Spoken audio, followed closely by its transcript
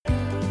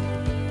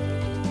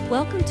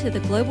Welcome to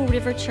the Global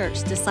River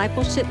Church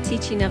Discipleship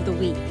Teaching of the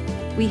Week.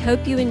 We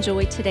hope you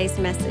enjoyed today's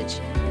message.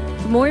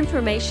 For more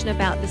information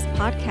about this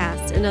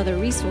podcast and other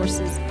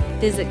resources,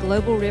 visit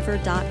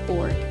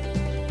globalriver.org.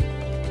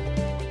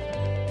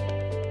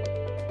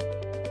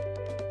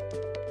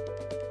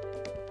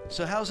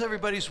 So how's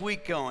everybody's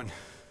week going?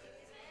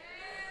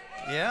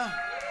 Yeah?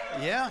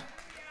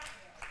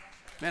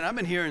 Man, I've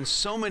been hearing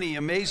so many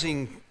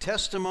amazing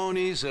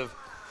testimonies of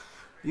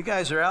you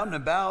guys are out and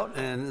about,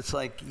 and it's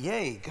like,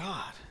 yay,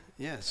 God.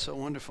 Yeah, it's so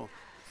wonderful.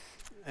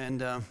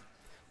 And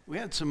we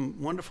had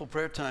some wonderful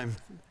prayer time.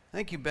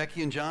 Thank you,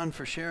 Becky and John,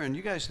 for sharing.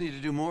 You guys need to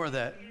do more of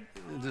that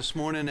this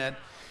morning at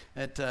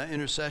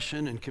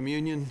intercession and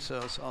communion,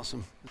 so it's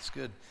awesome. It's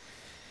good.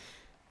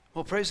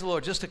 Well, praise the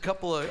Lord. Just a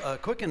couple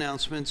of quick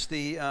announcements.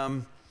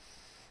 The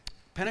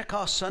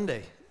Pentecost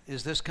Sunday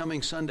is this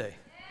coming Sunday.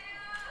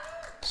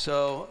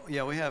 So,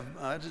 yeah,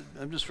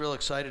 I'm just real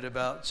excited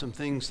about some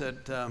things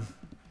that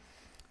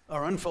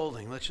are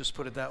unfolding. Let's just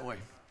put it that way.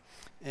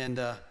 And,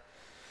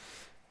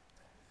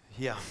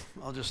 yeah,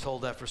 I'll just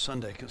hold that for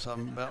Sunday because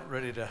I'm about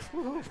ready to.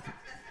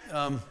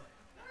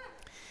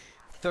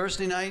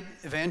 Thursday night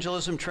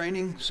evangelism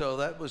training. So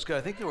that was good.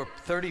 I think there were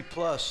 30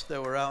 plus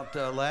that were out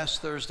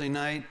last Thursday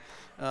night.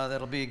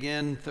 That'll be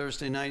again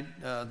Thursday night,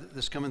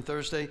 this coming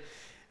Thursday.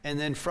 And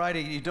then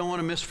Friday, you don't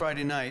want to miss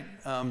Friday night.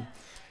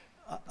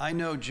 I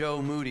know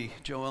Joanne Moody,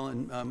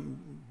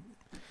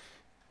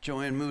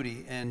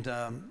 and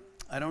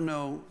I don't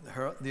know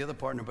the other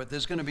partner, but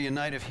there's going to be a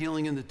night of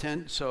healing in the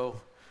tent, so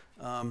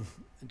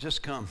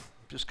just come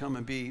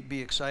and be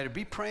excited.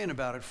 Be praying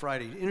about it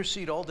Friday.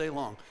 Intercede all day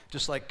long,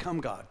 just like come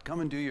God, come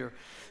and do your,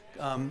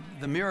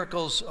 the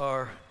miracles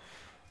are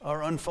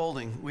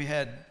unfolding.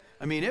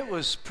 It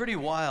was pretty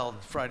wild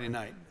Friday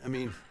night.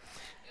 In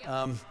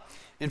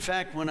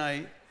fact,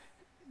 when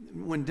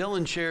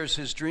Dylan shares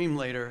his dream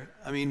later,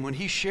 when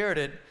he shared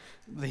it,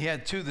 he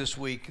had two this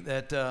week,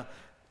 that the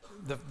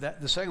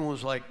second one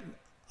was like,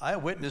 I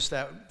witnessed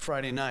that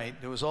Friday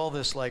night. There was all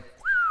this like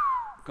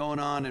going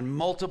on and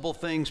multiple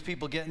things,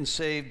 people getting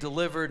saved,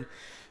 delivered,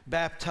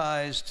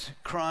 baptized,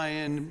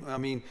 crying.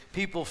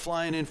 People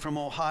flying in from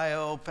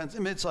Ohio.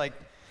 It's like,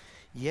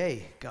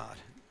 yay, God.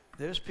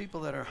 There's people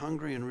that are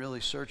hungry and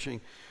really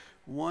searching.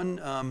 One,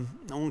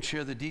 I won't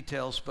share the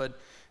details, but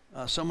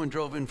someone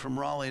drove in from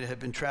Raleigh that had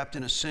been trapped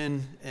in a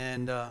sin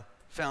and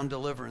found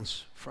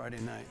deliverance Friday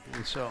night.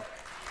 And so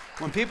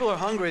when people are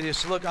hungry, they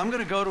say, look, I'm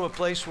going to go to a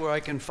place where I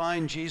can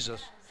find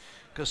Jesus.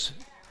 Because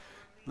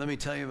let me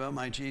tell you about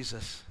my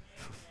Jesus.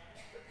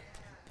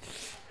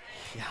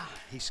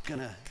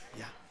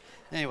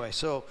 Anyway,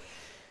 so,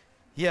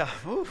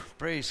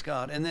 praise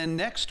God. And then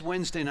next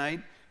Wednesday night,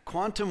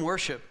 Quantum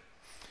Worship.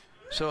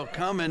 So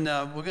come and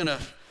we're gonna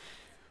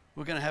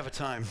have a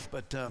time.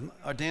 But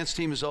our dance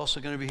team is also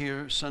going to be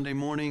here Sunday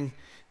morning.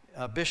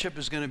 Bishop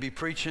is going to be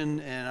preaching,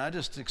 and I'm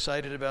just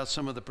excited about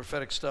some of the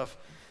prophetic stuff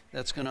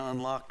that's going to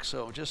unlock.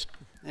 So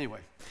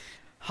anyway,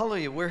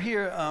 hallelujah. We're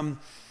here.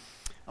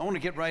 I want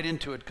to get right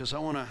into it because I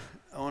want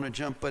to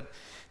jump. But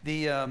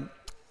the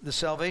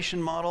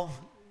salvation model,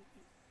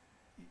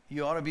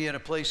 you ought to be at a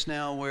place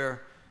now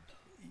where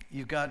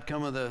you've got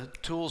some of the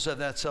tools of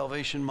that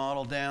salvation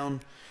model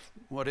down.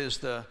 What is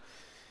the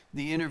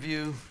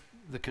interview,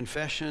 the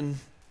confession,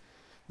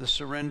 the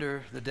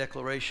surrender, the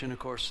declaration, of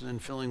course, and then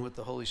filling with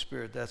the Holy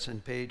Spirit. That's in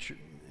page.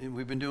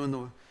 We've been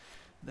doing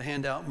the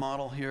handout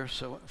model here.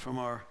 So from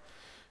our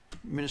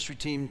ministry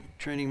team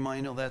training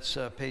manual, that's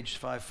page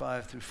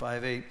 5.5 through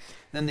 5.8.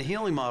 Then the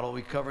healing model,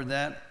 we covered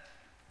that,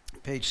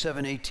 page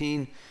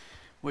 7.18,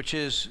 which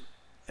is,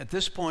 at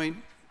this point,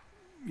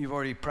 you've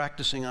already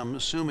practicing, I'm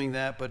assuming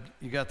that, but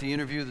you got the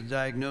interview, the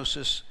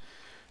diagnosis,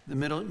 the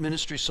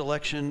ministry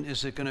selection.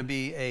 Is it going to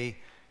be a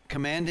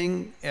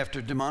commanding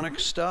after demonic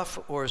stuff,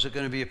 or is it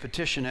going to be a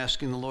petition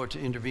asking the Lord to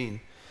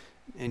intervene?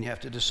 And you have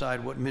to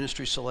decide what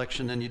ministry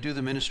selection, then you do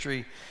the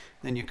ministry,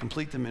 then you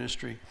complete the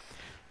ministry.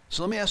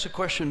 So let me ask a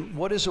question.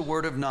 What is a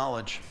word of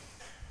knowledge?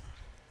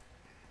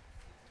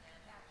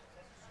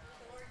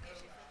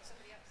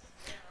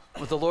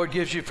 What the Lord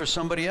gives you for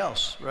somebody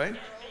else, right?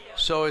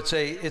 So it's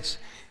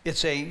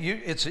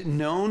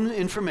known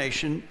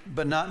information,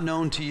 but not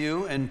known to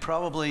you, and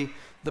probably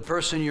the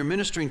person you're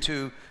ministering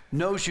to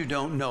knows you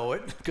don't know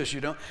it, because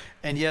you don't,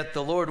 and yet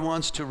the Lord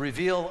wants to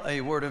reveal a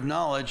word of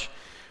knowledge.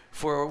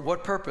 For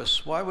what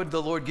purpose? Why would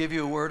the Lord give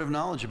you a word of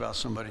knowledge about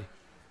somebody?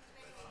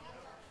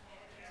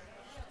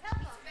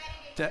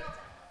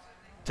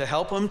 To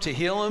help them, to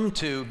heal them,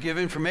 to give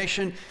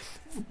information.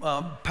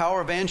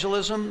 Power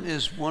evangelism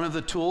is one of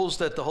the tools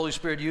that the Holy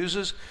Spirit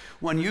uses.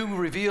 When you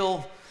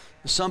reveal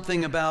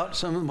something about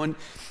someone,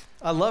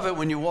 I love it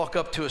when you walk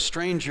up to a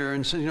stranger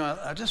and say,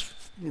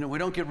 we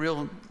don't get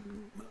real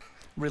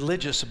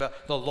religious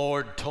about, the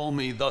Lord told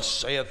me, thus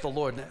saith the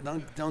Lord.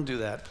 Don't do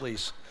that,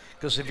 please.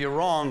 Because if you're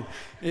wrong,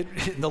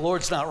 the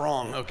Lord's not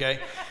wrong, okay?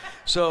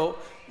 So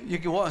you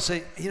can walk and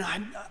say,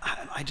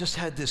 I just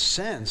had this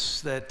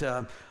sense that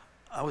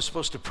I was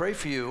supposed to pray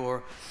for you.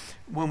 Or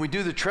when we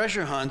do the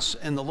treasure hunts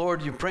and the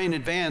Lord, you pray in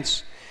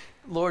advance,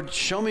 Lord,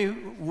 show me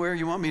where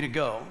you want me to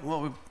go.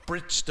 Well,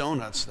 Brits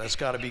Donuts, that's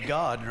got to be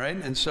God, right?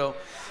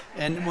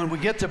 And when we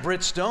get to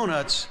Brits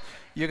Donuts,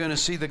 you're going to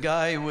see the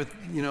guy with,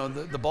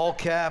 the ball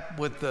cap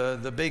with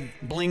the big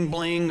bling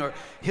bling, or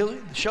he'll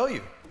show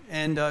you.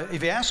 And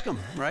if you ask him,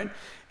 right?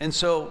 And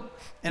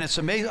it's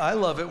amazing. I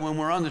love it when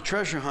we're on the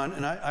treasure hunt,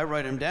 and I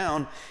write him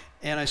down,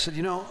 and I said,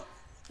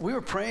 we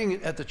were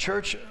praying at the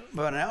church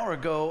about an hour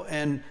ago,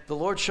 and the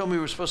Lord showed me we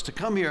were supposed to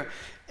come here,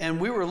 and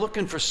we were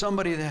looking for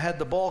somebody that had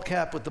the ball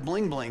cap with the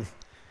bling bling.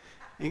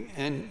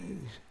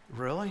 And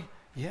really?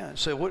 Yeah.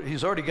 So he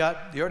already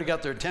got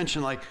their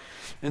attention,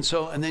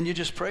 and then you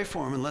just pray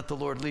for them and let the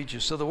Lord lead you.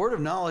 So the word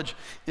of knowledge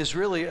is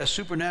really a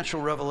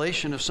supernatural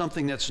revelation of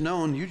something that's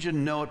known. You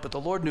didn't know it, but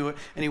the Lord knew it,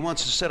 and he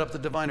wants to set up the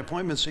divine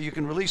appointment so you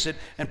can release it,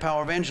 and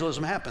power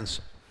evangelism happens.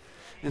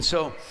 And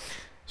so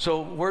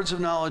words of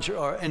knowledge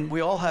and we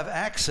all have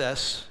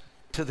access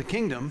to the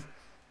kingdom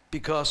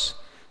because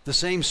the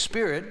same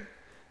Spirit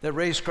that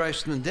raised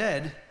Christ from the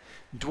dead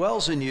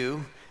dwells in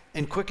you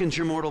and quickens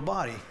your mortal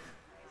body.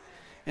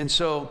 And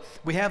so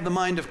we have the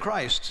mind of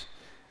Christ.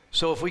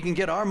 So if we can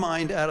get our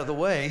mind out of the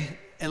way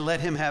and let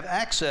him have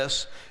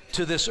access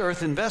to this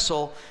earthen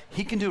vessel,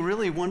 he can do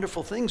really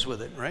wonderful things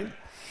with it, right?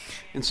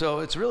 And so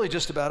it's really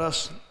just about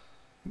us.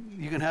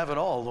 You can have it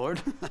all,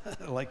 Lord.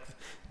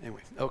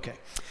 Anyway, okay.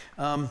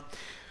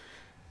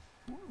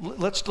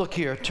 Let's look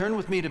here. Turn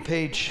with me to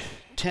page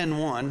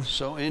 10.1.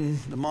 So in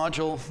the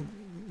module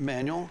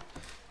manual,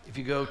 if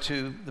you go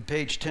to the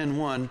page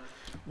 10.1,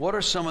 what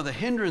are some of the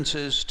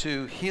hindrances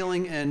to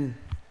healing and...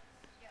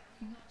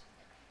 Didn't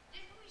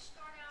we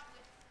start out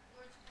with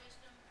words of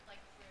wisdom, like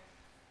for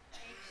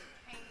aches and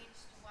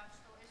pains to watch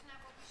the... Isn't that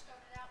what we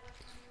started out with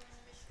when you were in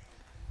the mission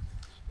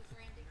with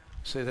Randy?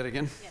 Say that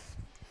again? Yes.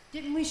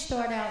 Didn't we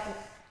start out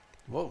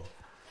Whoa.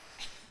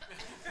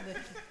 with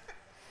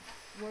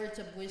words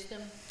of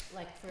wisdom,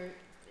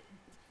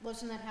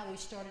 wasn't that how we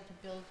started to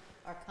build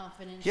our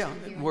confidence? Yeah,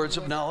 words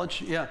of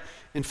knowledge, yeah.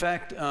 In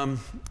fact,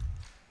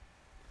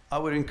 I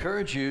would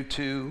encourage you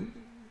to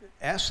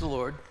ask the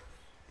Lord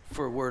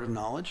for a word of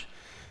knowledge.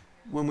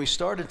 When we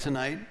started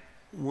tonight,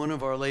 one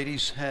of our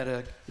ladies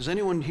is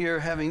anyone here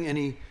having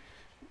any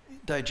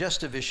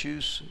digestive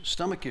issues,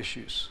 stomach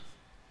issues?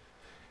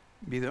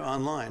 Be there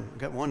online. We've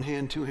got 1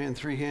 hand, 2 hand,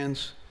 3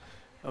 hands.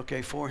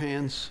 Okay, 4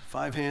 hands,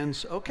 5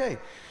 hands. Okay,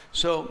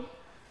 so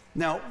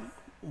now,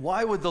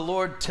 why would the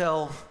Lord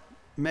tell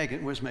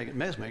Megan, where's Megan?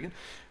 There's Megan.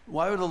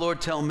 Why would the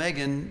Lord tell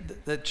Megan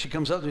that she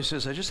comes up and she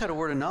says, I just had a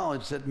word of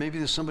knowledge that maybe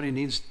there's somebody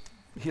needs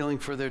healing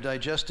for their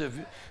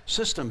digestive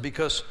system,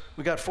 because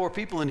we got 4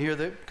 people in here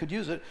that could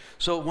use it.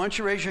 So why don't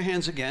you raise your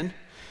hands again?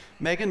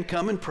 Megan,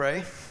 come and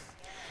pray.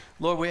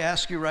 Lord, we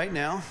ask you right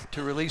now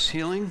to release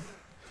healing,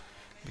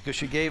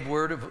 because you gave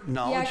word of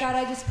knowledge. Yeah, God,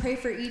 I just pray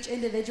for each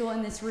individual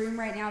in this room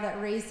right now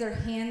that raised their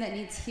hand that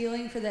needs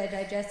healing for the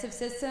digestive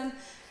system.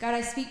 God,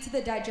 I speak to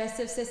the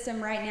digestive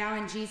system right now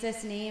in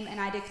Jesus' name,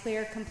 and I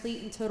declare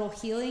complete and total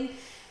healing.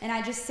 And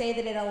I just say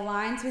that it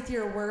aligns with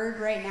your word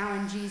right now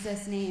in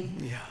Jesus' name.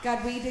 Yeah.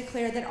 God, we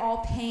declare that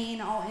all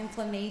pain, all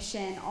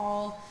inflammation,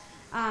 all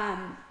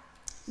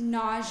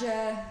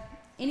nausea,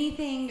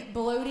 anything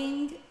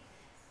bloating,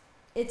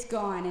 it's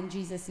gone in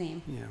Jesus'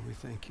 name. Yeah, we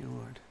thank you,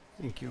 Lord.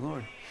 Thank you,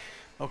 Lord.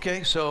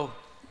 Okay, so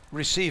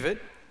receive it.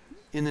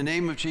 In the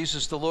name of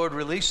Jesus, the Lord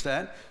release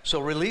that. So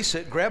release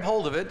it, grab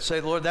hold of it,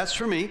 say, Lord, that's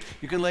for me.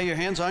 You can lay your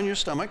hands on your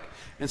stomach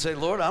and say,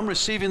 Lord, I'm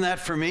receiving that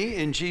for me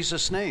in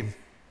Jesus' name.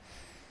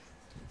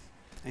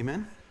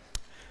 Amen?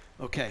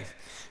 Okay,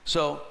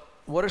 so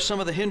what are some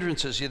of the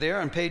hindrances? You there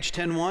on page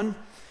 10.1?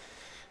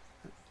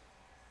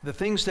 The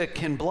things that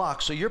can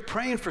block. So you're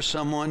praying for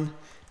someone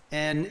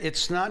and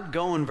it's not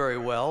going very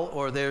well,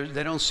 or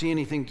they don't see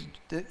anything.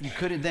 You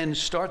could then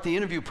start the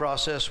interview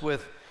process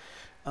with,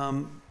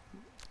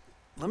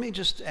 let me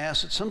just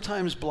ask that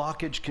sometimes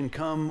blockage can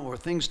come or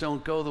things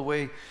don't go the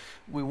way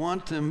we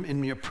want them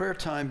in your prayer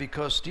time,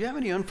 because do you have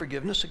any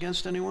unforgiveness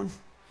against anyone?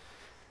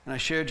 And I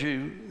shared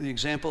you the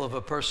example of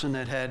a person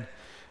that had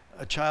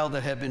a child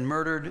that had been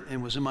murdered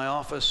and was in my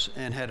office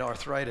and had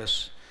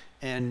arthritis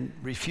and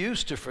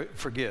refused to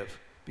forgive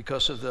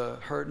because of the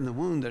hurt and the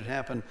wound that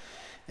happened.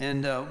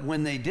 And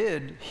when they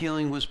did,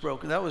 healing was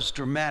broken. That was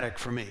dramatic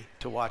for me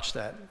to watch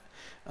that.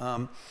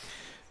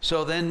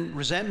 So then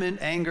resentment,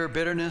 anger,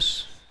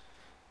 bitterness,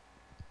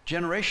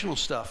 generational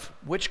stuff,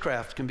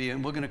 witchcraft can be,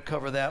 and we're going to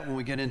cover that when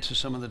we get into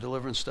some of the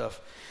deliverance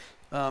stuff.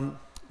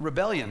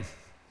 Rebellion.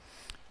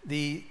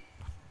 The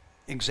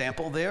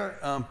example there,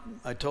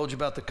 I told you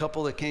about the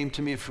couple that came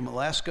to me from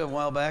Alaska a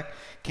while back,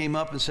 came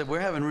up and said, we're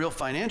having real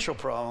financial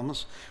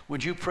problems.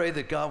 Would you pray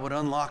that God would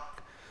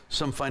unlock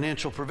some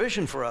financial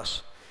provision for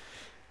us?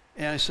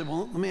 And I said,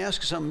 well, let me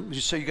ask you something.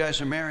 So you guys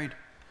are married?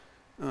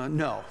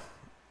 No.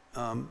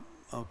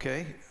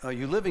 Okay. Are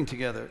you living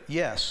together?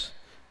 Yes.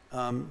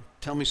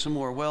 Tell me some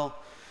more. Well,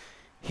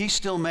 he's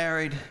still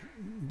married,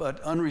 but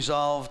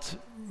unresolved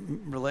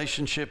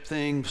relationship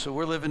thing. So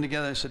we're living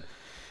together. I said,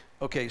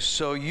 okay,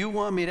 so you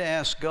want me to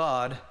ask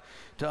God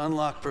to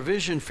unlock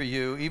provision for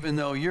you, even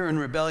though you're in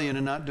rebellion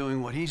and not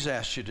doing what he's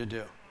asked you to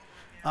do?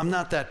 I'm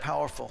not that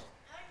powerful.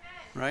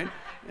 right?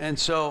 And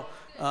so,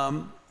 I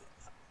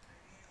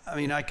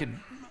mean, I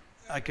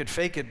could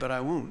fake it, but I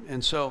won't.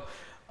 And so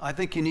I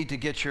think you need to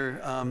get your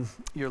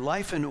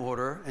life in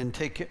order and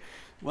take care.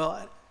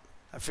 Well,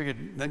 I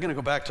figured they're going to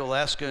go back to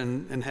Alaska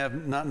and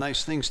have not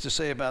nice things to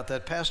say about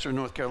that pastor in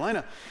North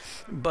Carolina.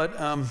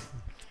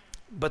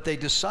 But they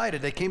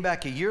decided, they came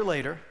back a year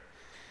later.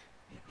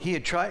 He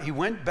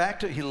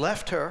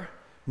left her,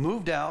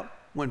 moved out,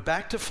 went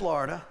back to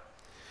Florida,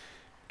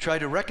 tried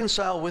to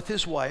reconcile with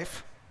his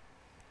wife.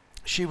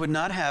 She would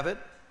not have it.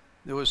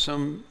 There was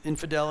some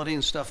infidelity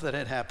and stuff that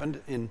had happened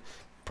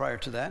prior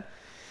to that.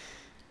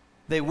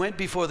 They went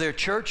before their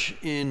church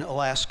in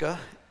Alaska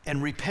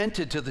and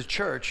repented to the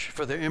church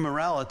for their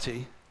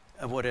immorality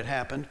of what had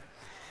happened.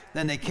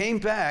 Then they came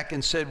back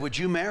and said, "Would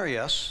you marry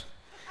us?"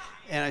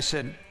 And I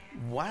said,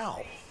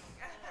 "Wow.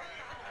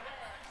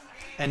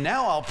 And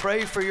now I'll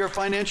pray for your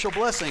financial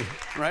blessing,"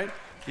 right?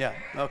 Yeah,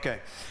 okay.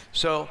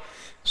 So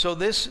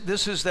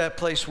this is that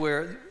place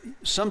where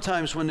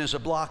sometimes when there's a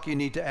block, you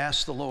need to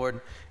ask the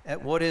Lord,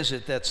 what is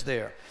it that's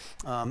there?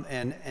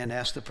 And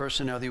ask the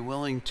person, are they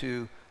willing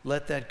to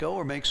let that go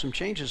or make some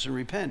changes and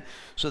repent?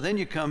 So then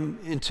you come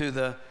into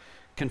the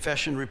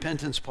confession,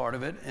 repentance part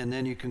of it, and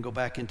then you can go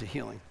back into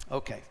healing.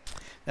 Okay,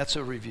 that's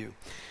a review.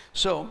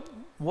 So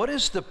what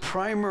is the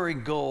primary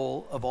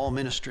goal of all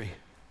ministry?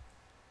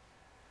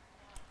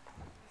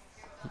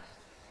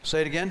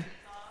 Say it again.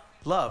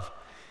 Love.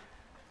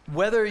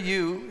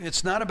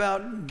 It's not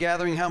about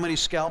gathering how many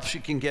scalps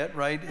you can get,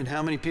 right? And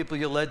how many people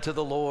you led to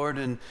the Lord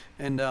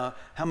and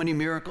how many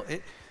miracles.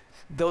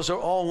 Those are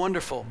all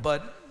wonderful.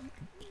 But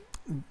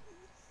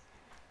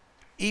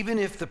even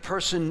if the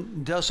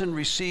person doesn't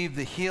receive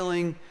the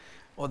healing,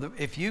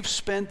 if you've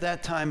spent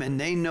that time and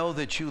they know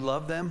that you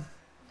love them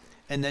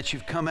and that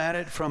you've come at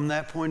it from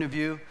that point of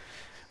view,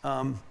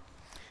 the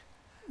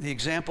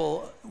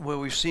example where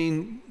we've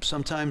seen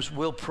sometimes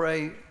we'll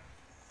pray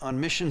on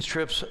missions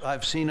trips,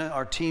 I've seen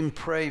our team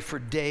pray for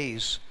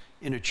days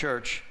in a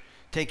church,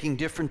 taking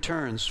different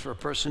turns for a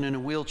person in a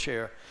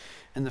wheelchair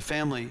and the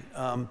family.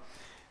 And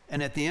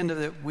at the end of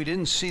it, we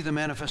didn't see the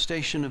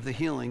manifestation of the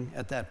healing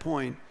at that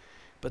point,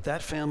 but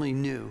that family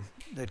knew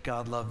that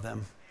God loved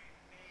them.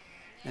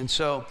 And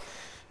so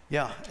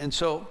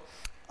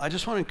I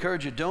just want to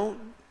encourage you,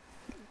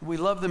 we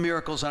love the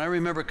miracles. And I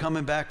remember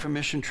coming back from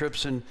mission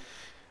trips and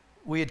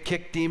we had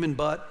kicked demon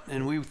butt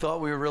and we thought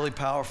we were really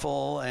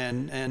powerful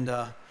and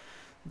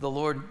the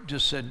Lord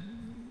just said,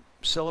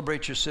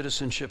 celebrate your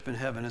citizenship in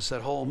heaven. It's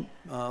that whole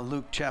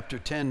Luke chapter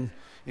 10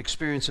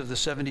 experience of the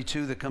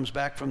 72 that comes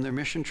back from their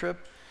mission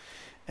trip.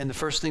 And the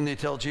first thing they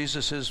tell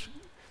Jesus is,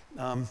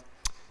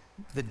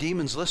 the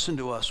demons listen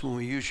to us when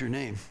we use your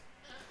name.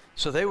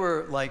 So they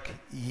were like,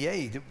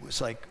 yay. It was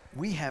like,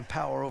 we have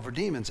power over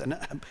demons. And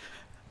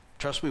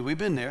trust me, we've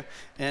been there.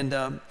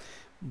 And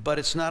but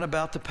it's not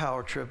about the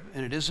power trip,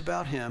 and it is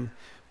about him,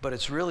 but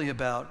it's really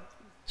about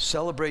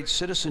celebrate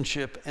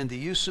citizenship and the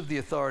use of the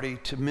authority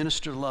to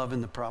minister love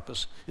in the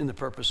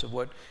purpose of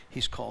what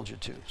he's called you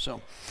to.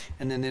 So,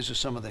 and then these are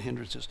some of the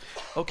hindrances.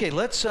 Okay,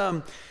 let's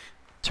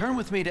turn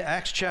with me to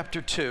Acts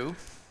chapter 2.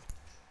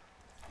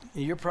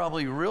 You're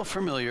probably real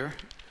familiar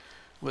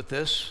with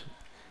this.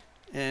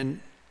 And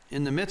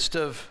in the midst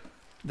of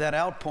that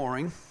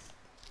outpouring,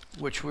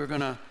 which we're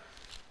going to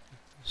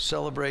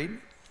celebrate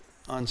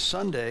on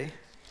Sunday,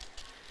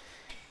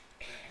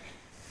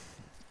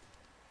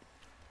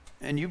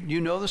 and you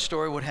know the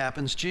story, what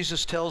happens.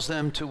 Jesus tells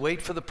them to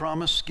wait for the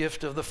promised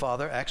gift of the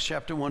Father, Acts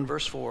chapter 1,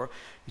 verse 4.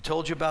 He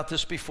told you about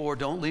this before.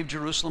 Don't leave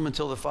Jerusalem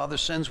until the Father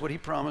sends what he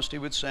promised he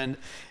would send.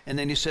 And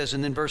then he says,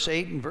 and then verse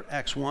 8 in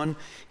Acts 1, he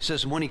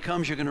says, when he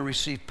comes, you're going to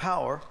receive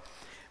power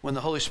when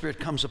the Holy Spirit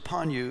comes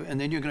upon you, and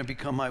then you're going to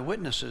become my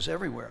witnesses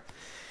everywhere.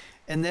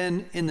 And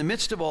then in the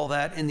midst of all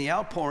that, in the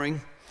outpouring,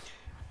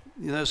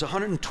 there's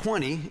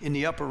 120 in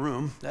the upper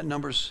room. That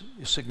number's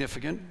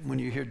significant when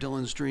you hear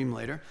Dylan's dream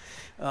later.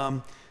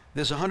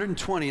 There's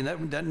 120,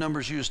 and that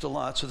number's used a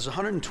lot. So there's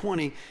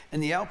 120,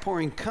 and the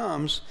outpouring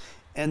comes,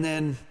 and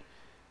then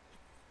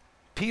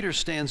Peter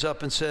stands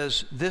up and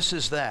says, this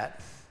is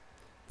that.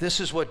 This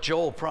is what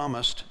Joel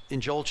promised in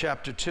Joel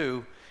chapter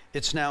 2.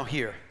 It's now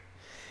here.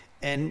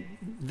 And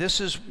this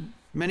is,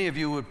 many of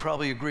you would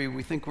probably agree,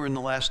 we think we're in the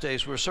last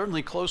days. We're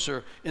certainly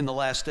closer in the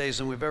last days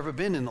than we've ever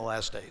been in the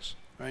last days,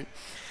 right?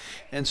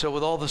 And so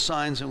with all the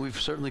signs, and we've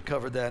certainly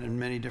covered that in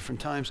many different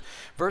times.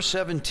 Verse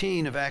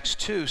 17 of Acts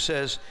 2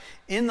 says,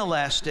 in the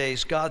last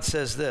days, God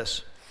says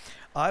this,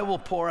 I will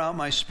pour out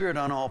my spirit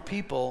on all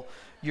people.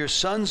 Your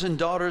sons and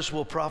daughters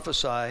will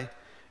prophesy.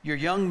 Your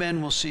young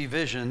men will see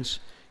visions.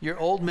 Your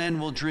old men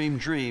will dream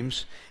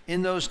dreams.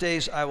 In those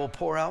days, I will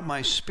pour out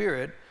my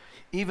spirit,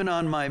 even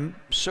on my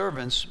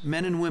servants,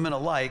 men and women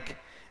alike,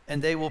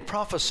 and they will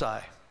prophesy.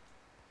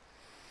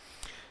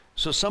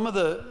 So some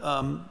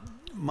of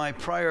my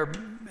prior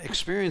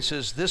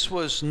experiences, this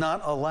was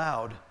not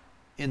allowed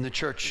in the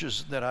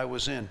churches that I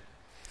was in.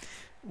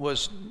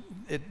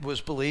 It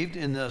was believed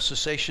in the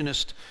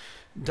cessationist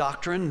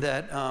doctrine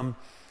that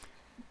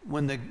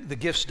when the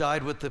gifts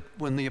died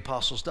when the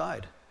apostles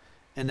died,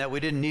 and that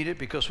we didn't need it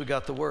because we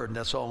got the word, and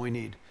that's all we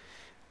need.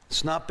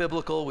 It's not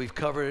biblical. We've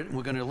covered it. And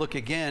we're going to look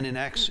again in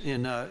Acts,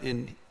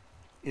 in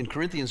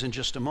Corinthians in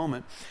just a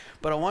moment.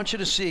 But I want you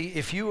to see,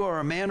 if you are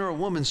a man or a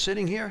woman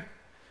sitting here,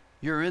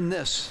 you're in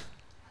this.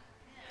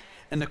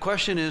 And the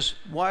question is,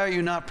 why are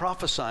you not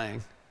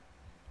prophesying?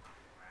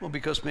 Well,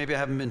 because maybe I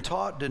haven't been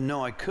taught, didn't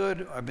know I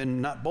could, I've been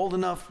not bold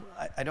enough,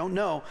 I don't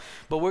know.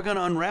 But we're going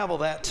to unravel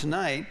that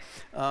tonight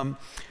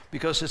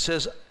because it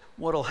says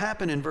what will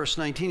happen in verse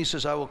 19. He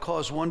says, I will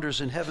cause wonders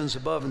in heavens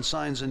above and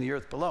signs in the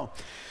earth below.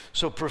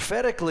 So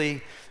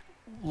prophetically,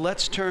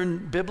 let's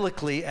turn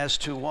biblically as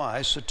to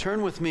why. So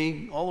turn with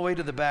me all the way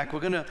to the back. We're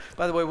going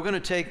to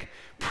take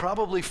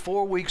probably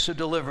 4 weeks of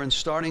deliverance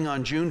starting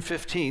on June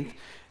 15th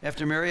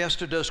after Mary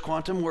Esther does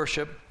quantum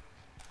worship.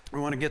 We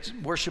want to get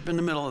worship in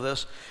the middle of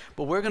this,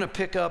 but we're going to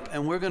pick up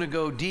and we're going to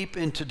go deep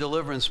into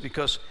deliverance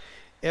because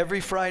every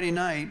Friday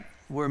night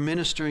we're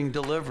ministering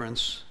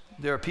deliverance.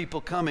 There are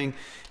people coming,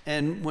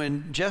 and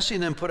when Jesse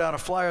and them put out a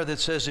flyer that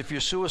says, if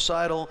you're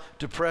suicidal,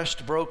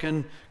 depressed,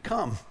 broken,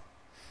 come.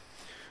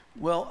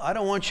 Well, I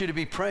don't want you to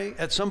be praying.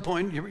 At some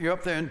point, you're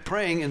up there and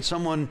praying, and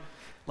someone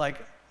like,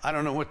 I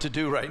don't know what to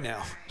do right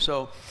now.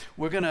 So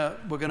we're gonna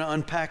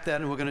unpack that,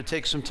 and we're gonna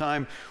take some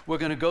time. We're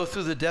gonna go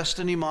through the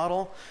destiny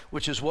model,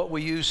 which is what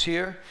we use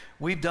here.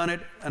 We've done it,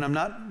 and I'm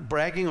not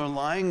bragging or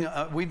lying.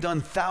 We've done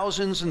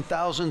thousands and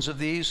thousands of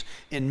these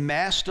in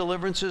mass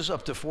deliverances,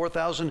 up to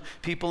 4,000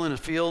 people in a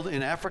field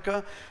in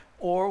Africa,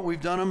 or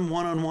we've done them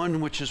one-on-one,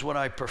 which is what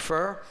I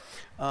prefer.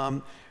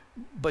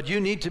 But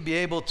you need to be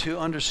able to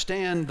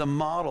understand the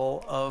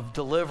model of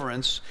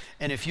deliverance,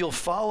 and if you'll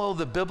follow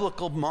the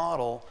biblical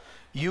model,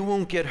 you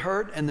won't get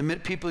hurt, and the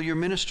people you're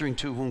ministering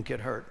to won't get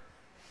hurt.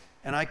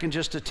 And I can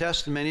just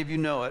attest, and many of you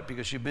know it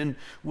because you've been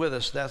with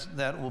us,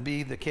 that will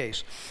be the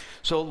case.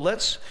 So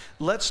let's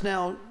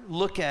now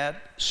look at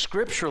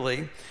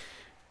scripturally.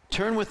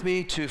 Turn with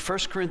me to 1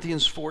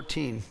 Corinthians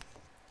 14.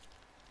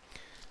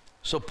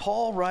 So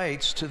Paul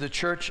writes to the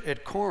church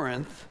at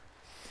Corinth.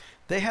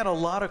 They had a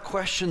lot of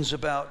questions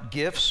about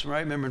gifts, right?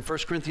 Remember in 1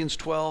 Corinthians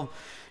 12,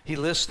 he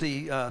lists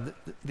the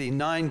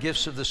 9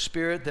 gifts of the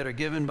Spirit that are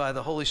given by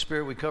the Holy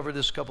Spirit. We covered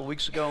this a couple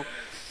weeks ago.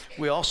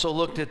 We also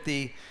looked at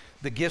the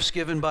gifts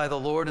given by the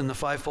Lord in the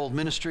fivefold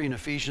ministry in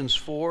Ephesians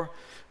 4,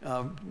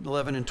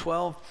 11 and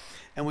 12.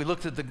 And we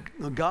looked at the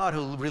God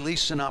who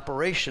released an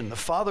operation. The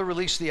Father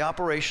released the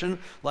operation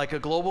like a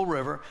global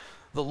river.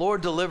 The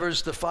Lord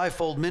delivers the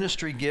fivefold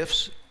ministry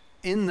gifts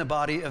in the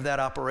body of that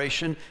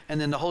operation. And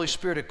then the Holy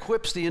Spirit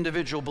equips the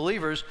individual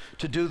believers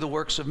to do the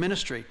works of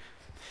ministry.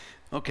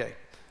 Okay.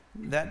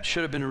 That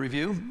should have been a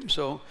review.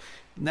 So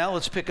now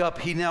let's pick up.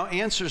 He now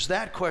answers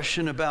that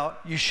question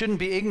about you shouldn't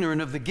be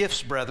ignorant of the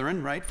gifts,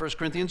 brethren, right? 1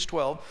 Corinthians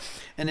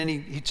 12. And then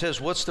he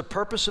says, what's the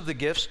purpose of the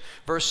gifts?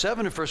 Verse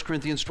 7 of 1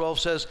 Corinthians 12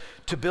 says,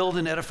 to build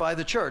and edify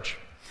the church.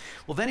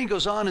 Well, then he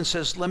goes on and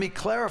says, let me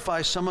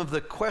clarify some of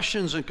the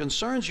questions and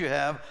concerns you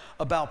have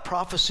about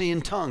prophecy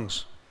in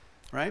tongues,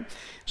 right?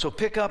 So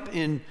pick up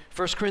in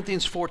 1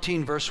 Corinthians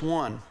 14, verse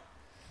 1.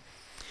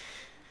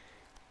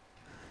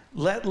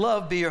 Let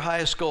love be your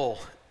highest goal.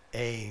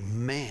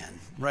 Amen.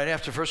 Right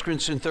after 1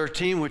 Corinthians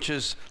 13, which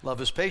is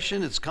love is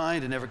patient, it's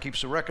kind, and never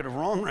keeps a record of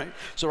wrong, right?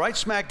 So right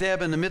smack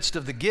dab in the midst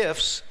of the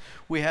gifts,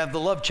 we have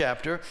the love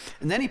chapter.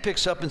 And then he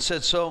picks up and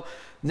said, so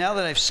now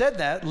that I've said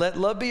that, let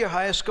love be your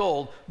highest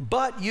goal,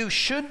 but you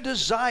should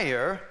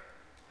desire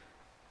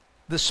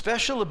the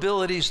special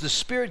abilities the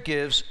Spirit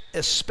gives,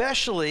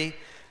 especially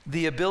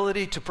the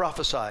ability to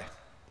prophesy.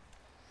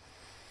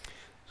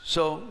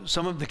 So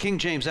some of the King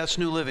James, that's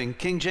New Living.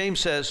 King James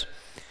says,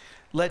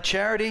 let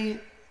charity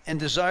and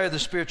desire the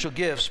spiritual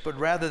gifts, but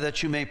rather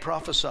that you may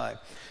prophesy.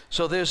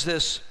 So there's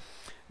this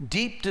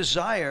deep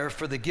desire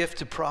for the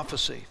gift of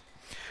prophecy.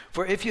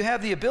 For if you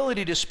have the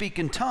ability to speak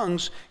in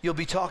tongues, you'll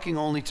be talking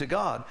only to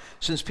God,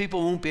 since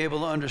people won't be able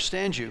to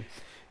understand you.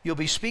 You'll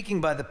be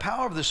speaking by the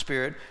power of the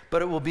Spirit,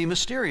 but it will be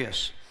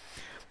mysterious.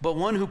 But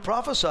one who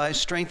prophesies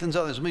strengthens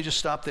others. Let me just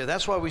stop there.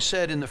 That's why we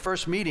said in the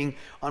first meeting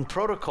on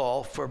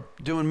protocol for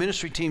doing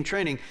ministry team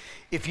training,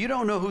 if you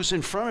don't know who's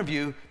in front of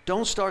you,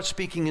 don't start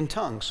speaking in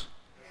tongues.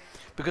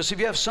 Because if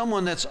you have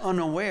someone that's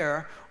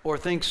unaware or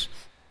thinks,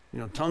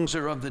 tongues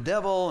are of the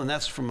devil and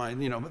that's from my,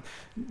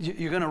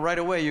 you're going to right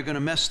away, you're going to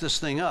mess this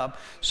thing up.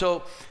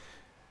 So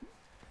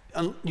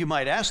you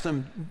might ask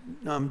them,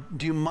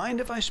 do you mind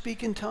if I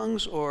speak in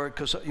tongues? Or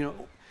because,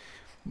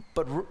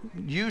 but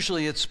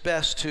usually it's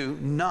best to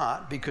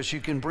not, because you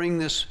can bring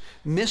this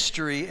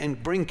mystery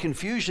and bring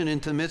confusion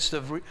into the midst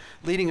of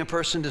leading a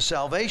person to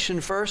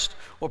salvation first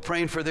or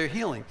praying for their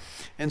healing.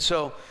 And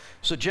so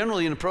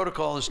generally in the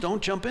protocol is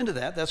don't jump into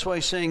that. That's why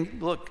he's saying,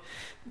 look,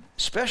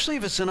 especially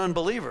if it's an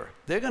unbeliever,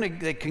 they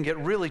can get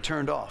really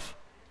turned off.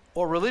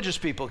 Or religious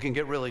people can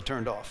get really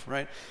turned off,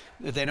 right?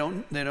 They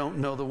don't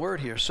know the word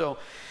here. So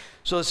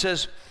it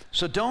says,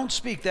 so don't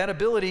speak that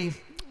ability.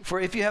 For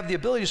if you have the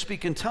ability to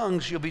speak in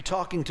tongues, you'll be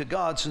talking to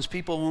God, since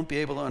people won't be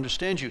able to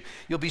understand you.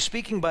 You'll be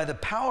speaking by the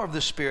power of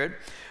the Spirit,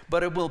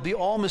 but it will be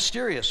all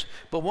mysterious.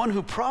 But one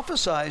who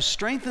prophesies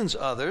strengthens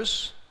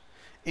others,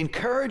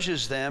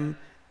 encourages them,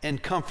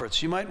 and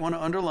comforts. You might want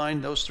to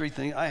underline those three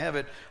things. I have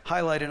it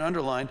highlighted,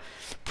 underlined.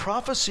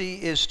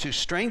 Prophecy is to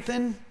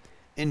strengthen,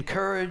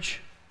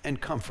 encourage, and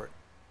comfort.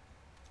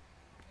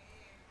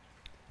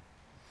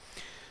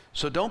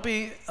 So don't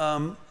be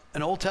an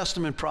Old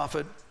Testament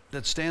prophet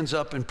that stands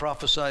up and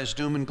prophesies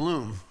doom and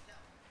gloom,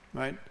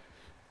 right?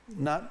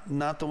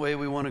 Not the way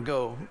we want to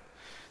go.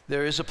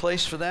 There is a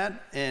place for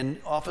that,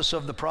 and office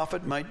of the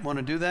prophet might want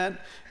to do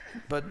that,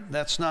 but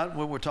that's not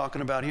what we're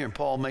talking about here, and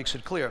Paul makes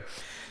it clear.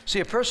 See,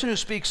 a person who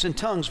speaks in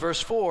tongues,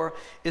 verse 4,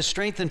 is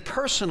strengthened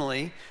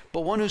personally,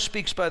 but one who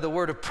speaks by the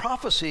word of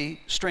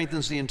prophecy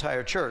strengthens the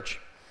entire church.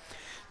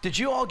 Did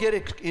you all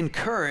get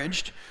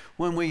encouraged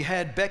when we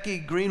had Becky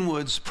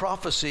Greenwood's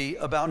prophecy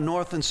about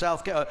North and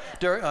South,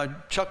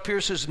 Chuck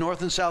Pierce's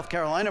North and South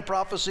Carolina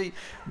prophecy,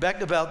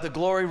 Beck about the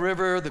Glory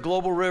River, the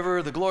Global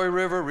River, the Glory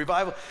River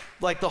revival?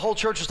 Like the whole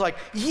church was like,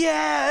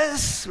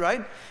 yes,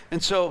 right?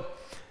 And so,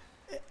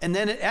 and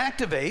then it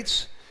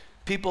activates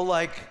people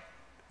like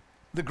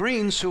the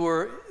Greens, who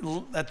were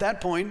at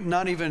that point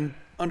not even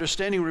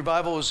understanding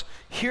revival was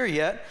here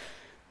yet.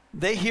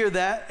 They hear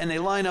that and they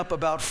line up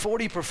about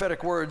 40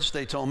 prophetic words,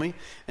 they told me,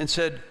 and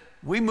said,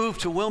 we moved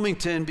to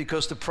Wilmington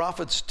because the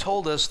prophets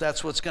told us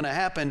that's what's going to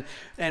happen,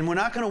 and we're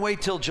not going to wait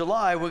till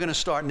July, we're going to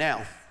start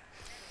now.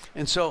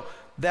 And so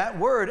that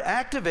word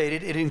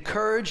activated, it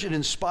encouraged, it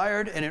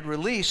inspired, and it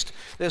released.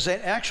 There's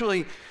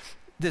actually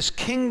this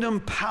kingdom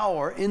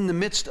power in the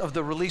midst of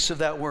the release of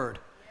that word.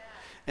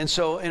 And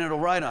so, and it'll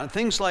ride on.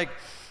 Things like,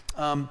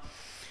 well,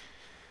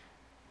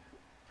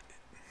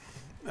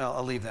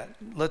 I'll leave that.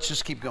 Let's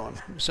just keep going.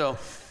 So,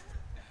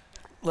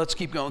 let's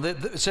keep going.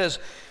 It says,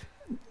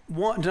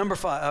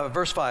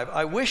 verse 5,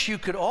 I wish you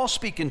could all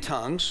speak in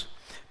tongues,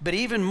 but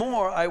even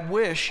more, I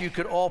wish you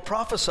could all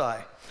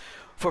prophesy.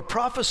 For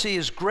prophecy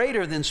is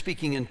greater than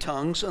speaking in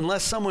tongues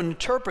unless someone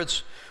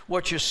interprets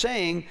what you're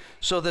saying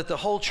so that the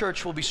whole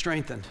church will be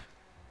strengthened.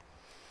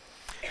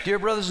 Dear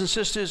brothers and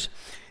sisters,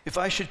 if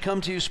I should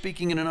come to you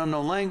speaking in an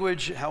unknown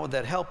language, how would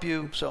that help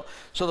you? So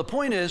the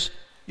point is,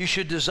 you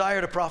should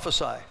desire to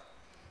prophesy.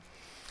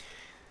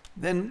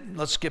 Then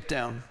let's skip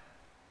down.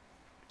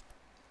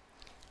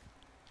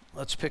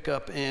 Let's pick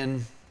up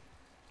in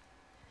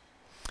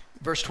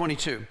verse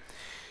 22.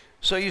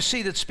 So you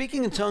see that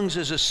speaking in tongues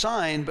is a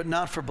sign, but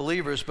not for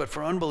believers, but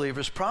for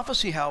unbelievers.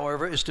 Prophecy,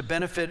 however, is to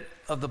benefit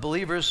of the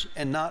believers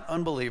and not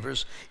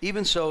unbelievers.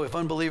 Even so, if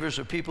unbelievers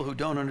are people who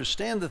don't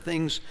understand the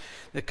things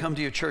that come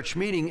to your church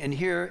meeting and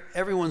hear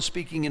everyone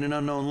speaking in an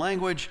unknown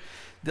language,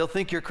 they'll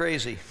think you're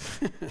crazy.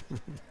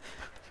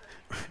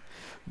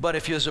 But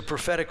if there's a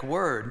prophetic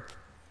word,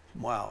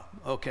 wow,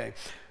 okay.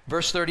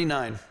 Verse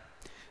 39.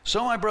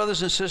 So, my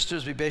brothers and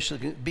sisters,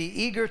 be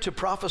eager to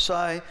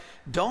prophesy.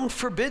 Don't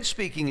forbid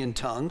speaking in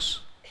tongues,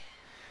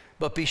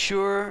 but be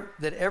sure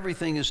that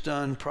everything is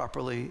done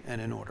properly and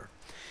in order.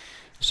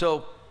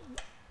 So,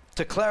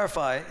 to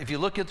clarify, if you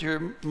look at your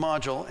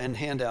module and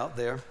handout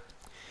there,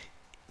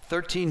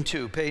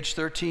 13.2, page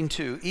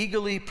 13.2,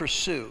 eagerly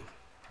pursue.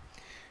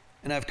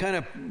 And I've kind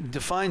of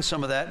defined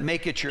some of that.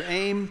 Make it your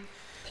aim,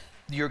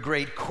 your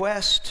great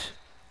quest,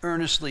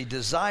 earnestly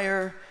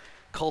desire,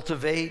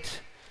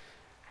 cultivate.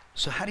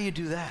 So how do you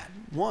do that?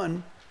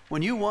 One,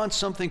 when you want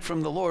something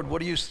from the Lord,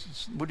 what do you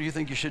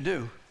think you should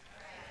do?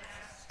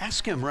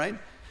 Ask him, right?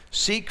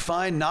 Seek,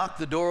 find, knock,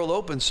 the door will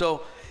open.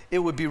 So it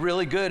would be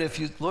really good if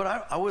you, Lord,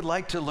 I would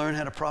like to learn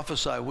how to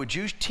prophesy. Would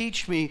you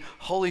teach me,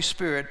 Holy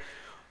Spirit,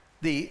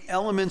 the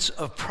elements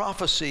of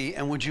prophecy,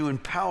 and would you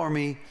empower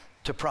me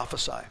to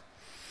prophesy?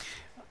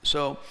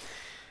 So,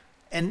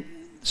 and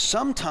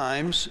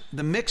sometimes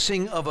the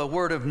mixing of a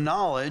word of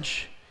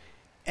knowledge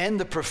and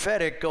the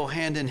prophetic go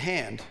hand in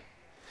hand.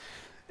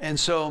 And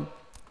so,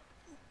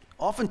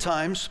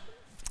 oftentimes,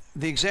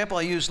 the example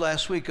I used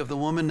last week of the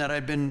woman that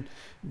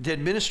did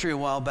ministry a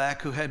while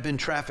back who had been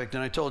trafficked,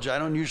 and I told you I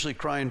don't usually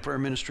cry in prayer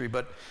ministry,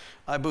 but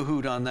I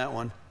boo-hooed on that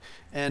one.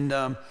 And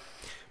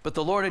but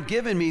the Lord had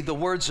given me the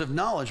words of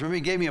knowledge. Remember,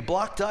 he gave me a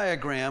block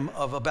diagram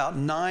of about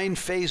 9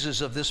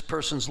 phases of this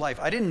person's life.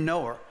 I didn't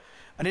know her.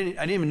 I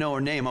didn't even know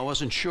her name. I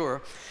wasn't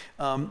sure.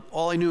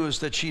 All I knew is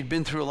that she'd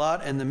been through a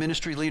lot, and the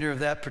ministry leader of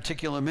that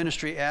particular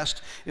ministry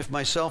asked if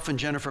myself and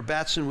Jennifer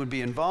Batson would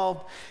be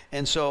involved.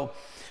 And so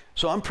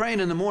I'm praying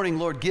in the morning,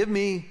 Lord, give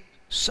me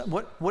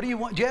what do you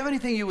want? Do you have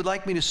anything you would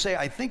like me to say?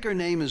 I think her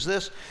name is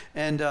this.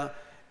 And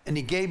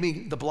he gave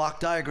me the block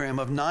diagram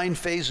of 9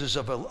 phases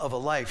of a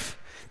life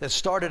that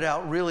started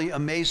out really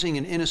amazing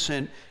and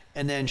innocent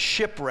and then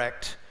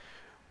shipwrecked.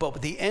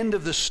 But the end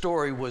of the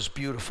story was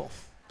beautiful.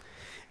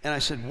 And I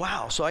said,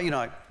 wow. So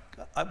I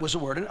was a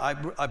word.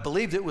 I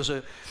believed it was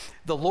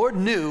the Lord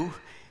knew.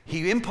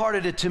 He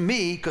imparted it to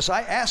me because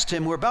I asked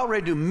him, we're about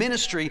ready to do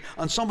ministry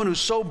on someone who's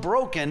so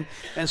broken.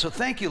 And so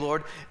thank you,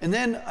 Lord. And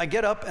then I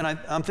get up and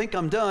I think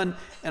I'm done.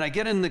 And I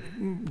get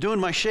doing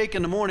my shake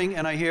in the morning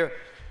and I hear,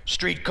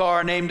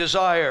 streetcar named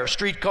Desire,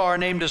 streetcar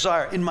named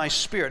Desire in my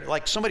spirit.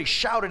 Like somebody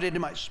shouted it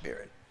in my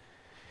spirit.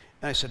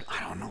 And I said,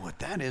 I don't know what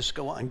that is.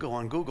 Go on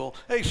Google.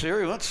 Hey,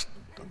 Siri,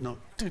 no,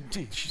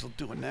 she'll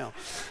do it now.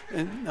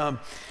 And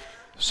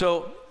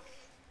so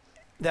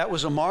That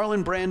was a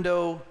Marlon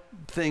Brando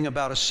thing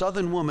about a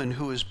Southern woman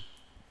who is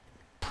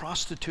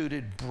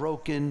prostituted,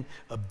 broken,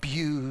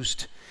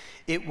 abused.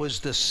 It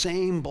was the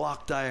same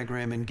block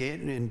diagram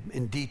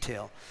in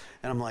detail.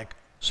 And I'm like,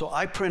 so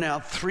I print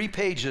out 3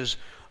 pages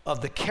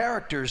of the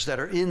characters that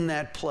are in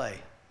that play.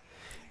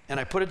 And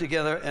I put it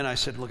together and I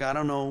said, look, I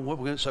don't know what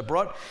we're going to, so I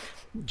brought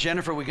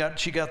Jennifer,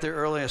 she got there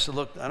early. I said,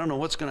 look, I don't know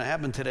what's going to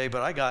happen today,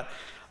 but I got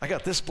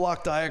this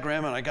block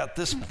diagram and I got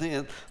this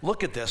thing.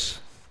 Look at this.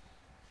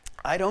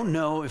 I don't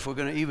know if we're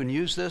going to even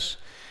use this,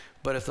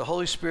 but if the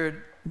Holy Spirit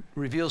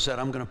reveals that,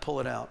 I'm going to pull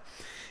it out.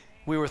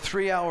 We were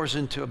 3 hours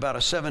into about a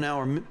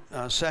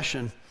 7-hour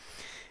session,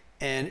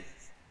 and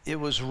it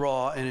was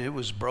raw and it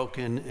was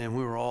broken, and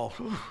we were all,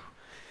 whew.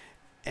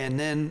 And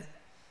then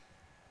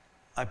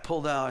I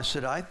pulled out, I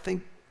said, I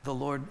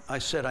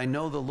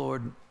know the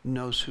Lord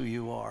knows who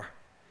you are.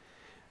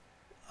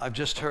 I've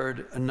just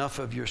heard enough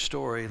of your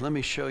story. Let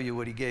me show you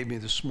what he gave me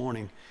this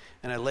morning.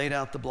 And I laid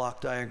out the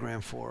block diagram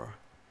for her.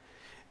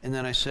 And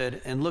then I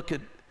said, and look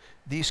at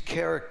these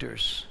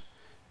characters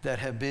that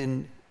have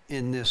been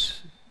in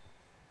this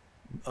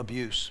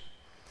abuse.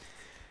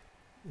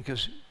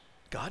 Because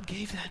God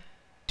gave that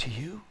to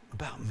you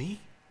about me?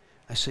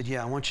 I said,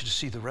 yeah, I want you to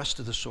see the rest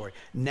of the story.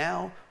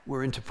 Now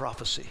we're into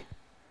prophecy.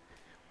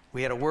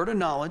 We had a word of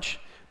knowledge,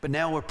 but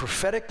now we're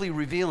prophetically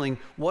revealing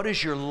what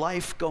is your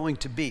life going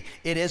to be.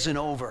 It isn't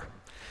over.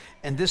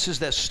 And this is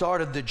the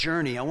start of the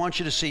journey. I want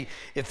you to see,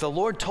 if the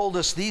Lord told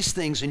us these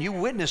things and you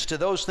witness to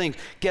those things,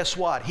 guess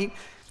what? He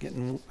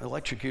getting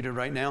electrocuted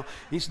right now.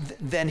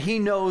 Then he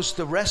knows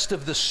the rest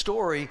of the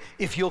story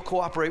if you'll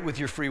cooperate with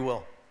your free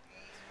will.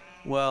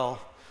 Well,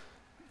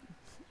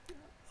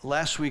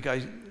 last week,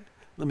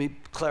 let me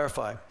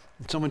clarify.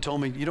 Someone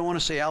told me, you don't want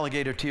to say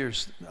alligator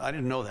tears. I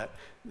didn't know that.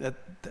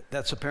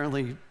 That's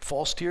apparently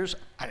false tears.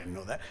 I didn't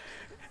know that.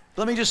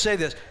 Let me just say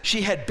this.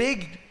 She had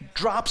big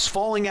drops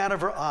falling out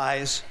of her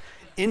eyes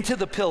into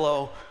the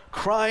pillow,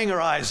 crying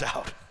her eyes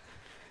out.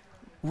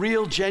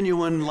 Real,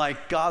 genuine,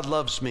 like God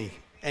loves me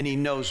and he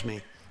knows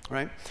me,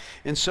 right?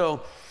 And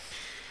so,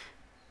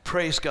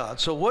 praise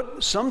God. So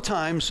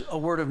sometimes a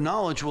word of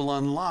knowledge will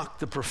unlock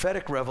the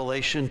prophetic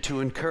revelation to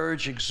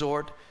encourage,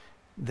 exhort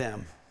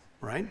them,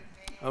 right?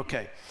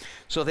 Okay.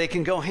 So they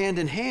can go hand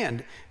in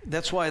hand.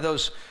 That's why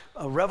those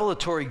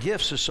revelatory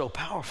gifts are so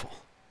powerful,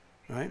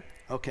 right?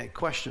 Okay,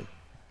 question.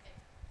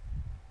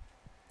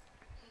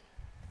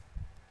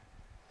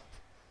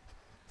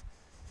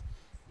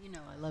 You know,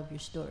 I love your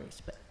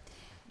stories, but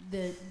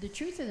the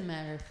truth of the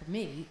matter, for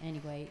me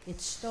anyway, it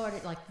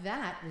started like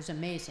that was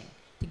amazing.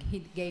 He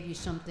gave you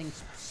something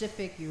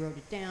specific, you wrote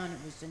it down,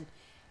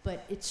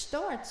 but it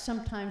starts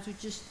sometimes with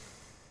just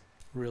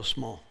real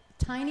small.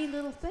 Tiny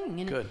little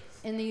thing. And good.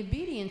 And the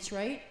obedience,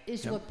 right,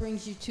 is what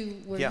brings you to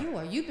where you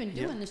are. You've been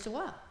doing this a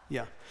while.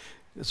 Yeah.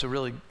 That's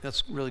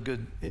really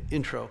good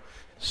intro.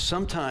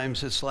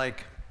 Sometimes it's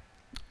like,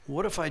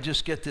 what if I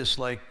just get this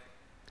like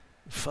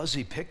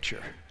fuzzy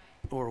picture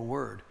or a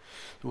word?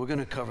 We're going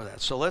to cover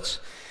that. So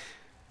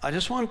I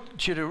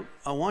want you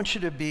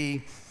to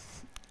be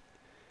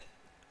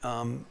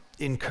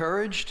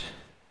encouraged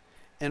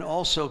and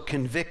also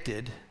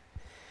convicted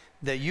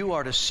that you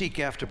are to seek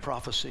after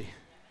prophecy.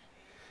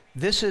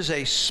 This is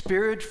a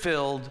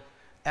spirit-filled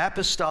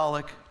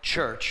apostolic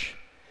church,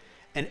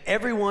 and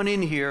everyone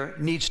in here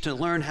needs to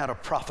learn how to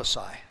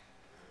prophesy.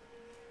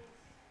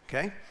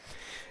 Okay?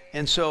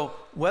 And so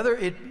whether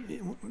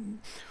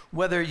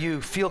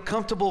you feel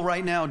comfortable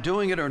right now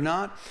doing it or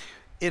not,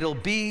 it'll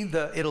be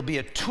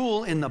a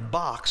tool in the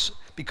box,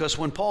 because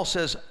when Paul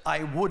says,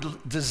 I would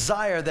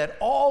desire that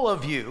all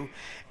of you,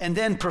 and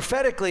then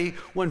prophetically,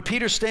 when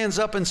Peter stands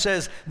up and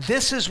says,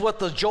 this is what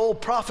the Joel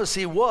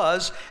prophecy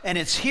was, and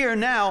it's here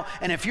now,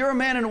 and if you're a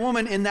man and a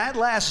woman in that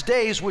last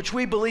days, which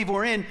we believe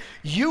we're in,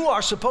 you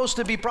are supposed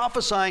to be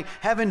prophesying,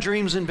 having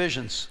dreams and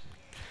visions.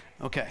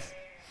 Okay.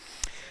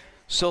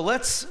 So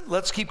let's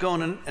keep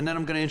going, and then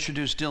I'm going to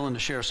introduce Dylan to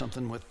share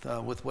something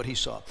with what he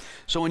saw.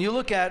 So when you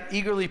look at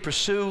eagerly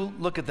pursue,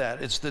 look at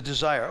that. It's the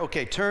desire.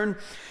 Okay, turn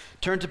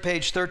to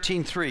page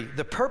 13:3.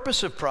 The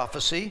purpose of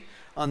prophecy,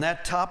 on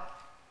that top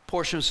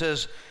portion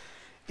says,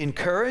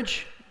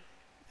 encourage,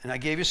 and I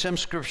gave you some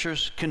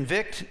scriptures,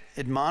 convict,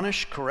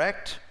 admonish,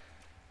 correct,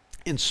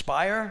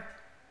 inspire.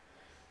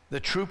 The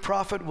true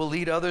prophet will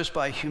lead others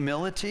by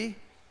humility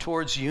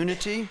towards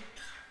unity.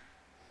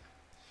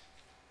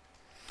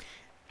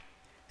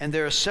 And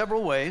there are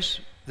several ways: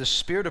 the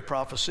spirit of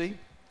prophecy,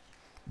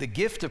 the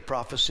gift of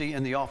prophecy,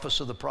 and the office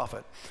of the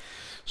prophet.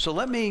 So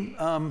let me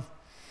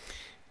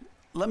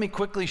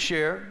quickly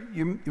share.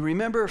 You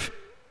remember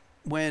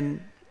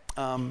when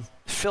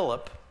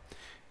Philip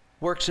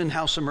works in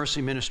House of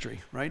Mercy Ministry,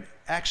 right?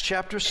 Acts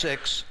chapter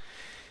 6.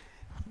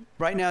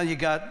 Right now you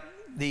got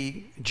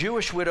the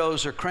Jewish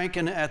widows are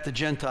cranking at the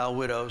Gentile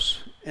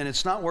widows, and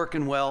it's not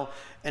working well,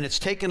 and it's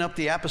taken up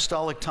the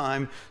apostolic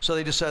time. So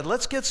they decided,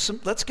 let's get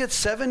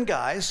 7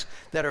 guys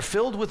that are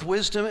filled with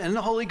wisdom and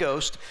the Holy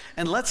Ghost,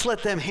 and let's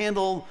let them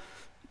handle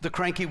the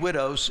cranky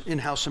widows in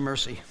House of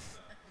Mercy.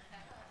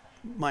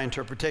 My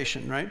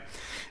interpretation, right?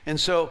 And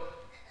so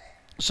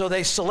So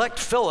they select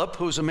Philip,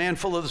 who's a man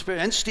full of the Spirit,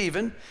 and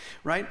Stephen,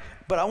 right?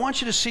 But I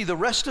want you to see the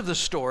rest of the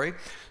story.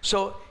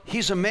 So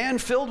he's a man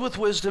filled with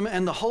wisdom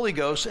and the Holy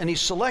Ghost, and he's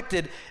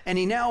selected, and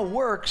he now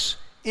works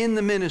in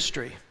the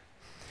ministry.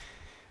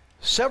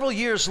 Several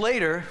years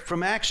later,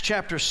 from Acts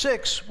chapter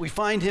 6, we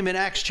find him in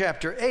Acts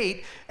chapter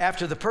 8,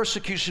 after the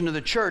persecution of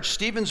the church.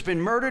 Stephen's been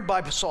murdered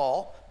by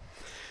Saul.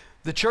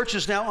 The church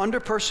is now under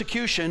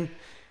persecution.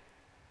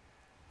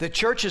 The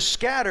church is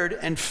scattered,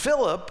 and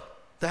Philip,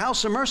 the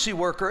House of Mercy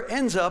worker,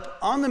 ends up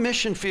on the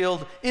mission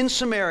field in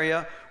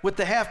Samaria with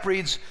the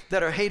half-breeds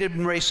that are hated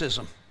in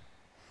racism.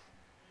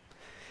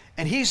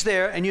 And he's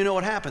there, and you know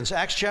what happens.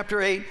 Acts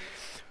chapter 8,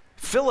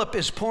 Philip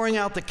is pouring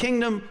out the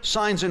kingdom,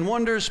 signs and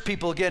wonders,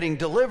 people getting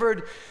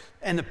delivered,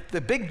 and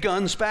the big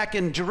guns back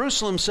in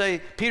Jerusalem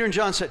say, Peter and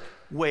John said,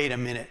 wait a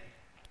minute,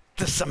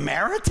 the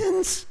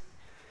Samaritans?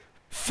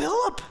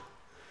 Philip?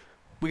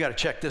 We got to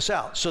check this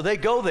out. So they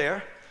go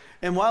there,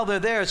 and while they're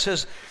there, it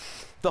says,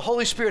 the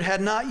Holy Spirit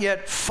had not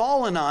yet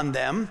fallen on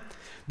them.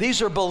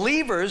 These are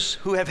believers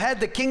who have had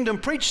the kingdom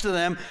preached to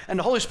them, and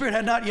the Holy Spirit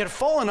had not yet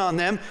fallen on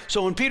them.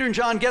 So when Peter and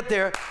John get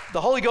there,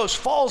 the Holy Ghost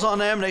falls on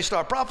them, they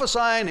start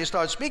prophesying, they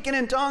start speaking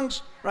in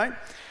tongues, right?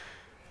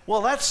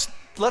 Well, let's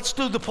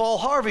do the Paul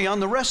Harvey on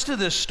the rest of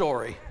this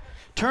story.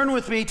 Turn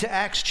with me to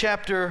Acts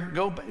chapter,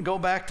 go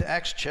back to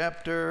Acts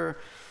chapter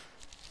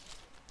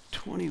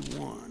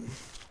 21.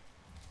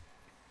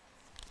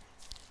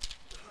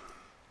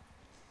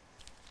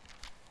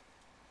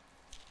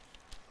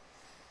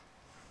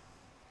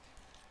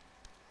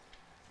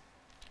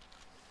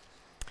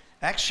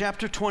 Acts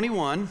chapter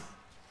 21.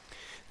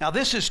 Now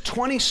this is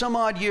 20 some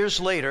odd years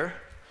later.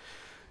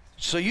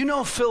 So you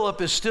know Philip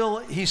is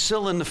he's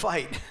still in the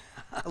fight.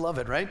 I love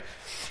it, right?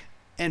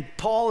 And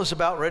Paul is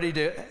about ready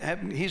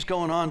he's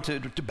going on to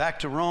back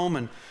to Rome,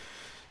 and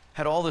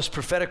had all this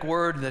prophetic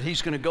word that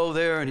he's going to go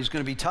there and he's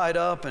going to be tied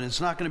up and it's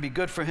not going to be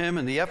good for him.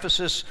 And the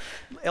Ephesus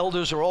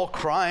elders are all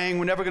crying,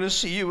 we're never going to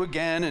see you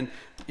again. And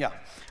yeah,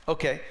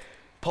 okay.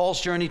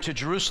 Paul's journey to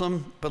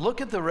Jerusalem. But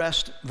look at the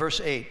rest,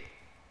 verse 8.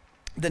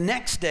 The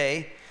next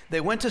day,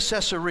 they went to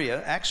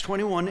Caesarea, Acts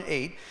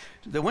 21:8.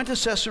 They went to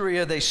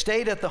Caesarea. They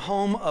stayed at the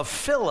home of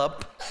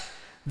Philip,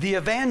 the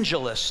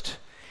evangelist.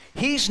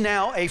 He's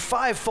now a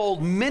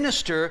fivefold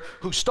minister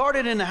who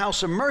started in the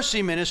House of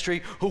Mercy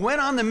ministry, who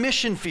went on the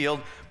mission field.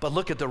 But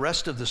look at the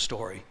rest of the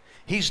story.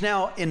 He's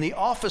now in the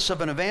office of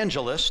an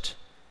evangelist.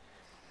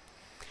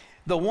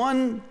 The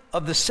one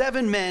of the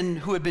 7 men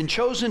who had been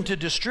chosen to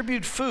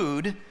distribute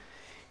food,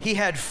 he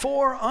had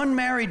 4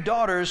 unmarried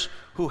daughters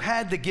who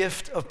had the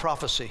gift of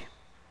prophecy.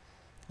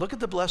 Look at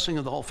the blessing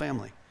of the whole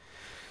family.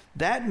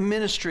 That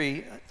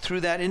ministry,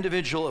 through that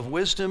individual of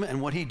wisdom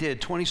and what he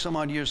did 20 some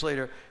odd years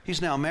later,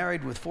 he's now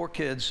married with 4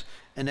 kids,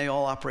 and they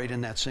all operate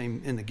in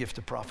the gift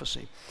of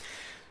prophecy.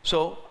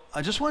 So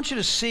I just want you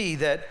to see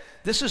that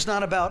this is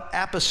not about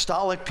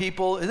apostolic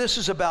people. This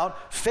is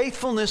about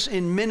faithfulness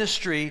in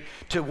ministry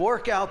to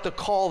work out the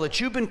call that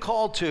you've been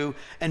called to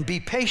and be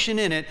patient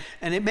in it.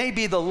 And it may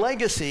be the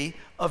legacy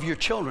of your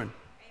children.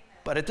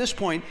 But at this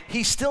point,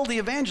 he's still the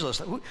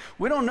evangelist.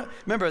 We don't know.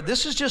 Remember,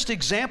 this is just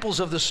examples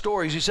of the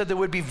stories. He said there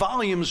would be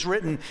volumes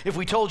written if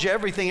we told you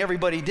everything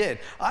everybody did.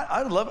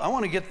 I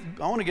want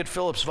to get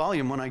Philip's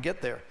volume when I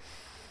get there.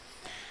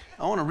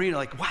 I want to read it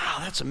like, wow,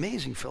 that's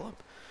amazing, Philip.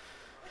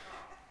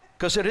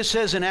 Because it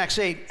says in Acts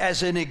 8,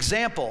 as an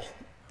example,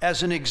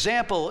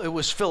 it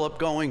was Philip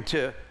going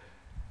to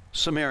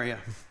Samaria.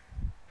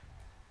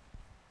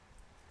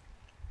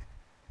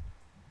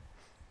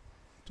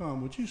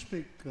 Tom, would you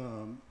speak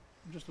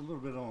just a little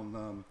bit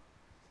on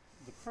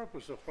the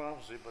purpose of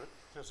prophecy, but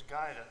this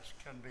guidance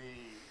can be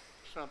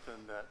something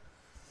that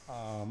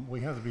we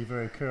have to be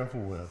very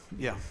careful with.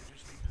 Yeah,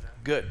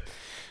 good.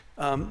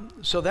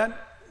 So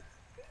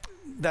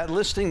that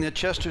listing that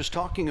Chester's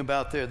talking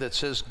about there that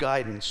says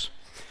guidance,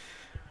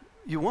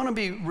 you want to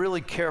be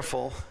really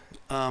careful.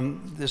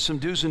 There's some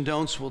do's and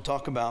don'ts we'll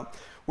talk about.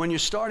 When you're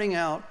starting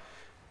out,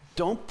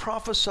 don't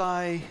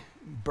prophesy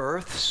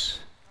births.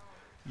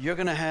 You're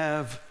going to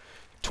have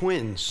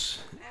twins,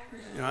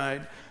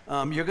 right?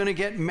 You're going to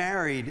get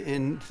married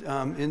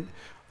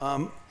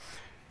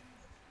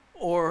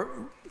or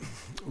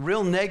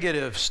real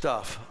negative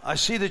stuff. I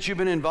see that you've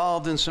been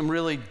involved in some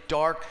really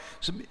dark.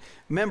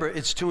 Remember,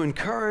 it's to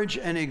encourage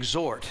and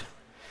exhort.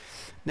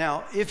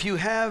 Now, if you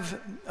have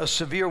a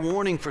severe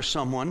warning for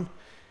someone,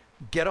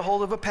 get a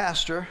hold of a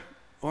pastor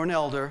or an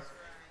elder,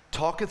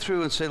 talk it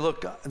through and say,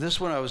 look, this is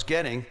what I was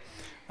getting.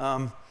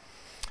 I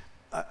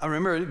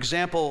remember an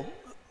example.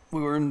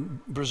 We were in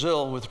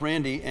Brazil with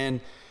Randy, and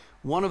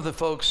one of the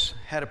folks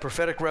had a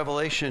prophetic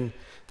revelation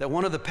that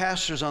one of the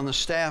pastors on the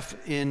staff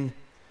in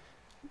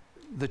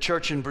the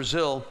church in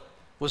Brazil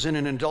was in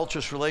an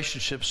adulterous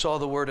relationship, saw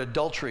the word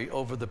adultery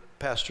over the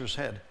pastor's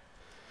head.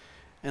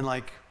 And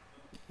like,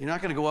 you're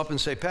not going to go up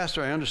and say,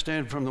 Pastor, I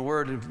understand from the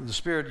word of the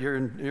Spirit you're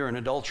in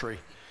adultery.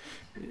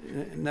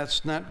 And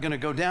that's not going to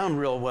go down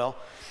real well.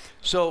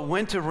 So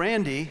went to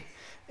Randy,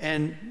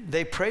 and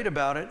they prayed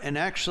about it and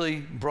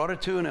actually brought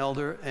it to an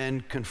elder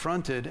and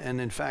confronted,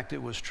 and in fact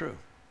it was true.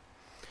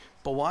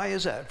 But why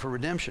is that? For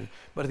redemption.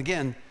 But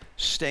again,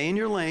 stay in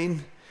your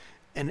lane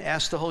and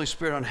ask the Holy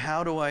Spirit on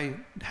how do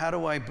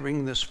I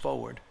bring this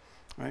forward,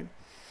 right?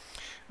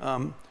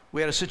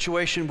 We had a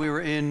situation, we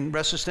were in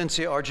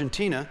Resistencia,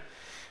 Argentina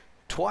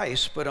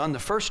twice, but on the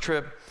first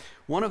trip,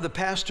 one of the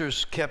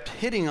pastors kept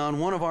hitting on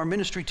one of our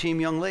ministry team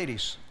young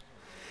ladies.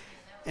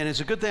 And it's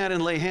a good thing I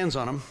didn't lay hands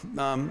on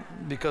them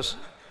because,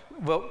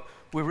 well,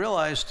 we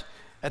realized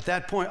at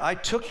that point, I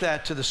took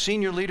that to the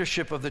senior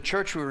leadership of the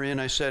church we were in.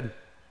 I said,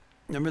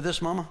 remember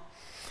this, Mama?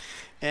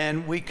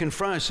 And we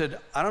confronted, I said,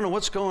 I don't know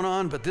what's going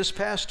on, but this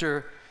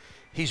pastor,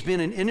 he's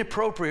been an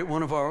inappropriate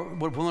one of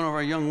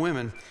our young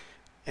women,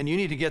 and you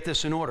need to get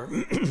this in order.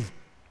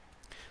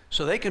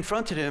 So they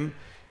confronted him,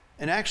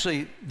 and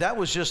actually, that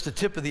was just the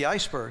tip of the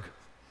iceberg.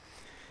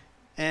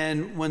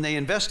 And when they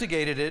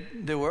investigated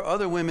it, there were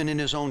other women in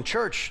his own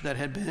church that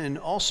had been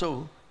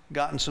also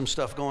gotten some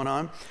stuff going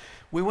on.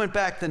 We went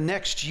back the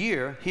next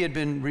year. He had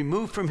been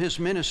removed from his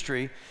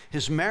ministry.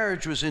 His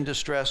marriage was in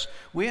distress.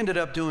 We ended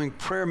up doing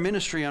prayer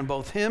ministry on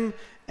both him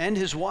and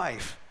his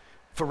wife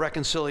for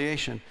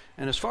reconciliation.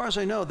 And as far as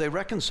I know, they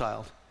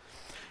reconciled.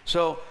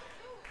 So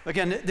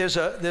again,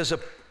 the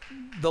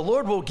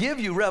Lord will give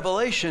you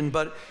revelation,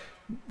 but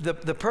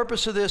the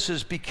purpose of this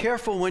is be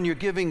careful when you're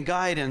giving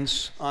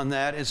guidance on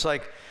that. It's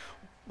like,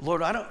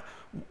 Lord,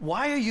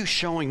 why are you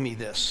showing me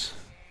this?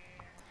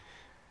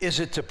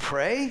 Is it to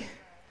pray?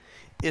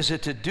 Is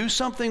it to do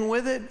something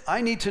with it?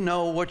 I need to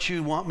know what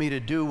you want me to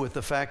do with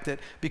the fact that,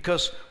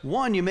 because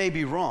one, you may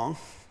be wrong,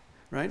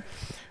 right?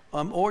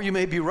 Or you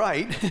may be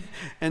right.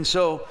 And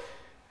so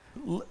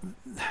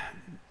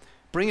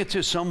bring it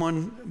to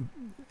someone.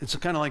 It's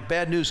kind of like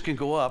bad news can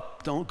go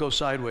up. Don't go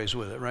sideways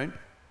with it, right?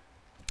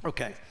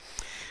 Okay.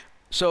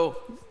 So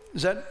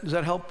does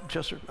that help,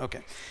 Chester?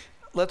 Okay.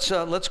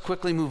 Let's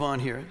quickly move on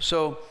here.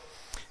 So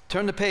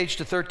turn the page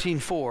to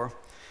 13:4.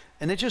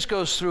 And it just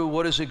goes through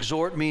what does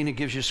exhort mean. It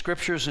gives you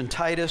scriptures in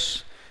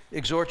Titus.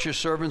 Exhort your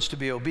servants to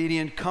be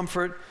obedient,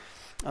 comfort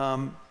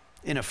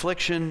in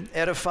affliction,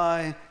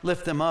 edify,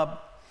 lift them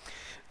up.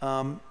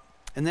 And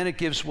then it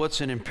gives what's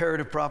an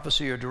imperative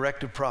prophecy or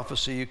directive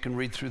prophecy. You can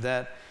read through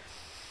that.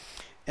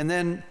 And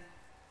then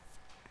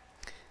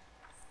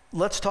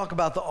let's talk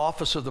about the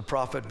office of the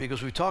prophet,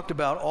 because we talked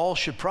about all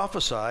should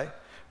prophesy,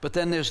 but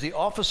then there's the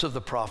office of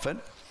the prophet.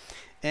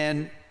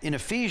 And in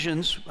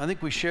Ephesians, I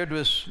think we shared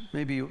this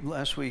maybe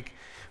last week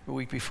or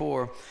week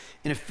before,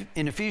 in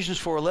Ephesians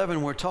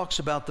 4:11, where it talks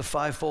about the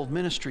fivefold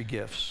ministry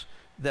gifts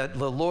that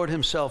the Lord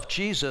himself,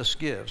 Jesus,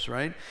 gives,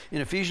 right?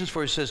 In Ephesians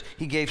 4, he says,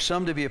 he gave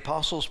some to be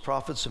apostles,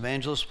 prophets,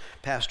 evangelists,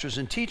 pastors,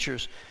 and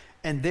teachers.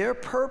 And their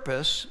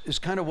purpose is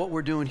kind of what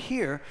we're doing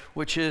here,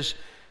 which is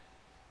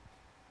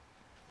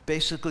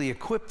basically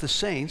equip the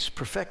saints,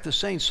 perfect the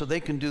saints so they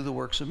can do the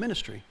works of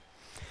ministry.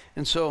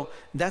 And so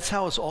that's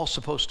how it's all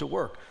supposed to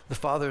work. The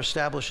Father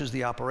establishes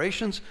the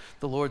operations,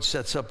 the Lord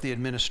sets up the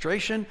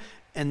administration,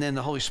 and then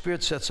the Holy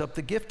Spirit sets up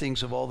the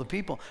giftings of all the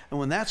people. And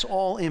when that's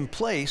all in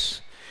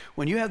place,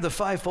 when you have the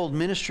fivefold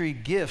ministry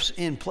gifts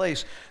in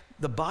place,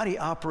 the body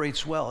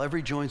operates well.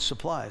 Every joint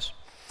supplies.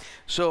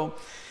 So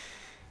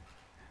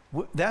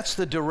that's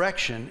the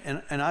direction,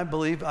 and I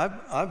believe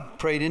I've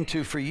prayed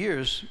into for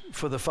years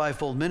for the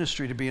fivefold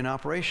ministry to be in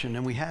operation,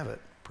 and we have it.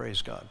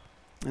 Praise God.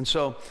 And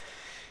so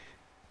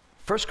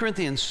 1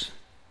 Corinthians,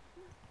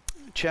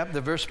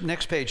 the verse,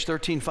 next page,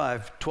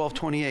 13:5,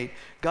 12:28.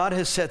 God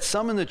has set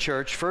some in the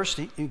church. First,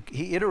 he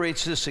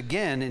iterates this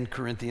again in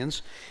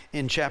Corinthians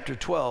in chapter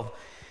 12.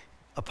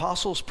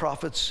 Apostles,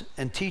 prophets,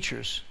 and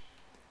teachers.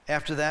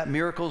 After that,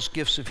 miracles,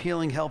 gifts of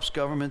healing, helps,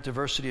 government,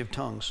 diversity of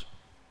tongues.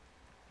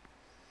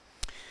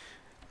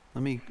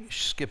 Let me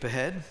skip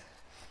ahead.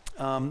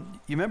 You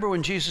remember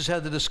when Jesus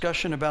had the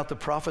discussion about the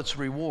prophet's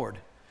reward?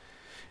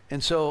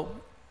 And so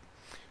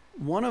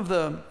one of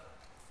the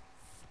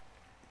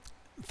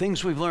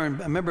things we've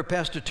learned, I remember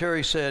Pastor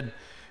Terry said,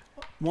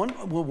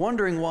 we're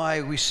wondering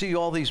why we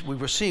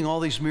were seeing all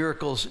these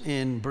miracles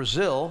in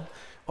Brazil,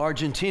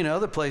 Argentina,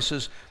 other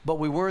places, but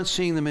we weren't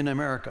seeing them in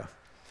America.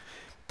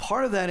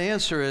 Part of that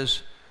answer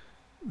is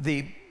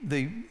the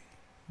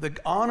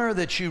honor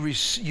that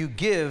you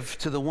give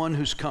to the one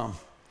who's come.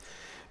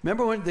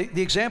 Remember when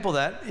the example of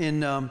that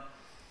in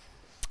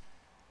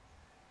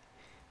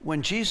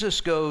when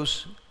Jesus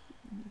goes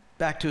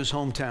back to his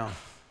hometown,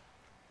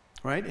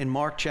 right? In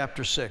Mark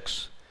chapter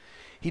 6.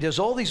 He does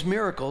all these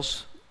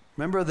miracles.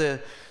 Remember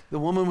the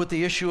woman with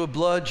the issue of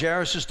blood,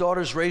 Jairus' daughter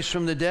is raised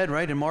from the dead,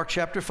 right? In Mark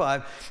chapter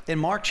 5. In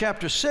Mark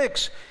chapter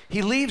 6,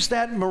 he leaves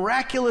that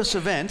miraculous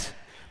event,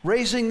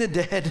 raising the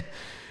dead,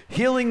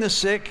 healing the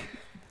sick,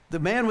 the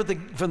man with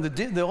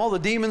all the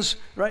demons,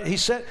 right?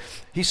 He's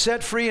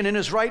set free, and in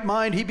his right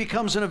mind, he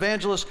becomes an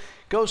evangelist,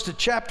 goes to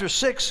chapter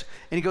 6,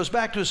 and he goes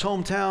back to his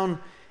hometown,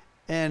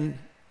 and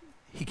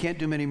he can't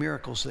do many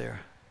miracles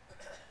there.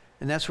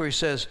 And that's where he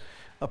says,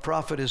 a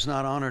prophet is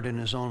not honored in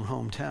his own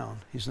hometown.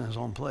 He's in his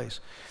own place.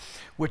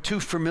 We're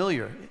too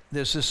familiar.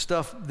 There's this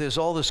stuff, there's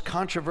all this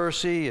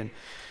controversy and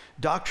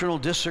doctrinal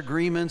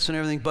disagreements and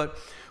everything. But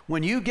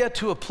when you get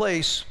to a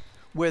place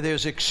where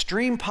there's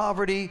extreme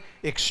poverty,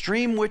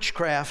 extreme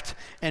witchcraft,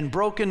 and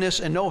brokenness,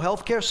 and no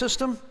healthcare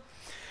system,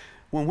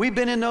 when we've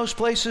been in those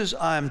places,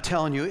 I'm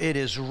telling you, it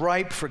is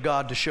ripe for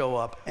God to show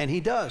up, and He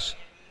does.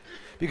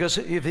 Because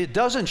if it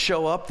doesn't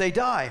show up, they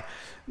die.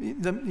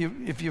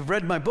 If you've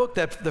read my book,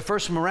 that the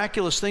first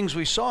miraculous things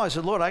we saw, I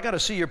said, Lord, I got to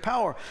see your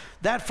power.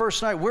 That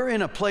first night, we're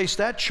in a place,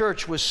 that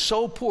church was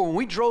so poor. When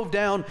we drove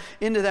down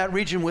into that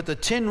region with the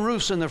tin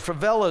roofs and the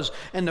favelas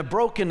and the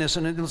brokenness,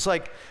 and it was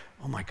like,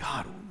 oh my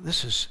God,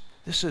 this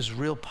is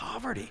real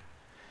poverty.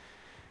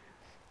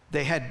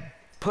 They had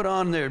put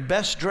on their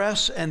best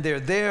dress, and they're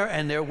there,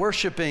 and they're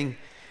worshiping.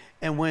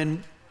 And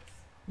when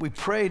we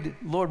prayed,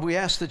 Lord, we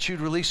ask that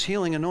you'd release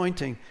healing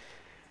anointing.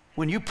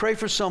 When you pray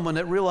for someone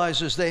that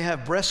realizes they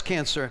have breast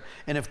cancer,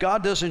 and if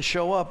God doesn't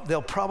show up, they'll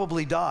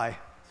probably die.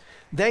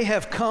 They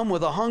have come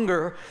with a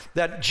hunger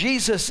that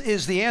Jesus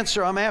is the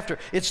answer I'm after.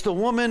 It's the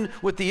woman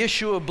with the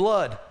issue of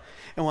blood.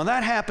 And when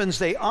that happens,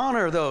 they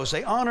honor those.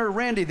 They honor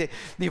Randy.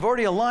 They've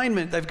already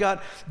alignment. They've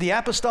got the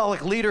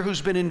apostolic leader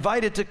who's been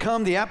invited to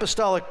come, the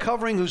apostolic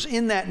covering who's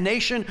in that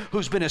nation,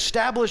 who's been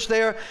established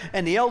there,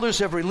 and the elders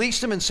have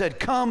released them and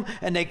said, come,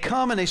 and they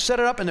come and they set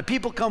it up, and the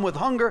people come with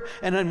hunger,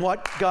 and then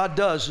what God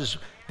does is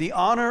the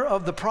honor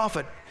of the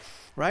prophet,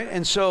 right?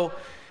 And so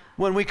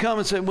when we come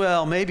and say,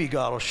 well, maybe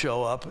God will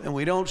show up, and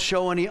we don't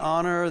show any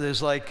honor,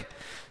 there's like,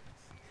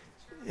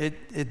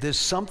 there's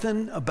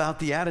something about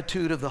the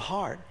attitude of the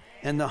heart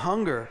and the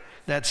hunger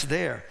that's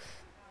there.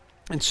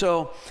 And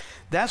so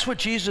that's what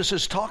Jesus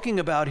is talking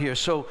about here.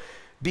 So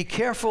be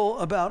careful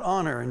about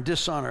honor and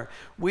dishonor.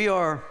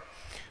 We're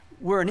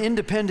an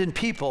independent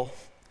people,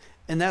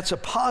 and that's a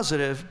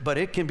positive, but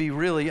it can be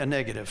really a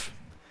negative,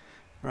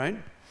 right?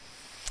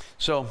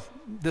 So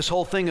this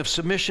whole thing of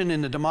submission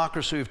in the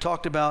democracy we've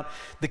talked about,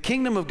 the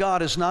kingdom of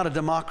God is not a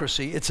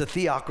democracy, it's a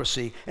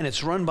theocracy, and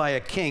it's run by a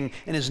king,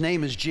 and his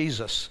name is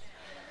Jesus,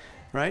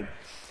 right?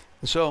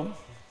 And so,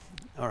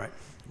 all right,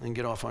 I can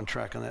get off on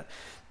track on that.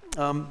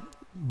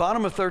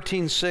 Bottom of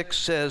 13:6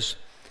 says,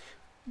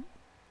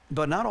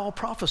 but not all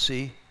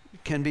prophecy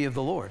can be of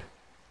the Lord,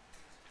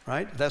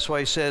 right? That's why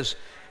he says,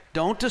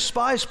 don't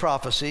despise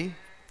prophecy.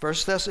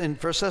 In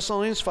 1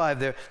 Thessalonians 5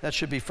 there, that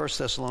should be 1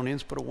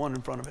 Thessalonians, put a 1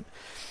 in front of it.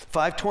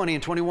 5:20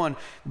 and 21,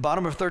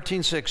 bottom of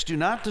 13:6, do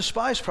not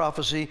despise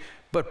prophecy,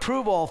 but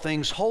prove all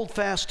things, hold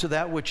fast to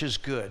that which is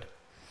good.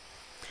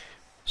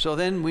 So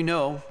then we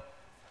know,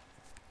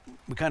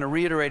 we kind of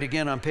reiterate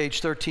again on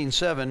page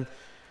 13:7,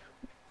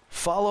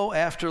 follow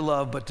after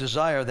love, but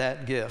desire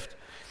that gift.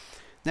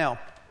 Now,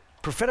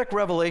 prophetic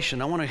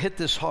revelation, I want to hit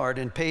this hard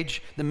in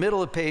the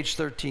middle of page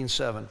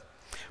 13:7.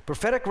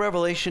 Prophetic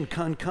revelation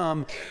can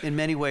come in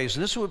many ways,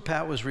 and this is what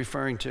Pat was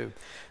referring to.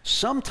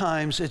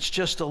 Sometimes it's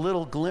just a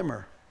little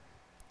glimmer,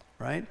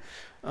 right?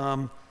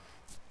 A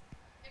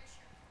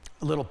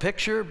little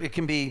picture. It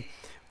can be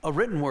a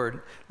written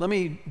word. Let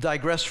me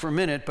digress for a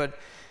minute, but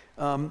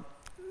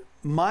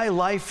my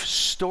life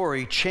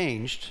story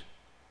changed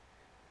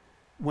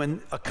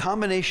when a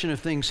combination of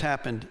things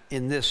happened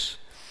in this.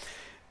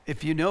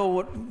 If you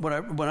know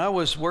when I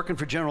was working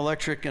for General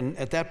Electric, and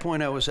at that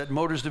point I was at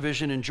Motors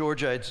Division in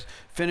Georgia, I'd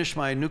finished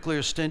my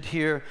nuclear stint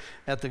here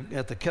at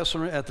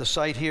the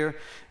site here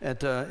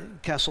at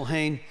Castle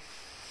Hayne.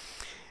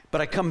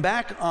 But I come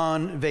back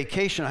on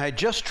vacation. I had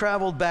just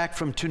traveled back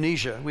from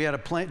Tunisia. We had a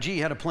plant, GE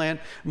had a plant,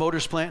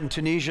 motors plant in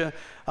Tunisia.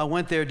 I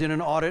went there, did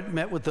an audit,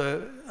 met with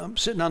I'm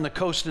sitting on the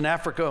coast in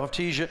Africa of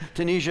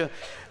Tunisia.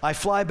 I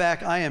fly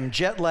back, I am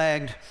jet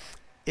lagged.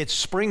 It's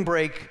spring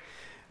break.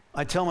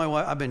 I tell my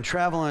wife, I've been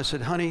traveling. I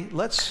said, honey,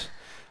 let's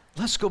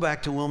go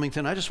back to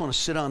Wilmington. I just want to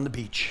sit on the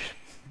beach,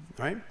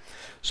 right?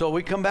 So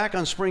we come back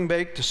on spring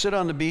break to sit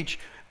on the beach.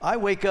 I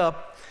wake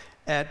up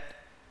at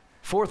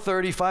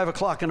 4:30, 5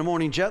 o'clock in the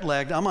morning, jet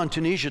lagged. I'm on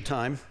Tunisia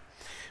time.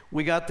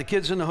 We got the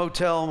kids in the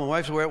hotel. My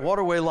wife's at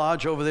Waterway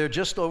Lodge over there,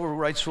 just over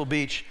Wrightsville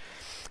Beach.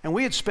 And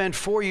we had spent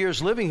 4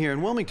 years living here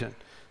in Wilmington.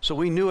 So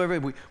we knew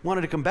we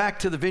wanted to come back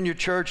to the Vineyard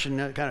Church and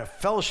kind of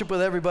fellowship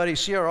with everybody,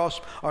 see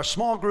our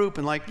small group,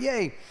 and like,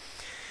 yay.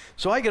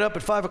 So I get up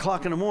at 5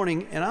 o'clock in the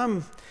morning, and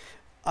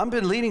I've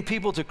been leading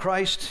people to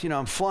Christ. You know,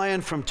 I'm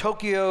flying from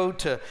Tokyo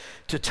to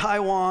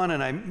Taiwan,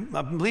 and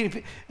I'm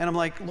leading, and I'm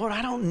like, Lord,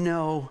 I don't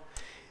know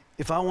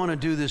if I want to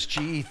do this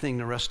GE thing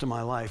the rest of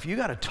my life. You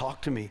got to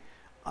talk to me.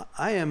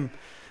 I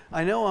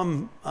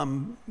know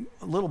I'm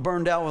a little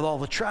burned out with all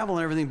the travel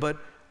and everything, but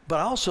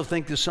I also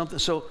think there's something.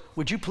 So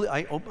would you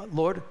please,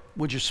 Lord,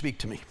 would you speak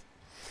to me?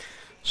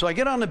 So I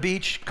get on the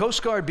beach,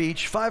 Coast Guard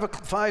Beach,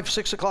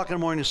 6 o'clock in the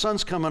morning. The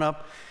sun's coming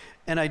up.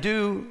 And I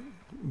do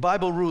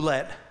Bible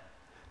roulette.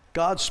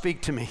 God,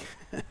 speak to me.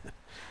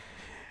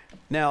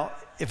 Now,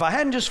 if I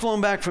hadn't just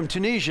flown back from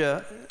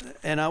Tunisia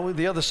and I was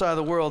the other side of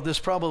the world,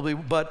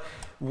 but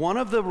one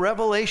of the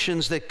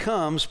revelations that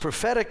comes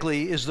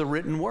prophetically is the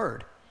written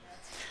word.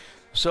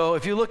 So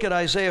if you look at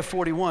Isaiah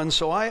 41,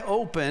 so I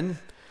open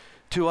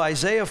to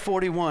Isaiah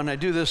 41. I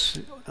do this,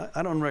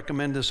 I don't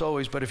recommend this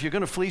always, but if you're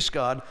going to fleece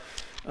God,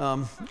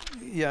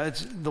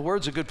 the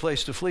word's a good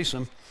place to fleece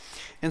him.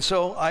 And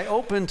so I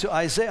open to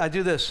Isaiah, I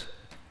do this.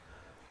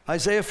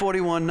 Isaiah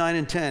 41, 9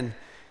 and 10.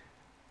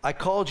 I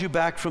called you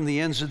back from the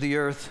ends of the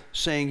earth,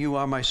 saying you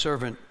are my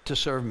servant to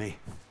serve me.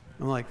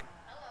 I'm like,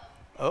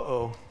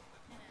 uh-oh.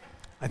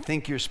 I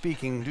think you're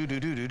speaking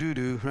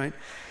do, right?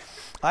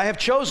 I have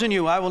chosen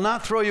you. I will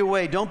not throw you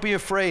away. Don't be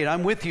afraid.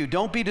 I'm with you.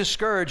 Don't be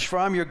discouraged, for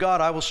I'm your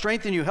God. I will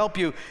strengthen you, help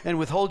you, and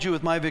withhold you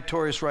with my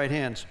victorious right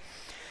hands.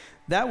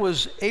 That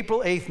was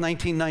April 8th,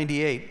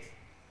 1998.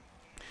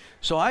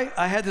 So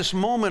I had this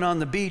moment on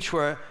the beach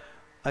where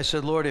I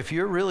said, Lord, if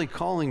you're really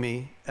calling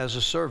me as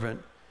a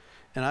servant,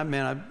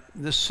 and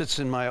this sits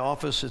in my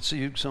office,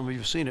 some of you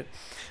have seen it.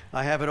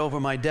 I have it over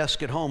my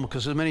desk at home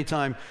because as many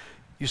times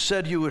you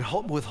said you would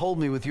withhold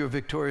me with your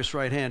victorious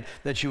right hand,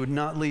 that you would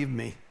not leave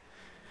me.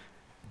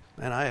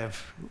 And I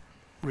have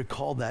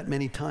recalled that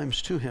many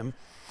times to him.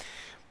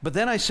 But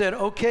then I said,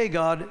 okay,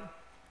 God,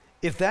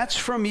 if that's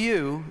from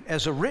you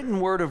as a written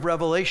word of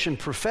revelation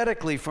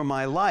prophetically for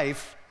my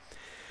life,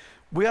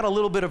 we got a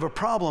little bit of a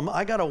problem.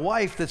 I got a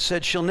wife that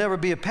said she'll never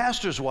be a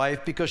pastor's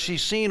wife because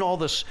she's seen all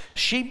the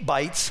sheep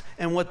bites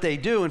and what they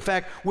do. In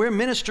fact, we're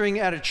ministering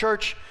at a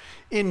church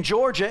in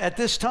Georgia at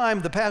this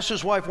time. The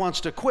pastor's wife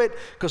wants to quit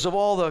because of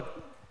all the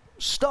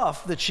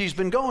stuff that she's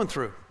been going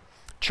through.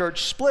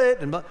 Church split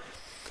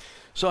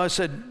so I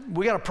said,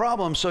 we got a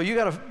problem, so you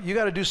got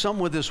to do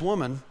something with this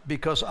woman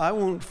because I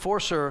won't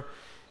force her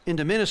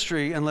into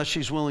ministry unless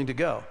she's willing to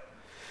go.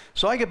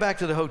 So I get back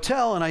to the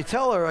hotel and I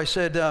tell her, I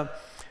said,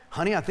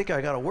 honey, I think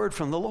I got a word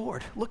from the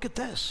Lord. Look at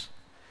this.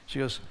 She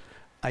goes,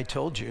 I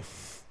told you,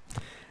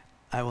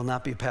 I will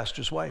not be a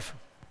pastor's wife.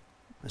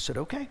 I said,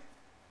 okay.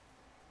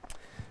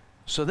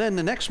 So then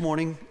the next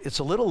morning, it's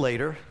a little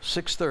later,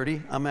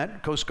 6:30, I'm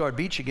at Coast Guard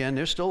Beach again.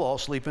 They're still all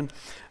sleeping.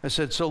 I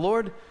said, so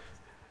Lord,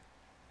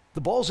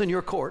 the ball's in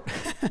your court.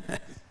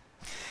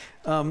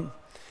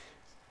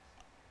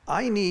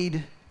 I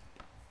need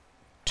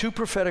 2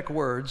 prophetic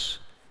words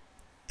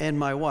and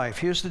my wife.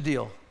 Here's the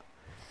deal.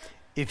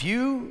 If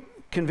you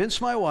convince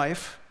my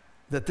wife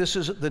that this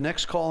is the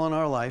next call in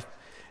our life,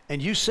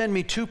 and you send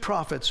me 2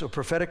 prophets or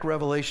prophetic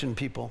revelation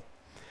people,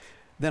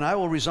 then I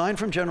will resign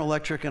from General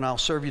Electric and I'll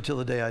serve you till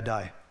the day I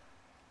die.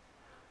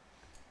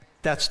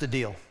 That's the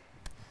deal.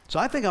 So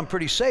I think I'm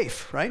pretty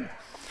safe, right?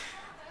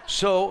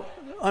 So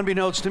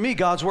unbeknownst to me,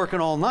 God's working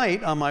all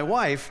night on my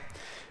wife.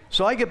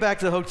 So I get back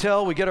to the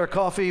hotel, we get our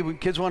coffee,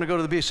 kids want to go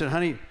to the beach. I said,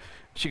 honey,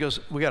 she goes,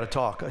 we got to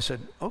talk. I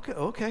said,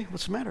 okay,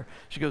 what's the matter?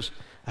 She goes,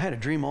 I had a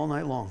dream all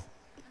night long.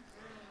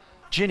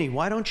 Ginny,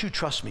 why don't you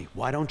trust me?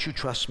 Why don't you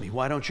trust me?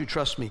 Why don't you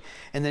trust me?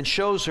 And then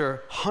shows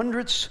her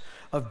hundreds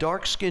of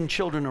dark-skinned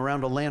children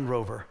around a Land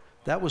Rover.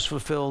 That was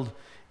fulfilled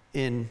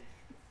in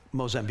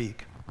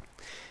Mozambique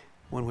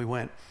when we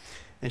went.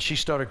 And she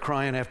started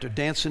crying after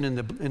dancing in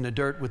the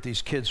dirt with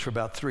these kids for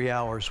about 3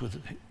 hours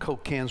with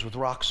Coke cans with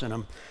rocks in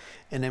them.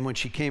 And then when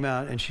she came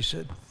out and she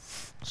said,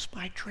 it's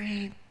my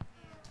dream.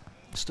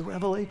 It's the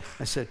revelation.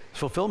 I said,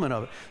 fulfillment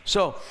of it.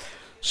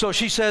 So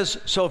she says,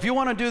 so if you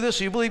want to do this,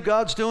 you believe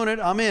God's doing it,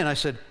 I'm in. I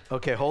said,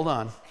 okay, hold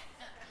on.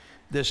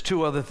 There's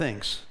 2 other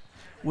things.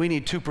 We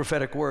need 2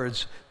 prophetic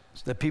words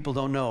that people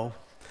don't know.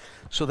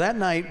 So that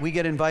night, we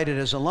get invited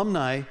as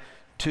alumni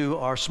to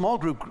our small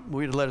group.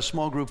 We led a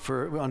small group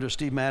under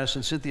Steve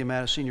Madison, Cynthia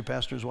Madison, senior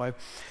pastor's wife.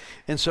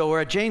 And so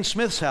we're at Jane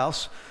Smith's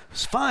house,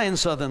 fine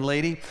Southern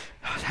lady,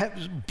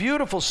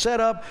 beautiful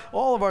setup,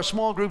 all of our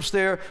small groups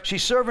there.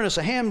 She's serving us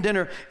a ham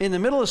dinner. In the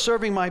middle of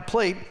serving my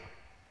plate,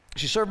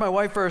 she served my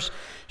wife first.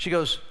 She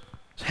goes,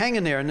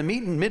 hanging there in the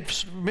meeting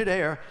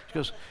mid-air. She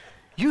goes,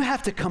 you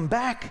have to come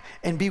back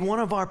and be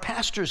one of our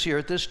pastors here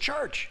at this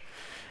church.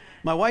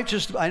 My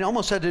wife I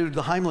almost had to do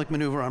the Heimlich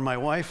maneuver on my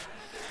wife.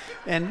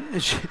 And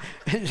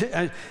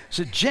I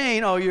said,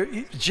 Jane, you're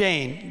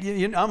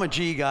Jane. I'm a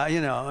G guy, you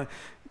know.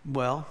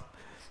 Well,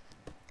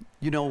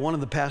 you know, one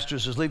of the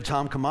pastors is leaving.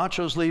 Tom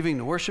Camacho's leaving.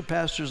 The worship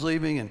pastor's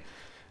leaving. And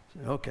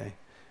okay.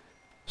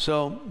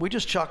 So we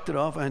just chalked it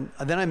off. And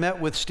then I met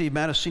with Steve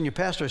Mattis, senior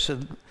pastor. I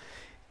said,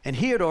 and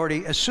he had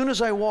already, as soon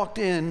as I walked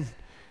in,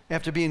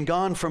 after being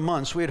gone for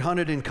months, we had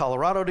hunted in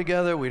Colorado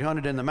together. We'd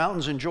hunted in the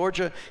mountains in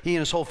Georgia. He and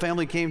his whole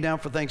family came down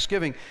for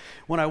Thanksgiving.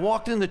 When I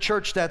walked in the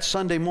church that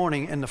Sunday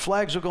morning and the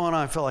flags were going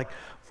on, I felt like,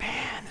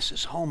 man, this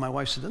is home. My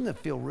wife said, doesn't that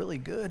feel really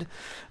good? I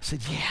said,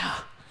 yeah.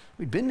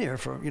 We'd been there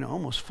for,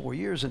 almost 4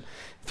 years and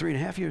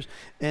 3.5 years.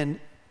 And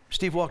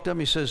Steve walked up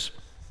and he says,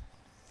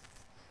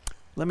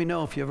 let me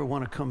know if you ever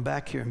want to come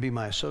back here and be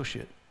my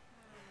associate.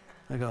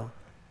 I go,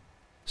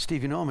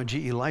 Steve, I'm a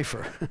GE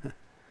lifer.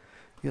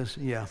 He goes,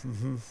 yeah,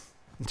 mm-hmm.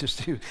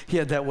 He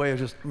had that way of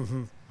just,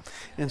 mm-hmm.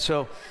 And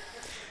so,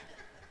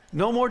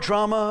 no more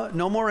drama,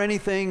 no more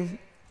anything.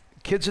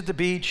 Kids at the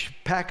beach,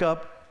 pack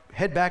up,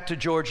 head back to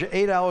Georgia,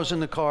 8 hours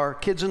in the car,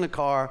 kids in the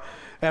car.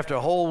 After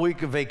a whole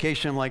week of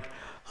vacation, I'm like,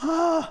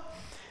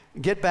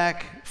 get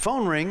back,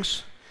 phone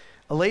rings.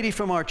 A lady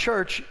from our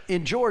church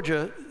in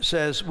Georgia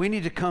says, we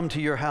need to come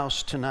to your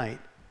house tonight.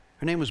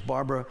 Her name was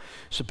Barbara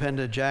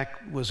Sependa.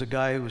 Jack was a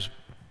guy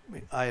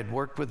I had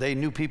worked with. They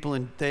knew people,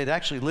 and they had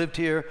actually lived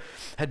here,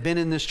 had been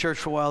in this church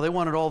for a while. They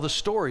wanted all the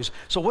stories.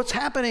 So what's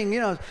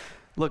happening?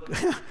 Look,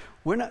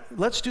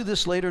 let's do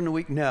this later in the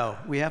week. No,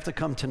 we have to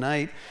come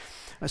tonight.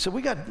 I said,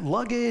 we got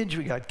luggage,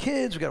 we got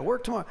kids, we got to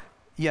work tomorrow.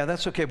 Yeah,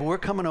 that's okay, but we're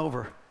coming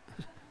over.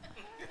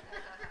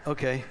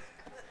 Okay.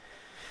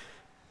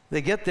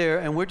 They get there,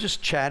 and we're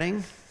just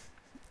chatting,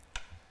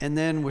 and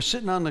then we're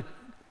sitting on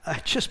I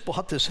just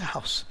bought this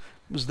house.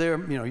 It was there,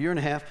 a year and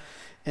a half,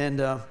 and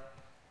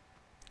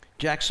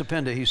Jack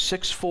Sependa, he's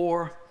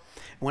 6'4".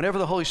 Whenever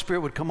the Holy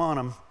Spirit would come on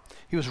him,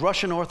 he was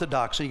Russian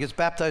Orthodox, so he gets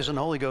baptized in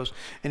the Holy Ghost,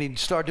 and he'd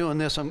start doing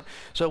this.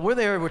 So we're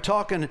there, we're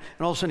talking, and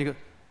all of a sudden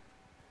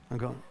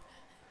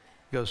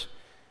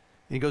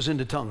he goes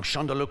into tongues,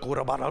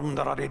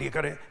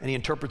 and he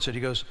interprets it.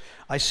 He goes,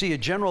 I see a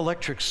General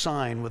Electric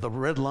sign with a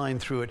red line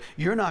through it.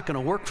 You're not going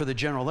to work for the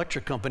General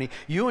Electric company.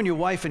 You and your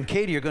wife and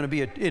Katie are going to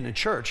be in a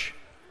church.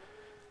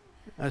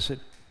 I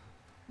said,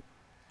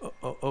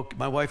 okay.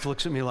 My wife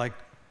looks at me like,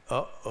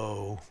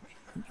 uh-oh.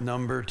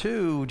 Number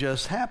 2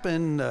 just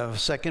happened,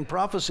 second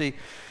prophecy.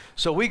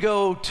 So we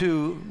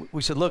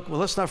said, look, well,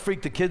 let's not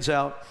freak the kids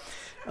out.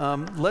 We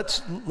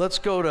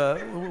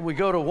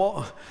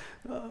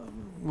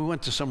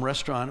went to some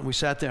restaurant, and we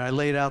sat there, and I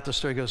laid out the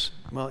story. He goes,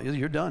 well,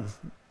 you're done.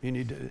 You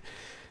need to.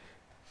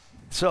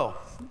 So,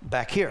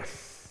 back here.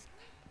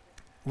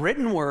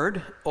 Written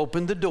word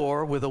opened the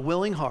door with a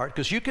willing heart,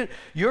 because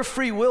your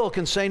free will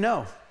can say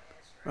no.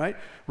 Right?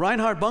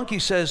 Reinhard Bonnke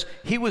says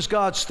he was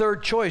God's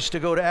third choice to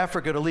go to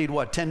Africa to lead,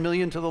 10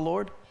 million to the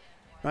Lord?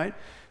 Right?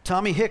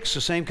 Tommy Hicks, the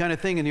same kind of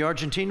thing in the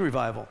Argentine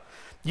revival.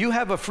 You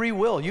have a free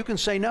will. You can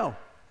say no.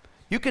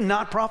 You can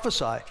not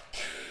prophesy.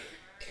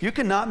 You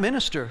can not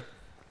minister.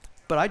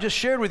 But I just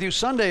shared with you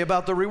Sunday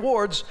about the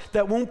rewards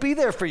that won't be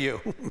there for you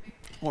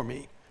or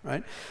me,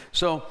 right?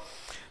 So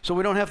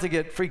we don't have to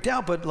get freaked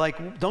out, but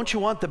don't you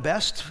want the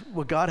best,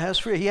 what God has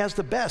for you? He has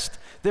the best.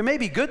 There may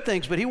be good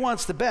things, but he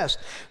wants the best.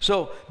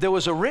 So there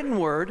was a written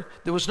word,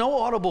 there was no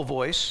audible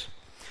voice,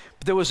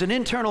 but there was an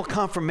internal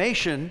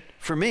confirmation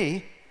for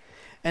me,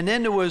 and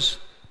then there was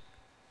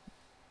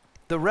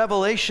the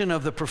revelation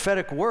of the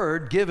prophetic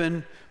word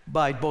given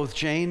by both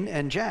Jane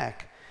and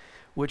Jack,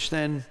 which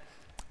then,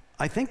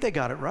 I think they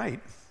got it right.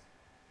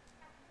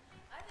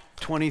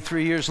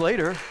 23 years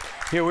later,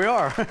 here we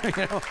are.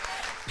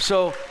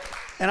 So,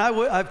 and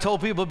I've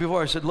told people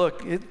before, I said,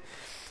 look,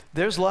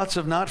 there's lots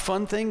of not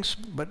fun things,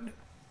 but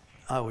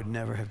I would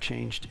never have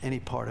changed any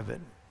part of it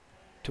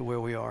to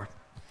where we are.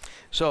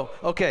 So,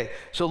 okay,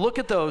 so look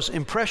at those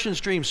impressions,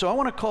 dreams. So I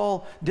want to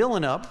call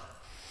Dylan up.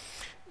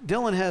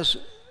 Dylan has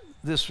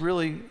this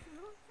really,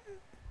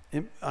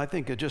 I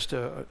think, just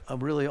a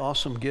really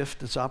awesome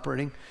gift that's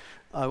operating.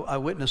 I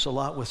witness a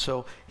lot with.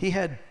 So he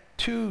had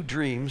 2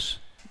 dreams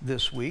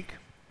this week.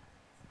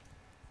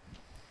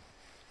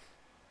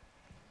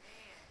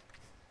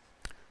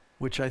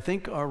 Which I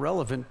think are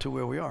relevant to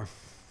where we are.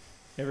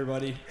 Hey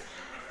everybody.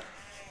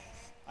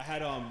 I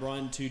had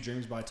run 2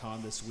 dreams by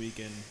Tom this week,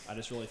 and I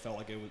just really felt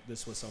like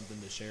this was something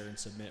to share and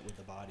submit with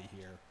the body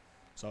here.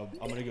 So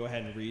I'm going to go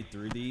ahead and read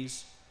through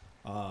these.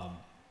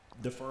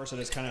 The first, I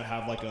just kind of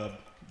have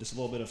just a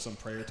little bit of some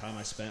prayer time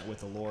I spent with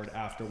the Lord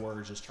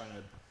afterwards, just trying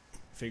to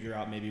figure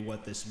out maybe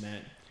what this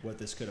meant, what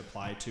this could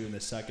apply to. And the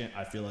second,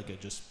 I feel like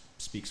it just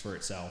speaks for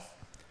itself.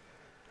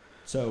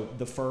 So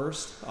the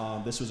first,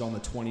 this was on the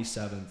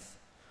 27th.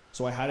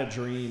 So I had a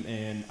dream,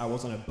 and I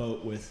was on a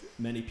boat with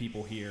many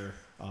people here.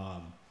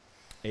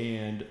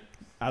 And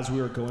as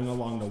we were going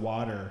along the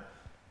water,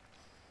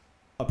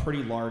 a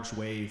pretty large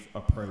wave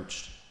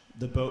approached.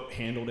 The boat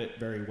handled it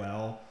very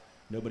well.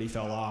 Nobody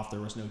fell off. There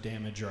was no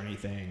damage or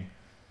anything.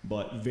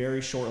 But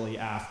very shortly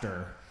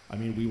after,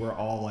 we were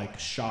all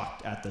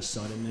shocked at the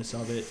suddenness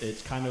of it.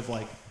 It's kind of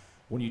like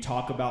when you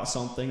talk about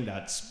something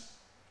that's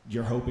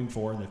you're hoping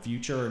for in the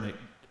future, and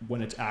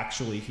when it's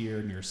actually here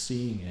and you're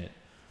seeing it,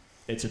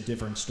 it's a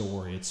different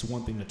story. It's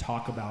one thing to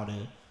talk about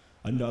it,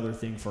 another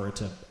thing for it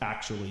to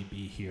actually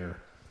be here.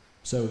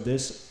 So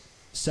this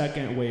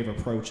second wave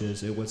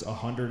approaches. It was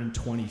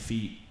 120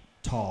 feet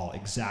tall,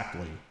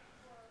 exactly.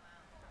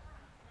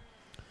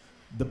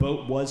 The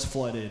boat was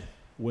flooded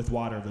with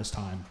water this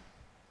time.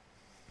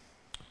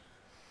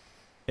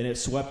 And it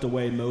swept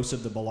away most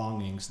of the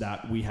belongings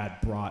that we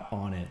had brought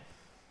on it.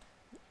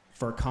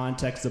 For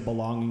context, the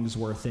belongings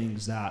were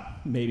things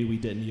that maybe we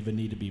didn't even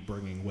need to be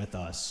bringing with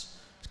us.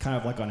 It's kind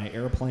of like on an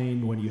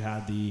airplane when you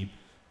had the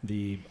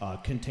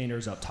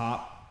containers up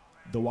top.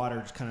 The water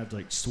just kind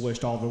of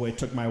swished all the way,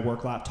 took my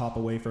work laptop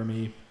away from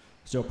me.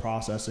 Still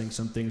processing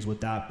some things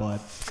with that,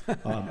 but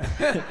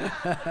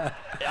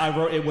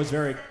it was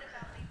very,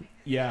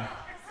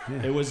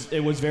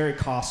 it was very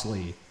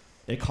costly.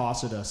 It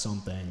costed us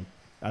something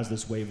as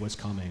this wave was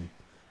coming.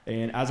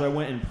 And as I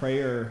went in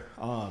prayer,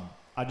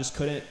 I just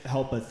couldn't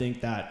help but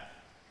think that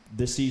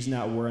this season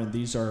that we're in,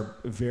 these are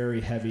very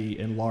heavy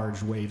and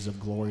large waves of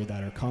glory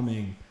that are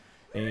coming.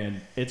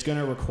 And it's going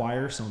to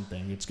require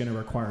something. It's going to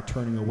require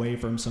turning away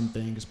from some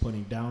things,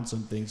 putting down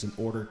some things in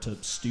order to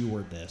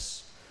steward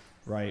this,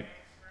 right?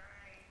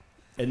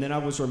 And then I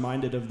was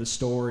reminded of the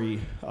story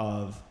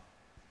of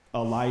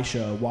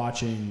Elisha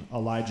watching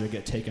Elijah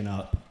get taken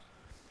up.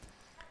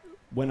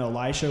 When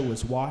Elisha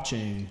was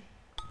watching,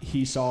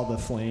 he saw the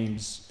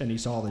flames and he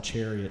saw the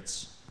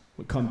chariots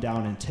would come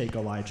down and take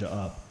Elijah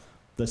up.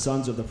 the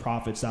sons of the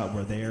prophets that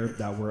were there,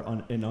 that were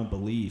in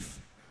unbelief,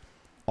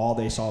 all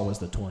they saw was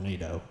the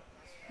tornado.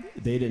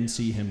 They didn't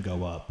see him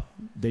go up.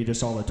 They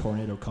just saw the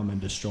tornado come and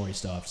destroy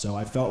stuff. So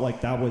I felt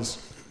like that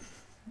was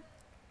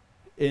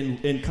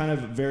in kind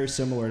of very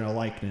similar in a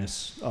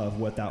likeness of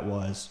what that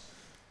was.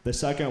 The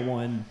second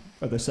one,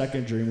 or the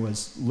second dream,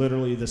 was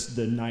literally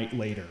the night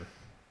later.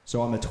 So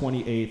on the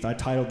 28th, I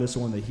titled this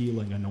one The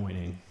Healing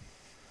Anointing.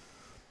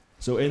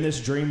 So in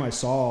this dream I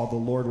saw the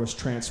Lord was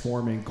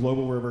transforming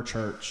Global River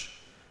Church.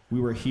 We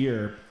were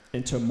here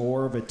into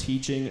more of a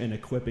teaching and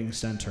equipping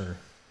center.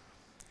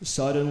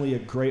 Suddenly a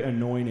great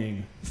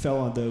anointing fell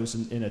on those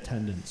in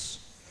attendance.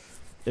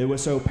 It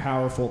was so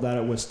powerful that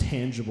it was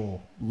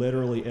tangible,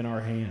 literally in our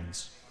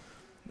hands.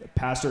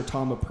 Pastor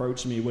Tom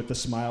approached me with the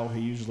smile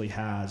he usually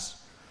has.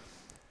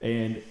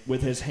 And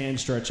with his hand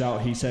stretched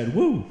out, he said,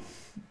 "Woo,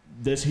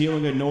 this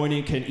healing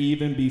anointing can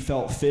even be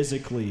felt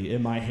physically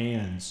in my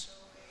hands."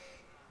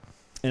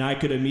 And I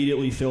could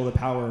immediately feel the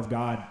power of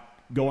God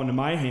go into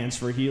my hands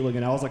for healing.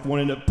 And I was like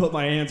wanting to put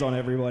my hands on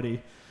everybody.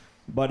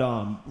 But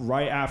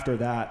right after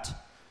that,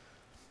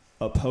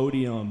 a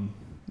podium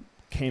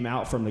came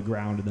out from the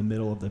ground in the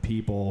middle of the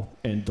people,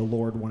 and the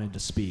Lord wanted to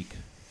speak.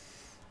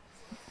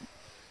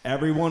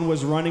 Everyone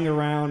was running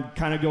around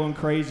kind of going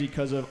crazy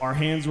because of our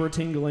hands were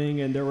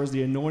tingling, and there was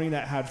the anointing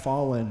that had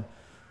fallen.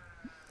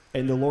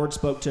 And the Lord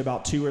spoke to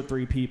about 2 or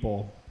 3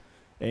 people,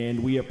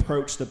 and we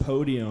approached the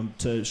podium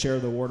to share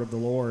the word of the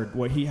Lord.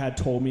 What he had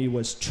told me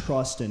was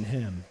trust in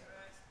him,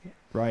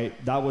 right?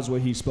 That was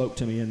what he spoke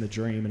to me in the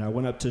dream. And I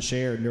went up to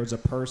share, and there was a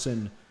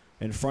person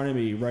in front of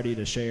me ready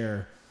to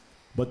share,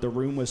 but the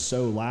room was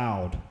so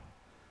loud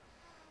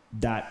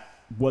that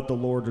what the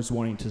Lord was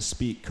wanting to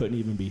speak couldn't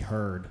even be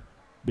heard,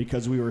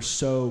 because we were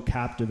so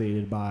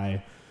captivated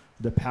by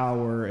the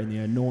power and the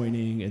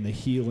anointing and the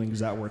healings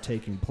that were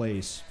taking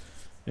place.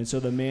 And so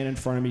the man in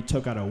front of me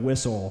took out a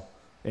whistle,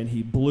 and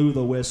he blew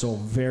the whistle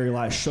very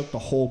loud, shook the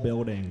whole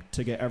building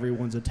to get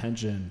everyone's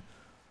attention.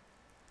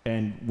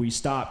 And we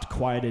stopped,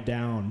 quieted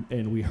down,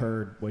 and we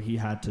heard what he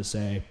had to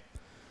say.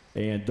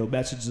 And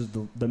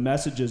the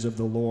messages of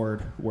the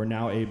Lord were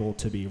now able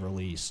to be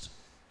released.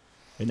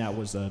 And that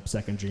was the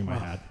second dream I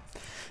had.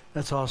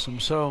 That's awesome.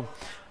 So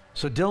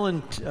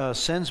Dylan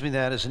sends me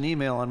that as an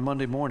email on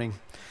Monday morning.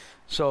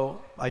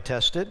 So I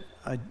test it.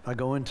 I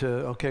go into,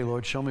 okay,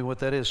 Lord, show me what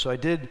that is. So I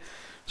did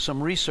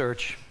some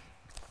research.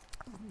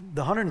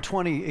 The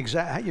 120,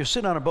 you're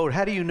sitting on a boat.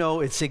 How do you know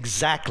it's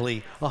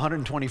exactly a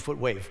 120-foot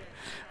wave?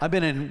 I've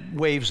been in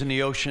waves in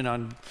the ocean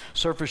on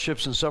surface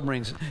ships and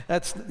submarines.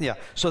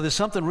 So there's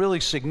something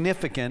really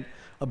significant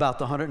about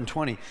the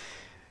 120.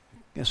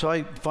 And so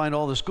I find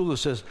all this Google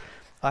says,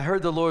 I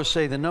heard the Lord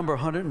say the number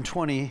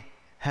 120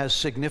 has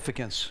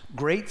significance,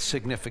 great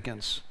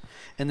significance,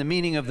 and the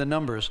meaning of the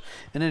numbers.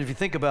 And then if you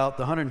think about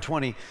the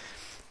 120,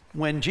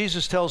 when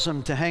Jesus tells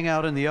them to hang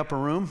out in the upper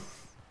room,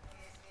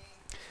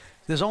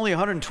 there's only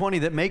 120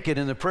 that make it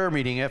in the prayer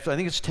meeting after, I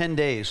think it's 10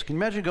 days. Can you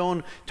imagine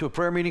going to a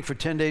prayer meeting for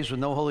 10 days with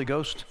no Holy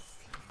Ghost?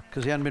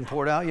 Because he hadn't been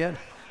poured out yet?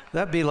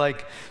 That'd be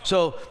like,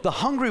 so the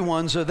hungry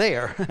ones are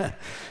there.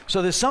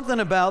 So there's something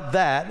about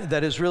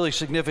that is really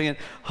significant.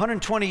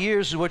 120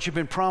 years is what you've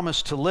been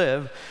promised to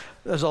live.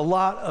 There's a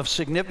lot of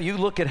significant, you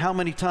look at how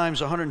many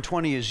times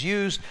 120 is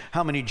used,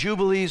 how many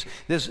jubilees,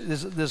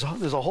 there's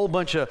a whole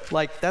bunch of,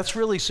 that's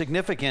really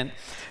significant.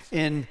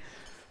 In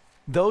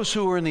those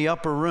who were in the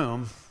upper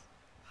room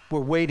were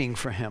waiting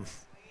for him.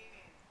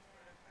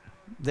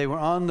 They were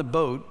on the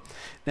boat.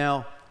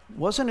 Now,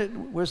 wasn't it,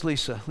 where's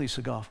Lisa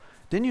Goff?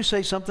 Didn't you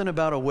say something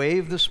about a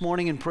wave this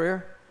morning in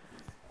prayer?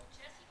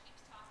 Jesse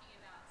keeps talking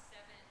about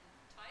 7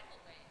 tidal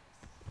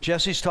waves.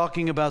 Jesse's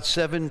talking about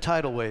 7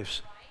 tidal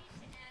waves. Right?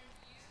 And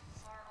you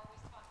are always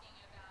talking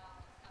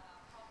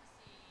about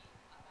prophecy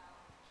about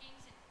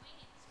kings and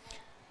queens.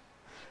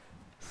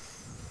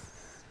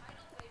 Well,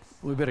 tidal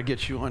waves. We better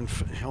get you on,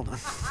 hold on.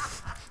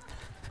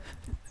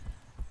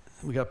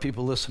 We got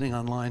people listening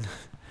online.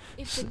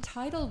 If the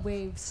tidal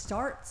wave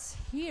starts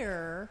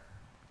here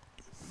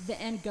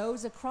and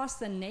goes across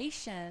the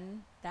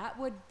nation, that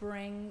would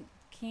bring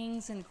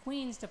kings and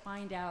queens to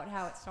find out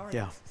how it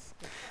started.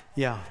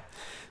 Yeah.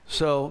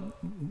 So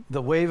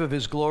the wave of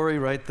his glory,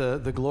 right?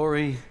 The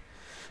glory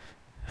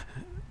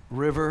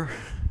river.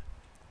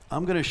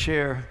 I'm going to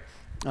share,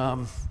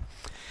 I'll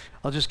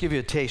just give you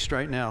a taste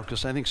right now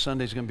because I think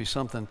Sunday's going to be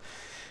something.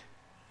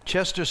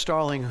 Chester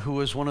Starling, who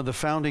was one of the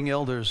founding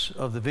elders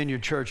of the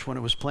Vineyard Church when it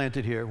was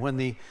planted here, when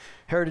the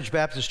Heritage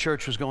Baptist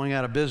Church was going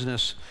out of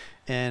business,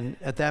 and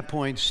at that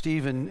point,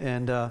 Steve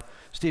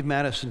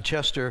Mattis and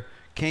Chester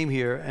came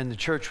here, and the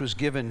church was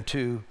given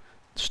to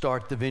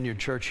start the Vineyard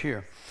Church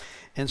here.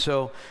 And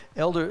so,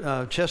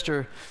 Elder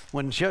Chester,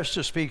 when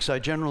Chester speaks, I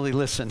generally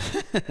listen.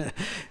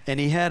 And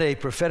he had a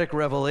prophetic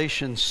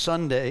revelation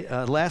Sunday,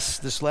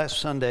 this last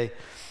Sunday,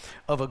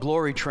 of a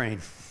glory train.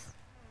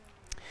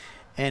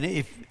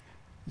 And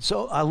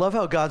so I love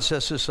how God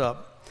sets this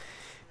up.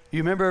 You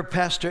remember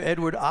Pastor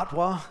Edward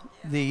Atwa,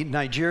 the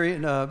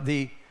Nigerian,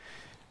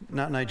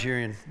 not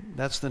Nigerian,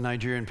 that's the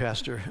Nigerian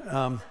pastor.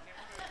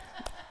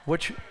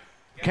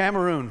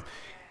 Cameroon.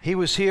 He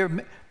was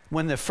here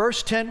when the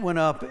first tent went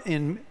up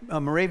in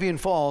Moravian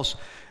Falls.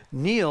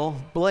 Neil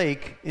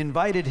Blake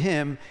invited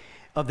him.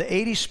 Of the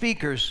 80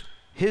 speakers,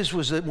 his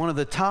was one of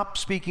the top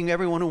speaking.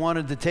 Everyone who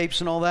wanted the tapes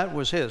and all that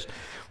was his.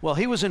 Well,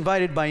 he was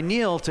invited by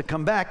Neil to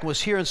come back,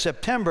 was here in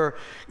September,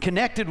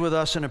 connected with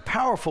us in a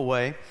powerful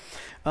way.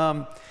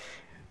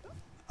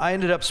 I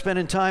ended up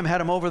spending time,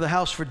 had him over the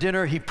house for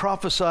dinner. He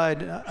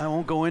prophesied. I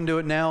won't go into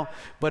it now,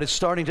 but it's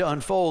starting to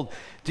unfold.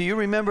 Do you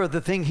remember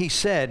the thing he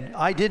said?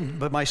 I didn't,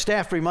 but my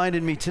staff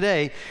reminded me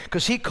today,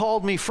 because he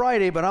called me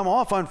Friday, but I'm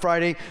off on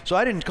Friday, so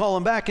I didn't call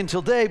him back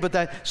until today. But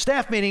that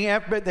staff meeting,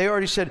 after they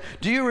already said,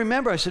 do you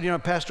remember? I said,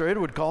 Pastor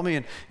Edward called me,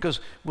 and because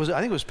I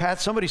think it was Pat,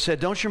 somebody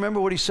said, don't you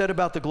remember what he said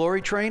about the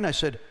glory train? I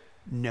said,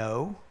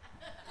 no.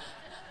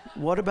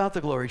 What about the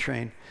glory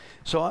train?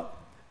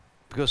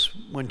 Because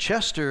when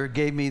Chester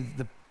gave me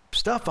the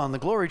stuff on the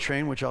glory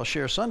train, which I'll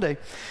share Sunday,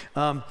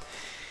 so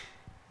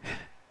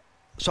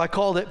I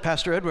called it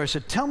Pastor Edward. I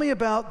said, tell me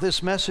about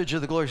this message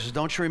of the glory. He says,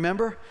 don't you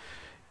remember?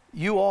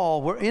 You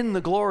all were in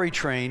the glory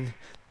train.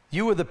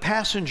 You were the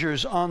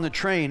passengers on the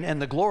train,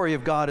 and the glory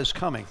of God is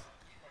coming.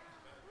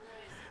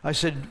 I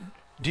said,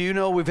 do you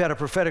know we've had a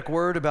prophetic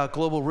word about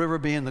Global River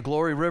being the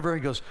glory river?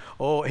 He goes,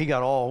 oh, he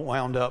got all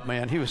wound up,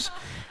 man. He goes,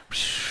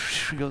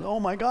 oh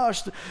my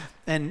gosh.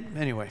 And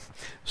anyway,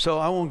 so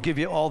I won't give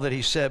you all that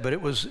he said, but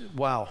it was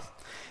wow.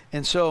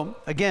 And so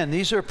again,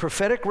 these are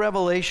prophetic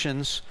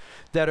revelations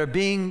that are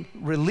being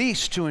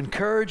released to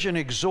encourage and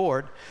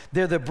exhort.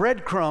 They're the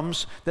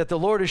breadcrumbs that the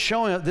Lord is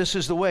showing us. This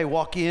is the way,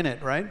 walk ye in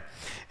it, right?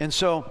 And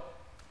so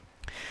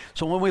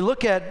when we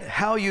look at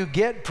how you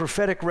get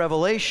prophetic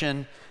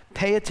revelation,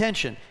 pay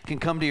attention. It can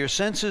come to your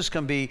senses,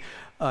 can be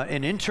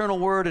an internal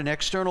word, an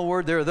external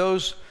word. There are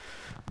those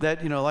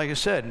that, like I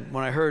said,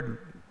 when I heard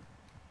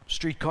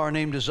Streetcar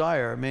Named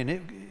Desire, I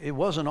mean, it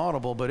wasn't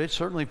audible, but it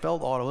certainly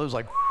felt audible. It was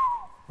like,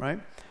 right?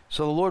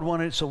 So the Lord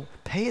wanted, so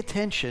pay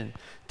attention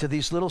to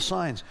these little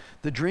signs.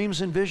 The dreams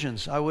and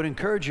visions, I would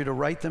encourage you to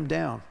write them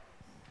down.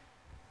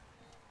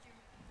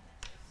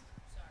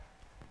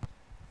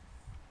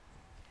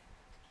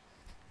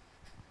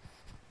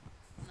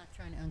 I'm not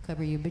trying to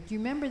uncover you, but do you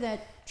remember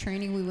that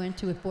training we went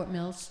to at Fort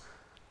Mills?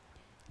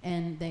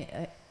 And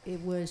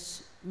it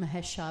was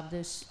Mahesh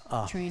Chavda's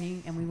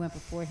training, and we went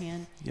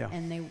beforehand. Yeah.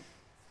 And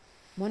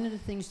one of the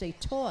things they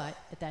taught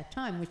at that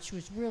time, which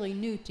was really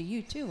new to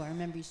you too, I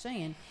remember you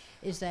saying,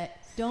 is that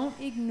don't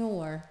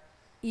ignore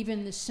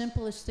even the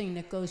simplest thing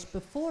that goes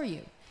before you.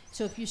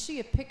 So if you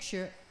see a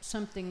picture,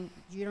 something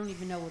you don't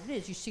even know what it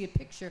is, you see a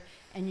picture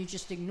and you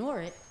just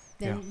ignore it,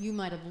 then you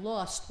might have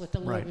lost what the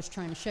Lord was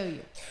trying to show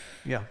you.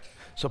 Yeah.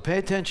 So pay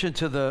attention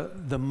to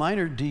the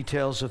minor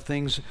details of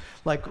things,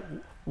 like,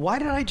 why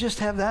did I just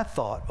have that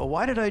thought? Or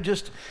why did I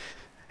just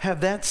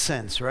have that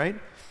sense, right?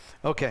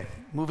 Okay,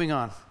 moving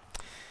on.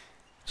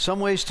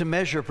 Some ways to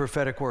measure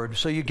prophetic word.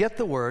 So you get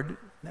the word.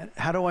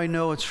 How do I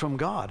know it's from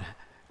God?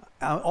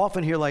 I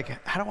often hear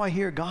how do I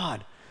hear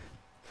God?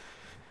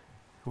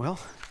 Well,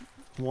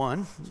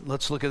 one,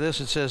 let's look at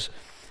this. It says,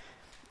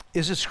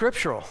 is it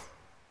scriptural?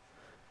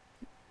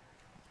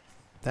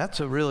 That's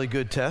a really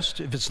good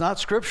test. If it's not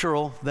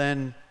scriptural,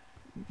 then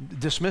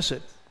dismiss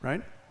it,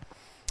 right?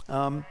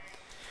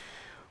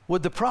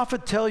 Would the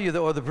prophet tell you,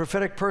 or the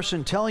prophetic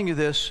person telling you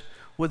this,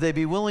 would they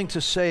be willing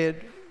to say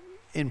it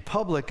in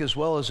public as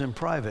well as in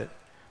private?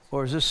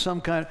 Or is this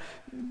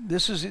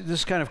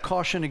this kind of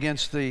caution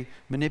against the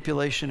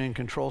manipulation and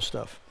control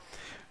stuff?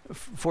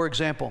 For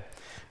example,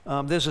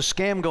 there's a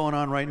scam going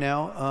on right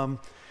now.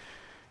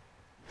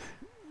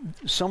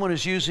 Someone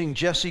is using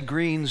Jesse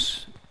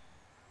Green's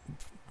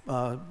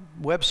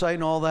website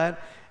and all that,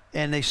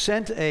 and they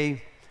sent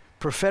a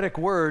prophetic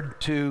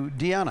word to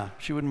Deanna.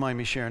 She wouldn't mind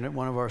me sharing it.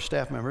 One of our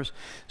staff members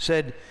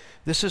said,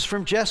 this is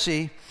from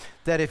Jesse,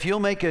 that if you'll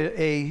make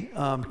a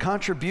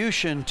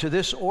contribution to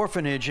this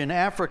orphanage in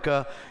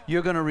Africa,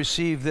 you're going to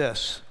receive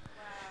this.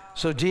 Wow.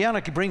 So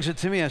Deanna brings it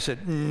to me. I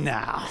said,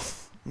 nah,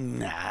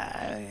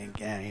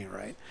 that ain't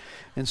right.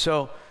 And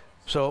so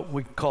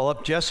we call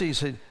up Jesse. He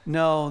said,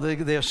 no,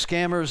 they're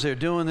scammers. They're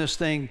doing this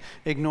thing.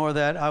 Ignore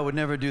that. I would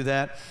never do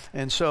that.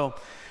 And so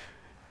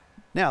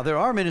now there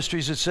are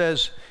ministries that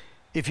says,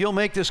 if you'll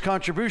make this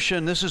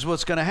contribution, this is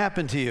what's going to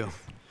happen to you.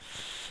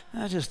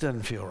 That just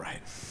doesn't feel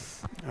right.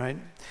 All right?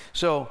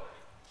 So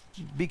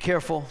be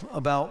careful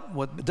about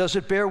what, does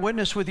it bear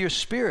witness with your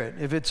spirit?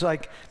 If it's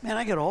like, man,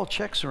 I got all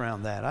checks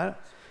around that,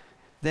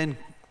 then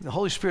the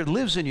Holy Spirit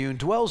lives in you and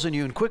dwells in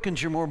you and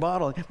quickens your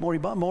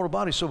mortal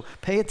body. So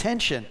pay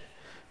attention,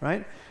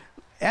 right?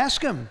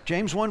 Ask him,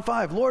 James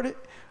 1:5, Lord,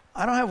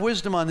 I don't have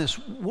wisdom on this.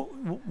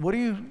 What do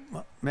you,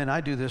 man,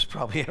 I do this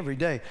probably every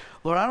day.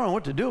 Lord, I don't know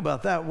what to do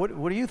about that.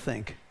 What do you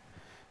think?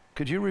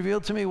 Could you reveal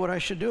to me what I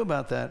should do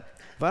about that?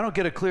 If I don't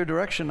get a clear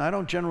direction, I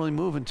don't generally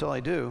move until I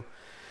do.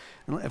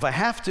 And if I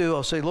have to,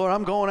 I'll say, Lord,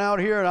 I'm going out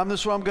here and this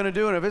is what I'm going to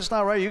do. And if it's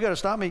not right, you got to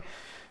stop me.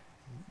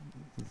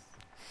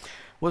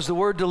 Was the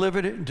word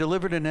delivered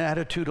in an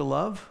attitude of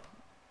love?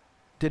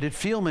 Did it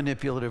feel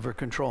manipulative or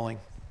controlling?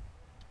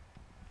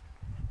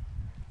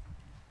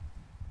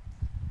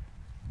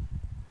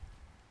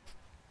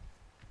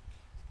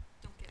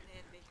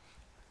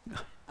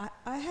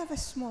 I have a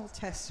small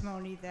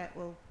testimony that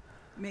will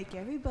make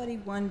everybody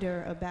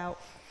wonder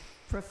about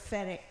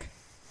prophetic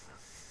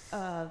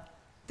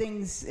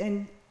things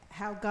and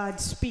how God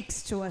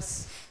speaks to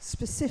us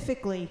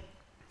specifically.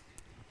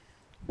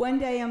 One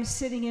day I'm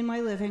sitting in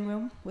my living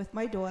room with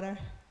my daughter,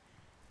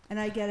 and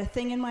I get a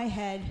thing in my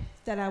head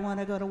that I want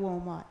to go to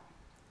Walmart.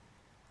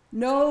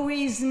 No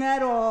reason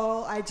at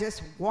all. I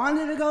just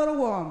wanted to go to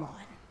Walmart.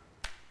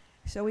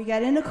 So we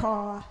get in the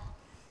car.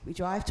 We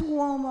drive to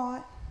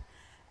Walmart.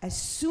 As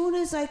soon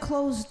as I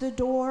closed the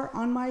door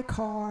on my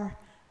car,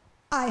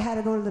 I had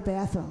to go to the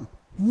bathroom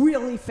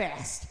really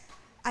fast.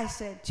 I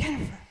said,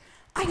 Jennifer,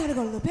 I got to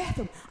go to the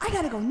bathroom. I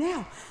got to go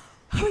now.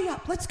 Hurry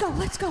up. Let's go.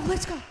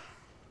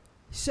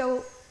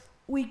 So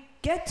we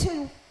get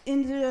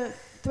into the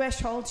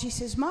threshold. She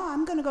says, Ma,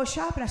 I'm going to go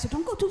shopping. I said,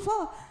 don't go too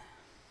far.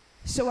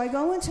 So I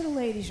go into the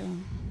ladies'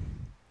 room.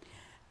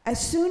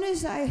 As soon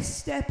as I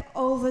step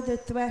over the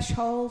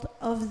threshold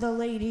of the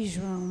ladies'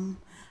 room,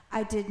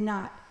 I did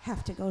not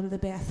have to go to the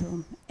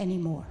bathroom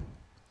anymore.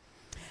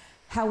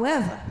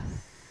 However,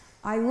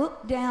 I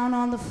looked down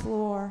on the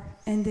floor,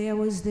 and there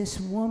was this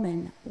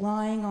woman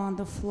lying on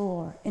the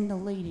floor in the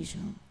ladies'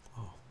 room.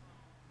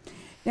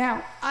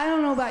 Now, I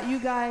don't know about you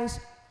guys.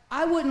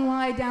 I wouldn't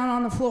lie down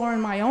on the floor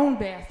in my own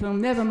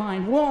bathroom, never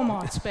mind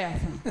Walmart's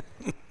bathroom.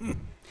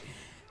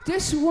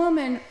 This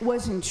woman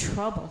was in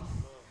trouble.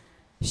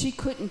 She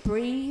couldn't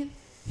breathe.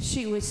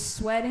 She was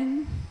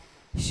sweating.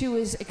 She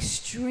was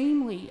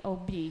extremely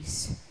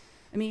obese.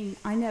 I mean,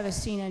 I never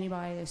seen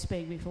anybody this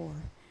big before.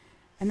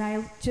 And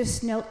I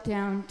just knelt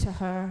down to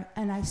her,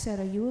 and I said,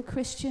 are you a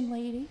Christian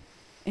lady?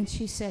 And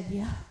she said,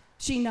 yeah.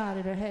 She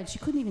nodded her head. She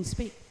couldn't even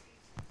speak.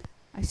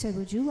 I said,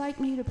 would you like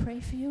me to pray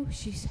for you?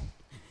 She said,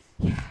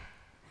 yeah.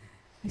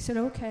 I said,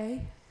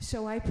 okay.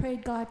 So I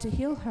prayed God to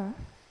heal her.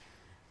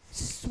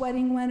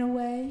 Sweating went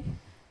away.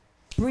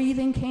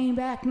 Breathing came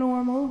back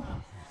normal.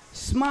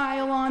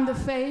 Smile on the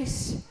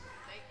face.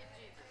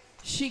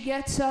 She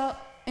gets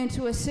up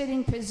into a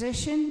sitting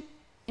position,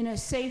 in a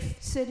safe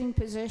sitting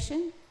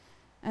position.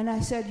 And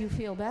I said, you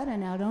feel better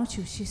now, don't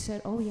you? She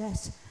said, oh,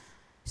 yes.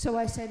 So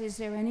I said, is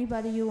there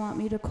anybody you want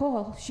me to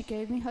call? She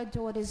gave me her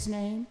daughter's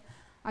name.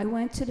 I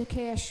went to the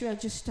cash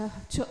register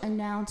to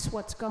announce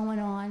what's going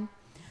on.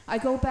 I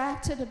go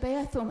back to the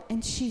bathroom,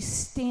 and she's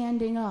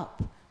standing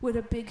up with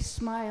a big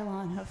smile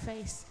on her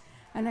face.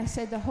 And I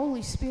said, the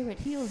Holy Spirit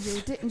healed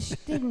you,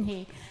 didn't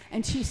he?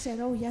 And she said,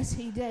 oh, yes,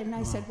 he did. And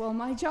I said, well,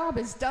 my job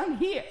is done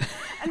here.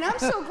 And I'm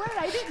so glad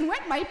I didn't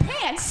wet my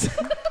pants.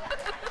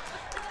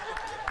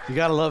 You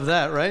got to love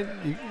that, right?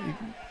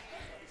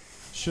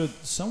 Should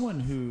if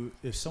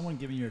someone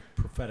giving you a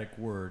prophetic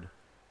word,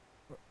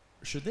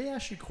 should they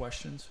ask you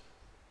questions?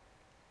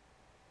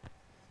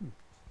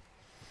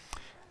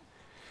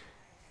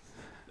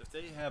 If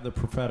they have the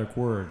prophetic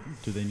word,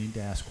 do they need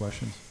to ask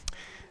questions?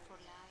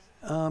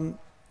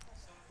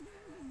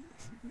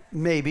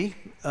 Maybe.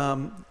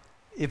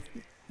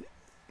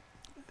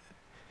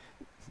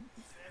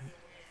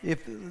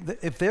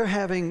 If they're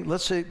having,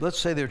 let's say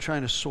they're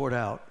trying to sort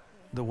out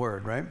the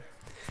word, right?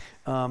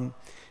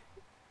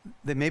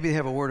 They maybe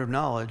have a word of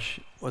knowledge,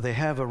 or they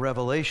have a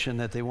revelation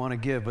that they want to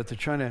give, but they're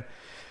trying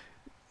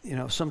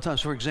to,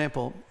 sometimes, for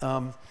example,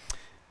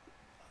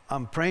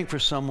 I'm praying for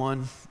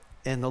someone,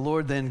 and the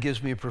Lord then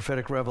gives me a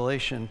prophetic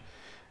revelation.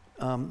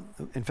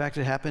 In fact,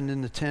 it happened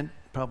in the tent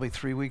probably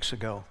 3 weeks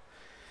ago.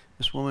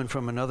 This woman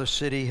from another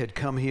city had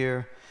come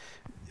here.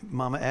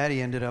 Mama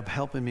Addie ended up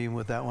helping me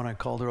with that one. I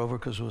called her over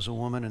because it was a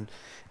woman,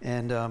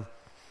 and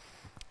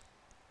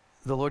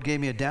the Lord gave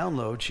me a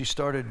download. She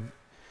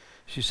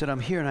said, I'm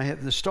here, and I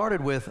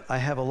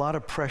have a lot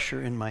of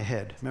pressure in my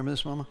head. Remember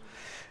this, Mama?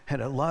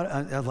 Had a lot,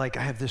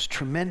 I have this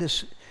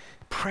tremendous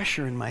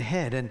pressure in my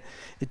head, and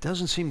it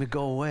doesn't seem to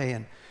go away.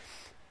 And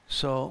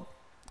so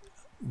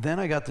then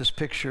I got this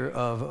picture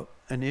of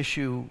an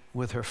issue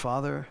with her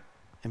father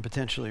and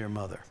potentially her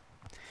mother.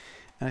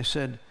 And I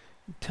said,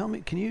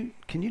 can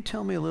you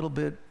tell me a little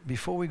bit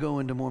before we go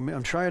into more?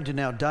 I'm trying to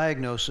now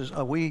diagnose this.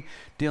 Are we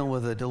dealing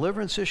with a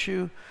deliverance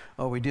issue?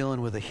 Are we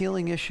dealing with a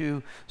healing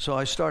issue? So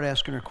I start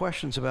asking her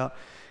questions about,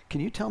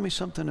 can you tell me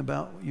something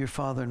about your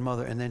father and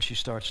mother? And then she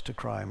starts to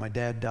cry. My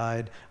dad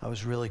died. I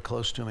was really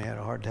close to him. He had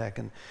a heart attack.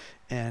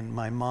 And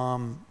my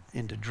mom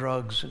into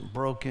drugs and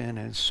broken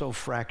and so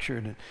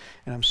fractured. And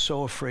I'm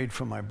so afraid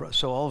for my brother.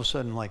 So all of a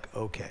sudden,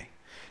 okay.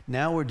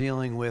 Now we're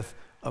dealing with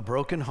a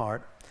broken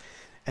heart,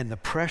 and the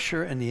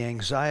pressure and the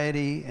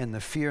anxiety and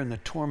the fear and the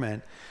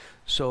torment.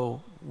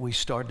 So we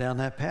start down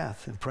that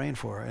path and praying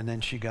for her. And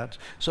then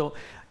so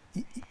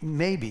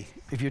maybe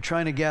if you're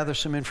trying to gather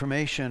some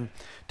information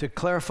to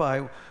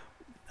clarify,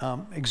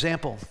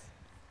 example,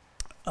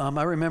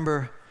 I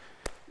remember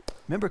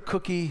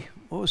Cookie,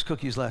 what was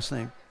Cookie's last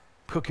name?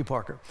 Cookie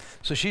Parker.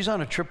 So she's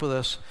on a trip with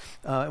us.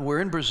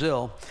 We're in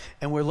Brazil,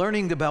 and we're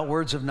learning about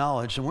words of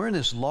knowledge. And we're in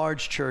this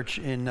large church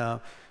in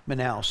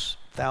Manaus,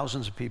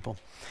 thousands of people.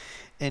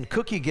 And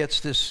Cookie gets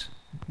this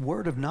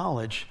word of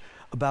knowledge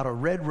about a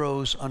red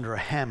rose under a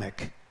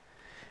hammock.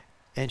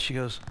 And she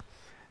goes,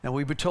 now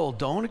we were told,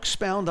 don't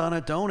expound on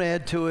it, don't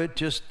add to it,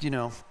 just,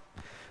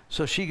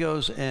 So she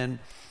goes and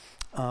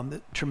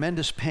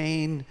tremendous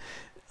pain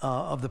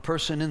of the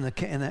person in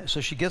the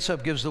so she gets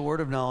up, gives the word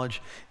of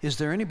knowledge. Is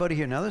there anybody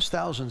here? Now there's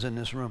thousands in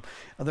this room.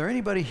 Are there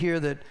anybody here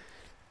that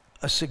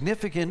a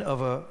significant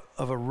of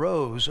a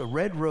rose, a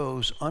red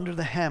rose under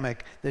the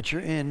hammock that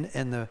you're in,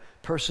 and the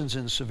person's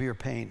in severe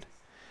pain?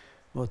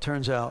 Well, it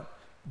turns out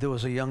there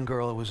was a young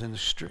girl that was in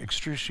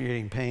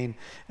excruciating pain,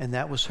 and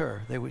that was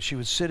her. She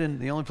would sit in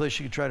the only place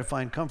she could try to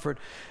find comfort.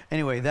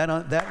 Anyway,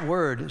 that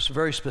word is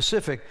very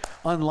specific.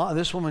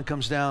 This woman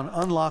comes down,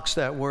 unlocks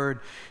that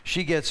word.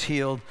 She gets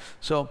healed.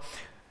 So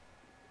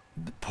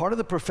part of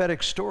the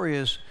prophetic story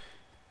is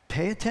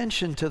pay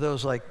attention to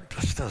those, like,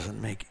 this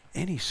doesn't make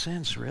any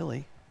sense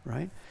really,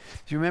 right?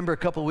 Do you remember a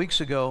couple of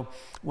weeks ago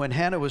when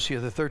Hannah was here,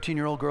 the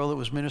 13-year-old girl that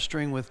was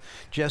ministering with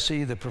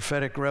Jesse, the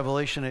prophetic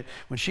revelation,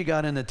 when she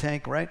got in the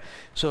tank, right?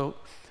 So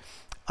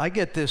I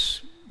get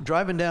this,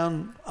 driving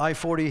down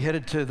I-40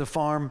 headed to the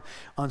farm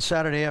on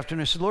Saturday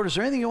afternoon. I said, Lord, is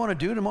there anything you want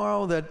to do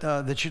tomorrow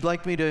that you'd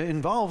like me to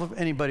involve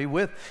anybody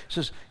with? He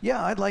says,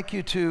 yeah, I'd like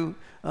you to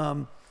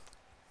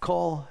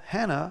call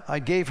Hannah. I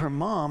gave her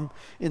mom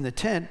in the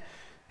tent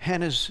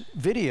Hannah's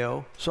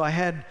video, so I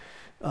had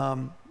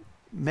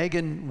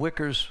Megan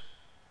Wicker's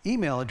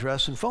email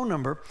address and phone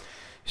number.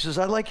 He says,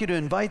 I'd like you to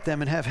invite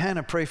them and have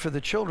Hannah pray for the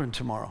children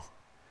tomorrow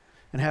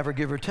and have her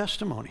give her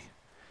testimony.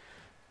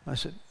 I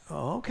said,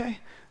 oh, okay.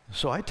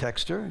 So I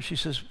text her, and she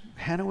says,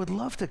 Hannah would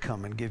love to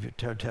come and give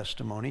her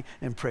testimony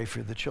and pray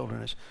for the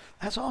children. I said,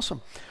 that's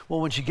awesome. Well,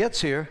 when she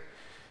gets here,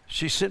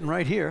 she's sitting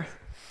right here,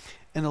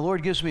 and the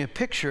Lord gives me a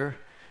picture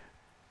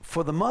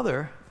for the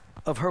mother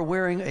of her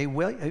wearing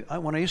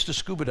when I used to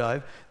scuba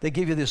dive, they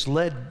give you this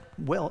lead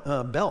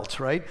belt,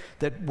 right,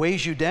 that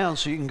weighs you down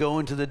so you can go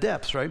into the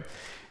depths, right?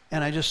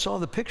 And I just saw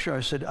the picture.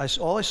 I said,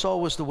 all I saw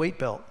was the weight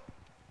belt.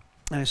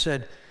 And I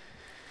said,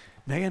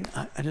 Megan,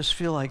 I just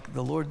feel like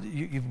the Lord,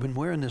 you've been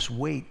wearing this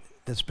weight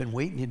that's been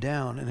weighting you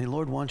down, and the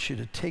Lord wants you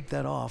to take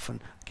that off. And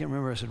I can't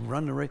remember, I said,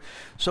 run the race.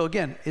 So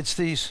again,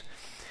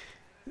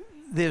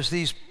 there's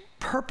these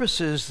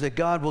purposes that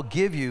God will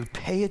give you.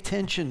 Pay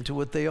attention to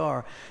what they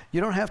are.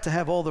 You don't have to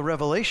have all the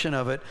revelation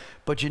of it,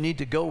 but you need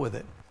to go with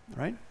it,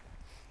 right?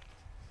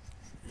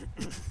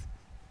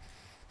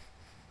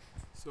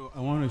 So I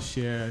want to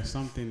share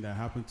something that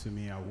happened to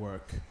me at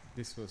work.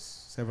 This was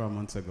several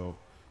months ago,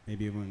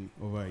 maybe even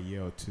over a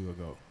year or two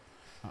ago.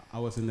 I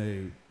was in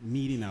a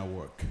meeting at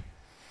work,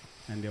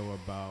 and there were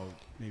about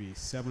maybe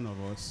 7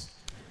 of us.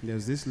 And there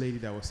was this lady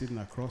that was sitting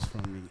across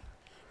from me.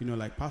 You know,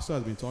 like Pastor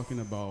has been talking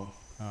about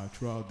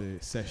throughout the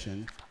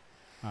session,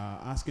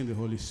 asking the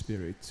Holy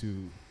Spirit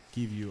to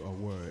give you a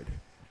word.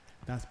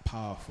 That's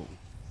powerful.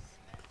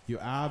 You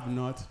have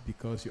not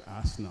because you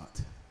ask not.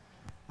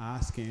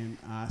 Ask him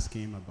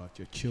about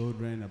your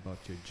children, about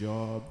your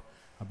job,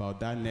 about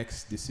that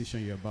next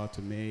decision you're about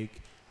to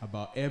make,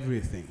 about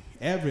everything.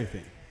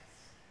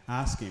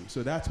 Ask him.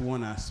 So that's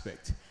one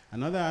aspect.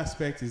 Another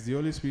aspect is the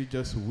Holy Spirit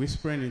just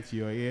whispering into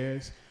your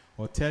ears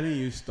or telling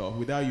you stuff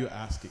without you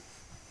asking.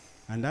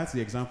 And that's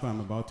the example I'm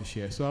about to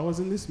share. So I was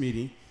in this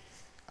meeting.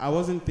 I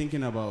wasn't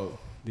thinking about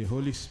the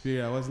Holy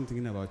Spirit. I wasn't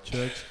thinking about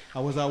church. I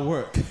was at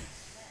work.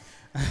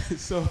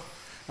 So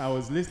I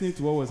was listening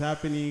to what was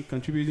happening,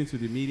 contributing to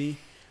the meeting.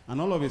 And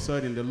all of a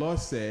sudden, the Lord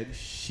said,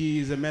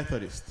 she's a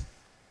Methodist.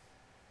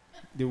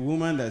 The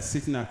woman that's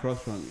sitting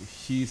across from me,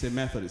 she's a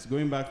Methodist.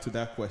 Going back to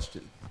that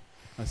question.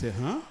 I said,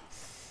 huh?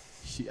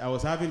 I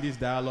was having this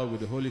dialogue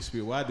with the Holy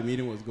Spirit while the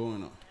meeting was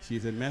going on.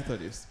 She's a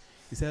Methodist.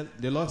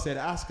 The Lord said,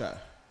 ask her.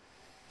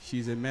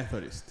 She's a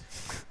Methodist.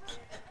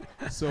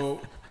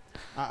 So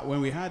when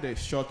we had a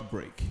short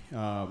break,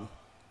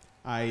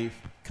 I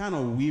kind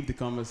of weaved the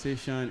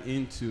conversation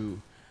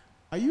into,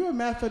 are you a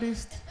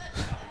Methodist?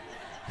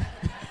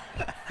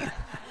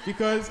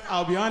 Because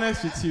I'll be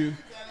honest with you,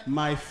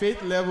 my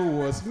faith level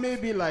was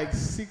maybe like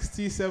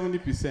 60,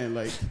 70%.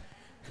 Like,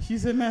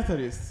 she's a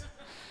Methodist.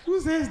 Who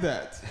says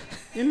that?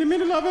 In the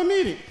middle of a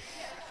meeting.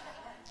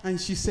 And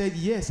she said,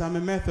 yes, I'm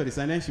a Methodist.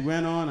 And then she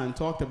went on and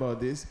talked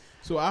about this.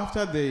 So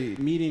after the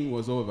meeting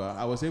was over,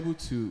 I was able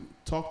to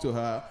talk to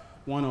her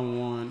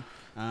one-on-one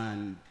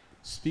and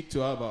speak to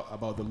her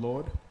about the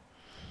Lord,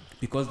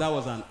 because that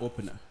was an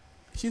opener.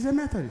 She's a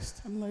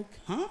Methodist. I'm like,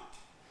 huh?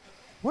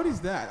 What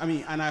is that? I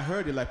mean, and I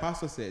heard it, like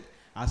Pastor said,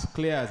 as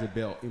clear as a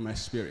bell in my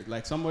spirit.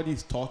 Like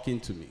somebody's talking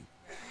to me.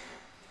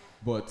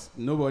 But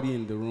nobody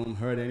in the room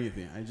heard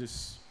anything.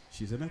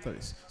 She's a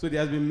Methodist. So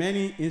there has been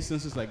many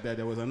instances like that.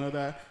 There was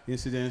another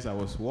incident. I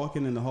was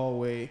walking in the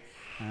hallway,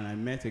 and I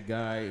met a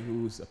guy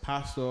who's a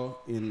pastor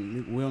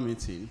in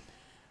Wilmington,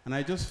 and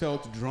I just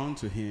felt drawn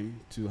to him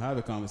to have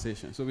a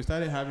conversation. So we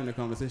started having a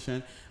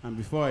conversation, and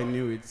before I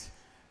knew it,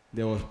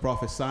 there was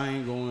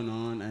prophesying going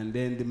on, and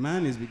then the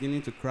man is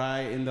beginning to cry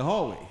in the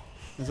hallway.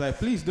 I was like,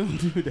 please don't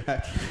do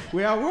that.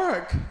 We're at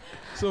work.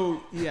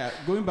 So yeah,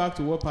 going back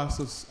to what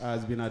Pastor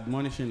has been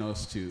admonishing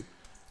us to,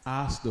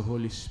 ask the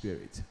Holy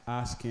Spirit.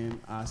 Ask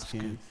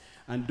him.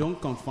 And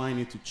don't confine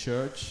it to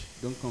church.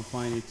 Don't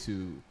confine it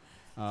to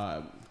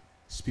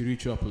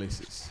spiritual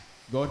places.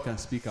 God can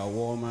speak at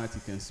Walmart.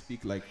 He can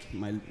speak like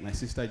my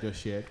sister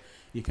just shared.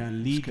 He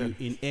can lead you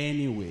in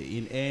any way,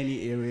 in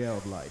any area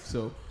of life.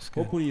 So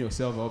open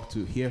yourself up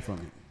to hear from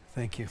him.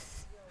 Thank you.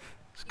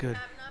 It's good. You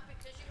have not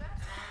because you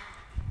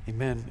asked.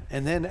 Amen.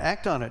 And then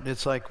act on it.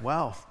 It's like,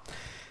 wow.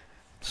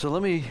 So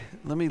let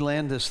me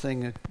land this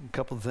thing, a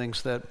couple of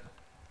things that,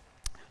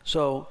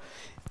 so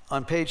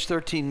on page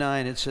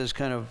 13:9, it says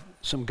kind of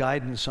some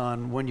guidance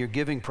on when you're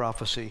giving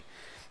prophecy.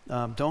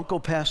 Don't go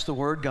past the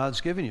word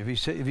God's given you.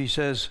 If he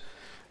says,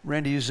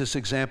 Randy used this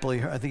example,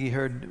 I think he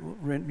heard,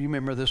 you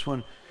remember this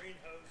one?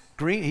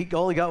 Green hose.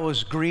 All he got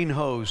was green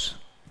hose.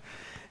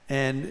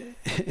 And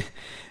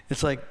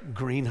it's like,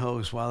 green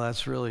hose, wow,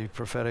 that's really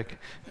prophetic.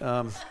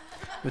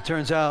 It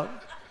turns out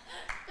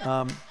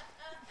a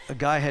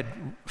guy had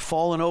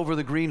fallen over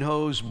the green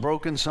hose,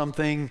 broken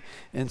something,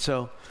 and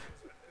so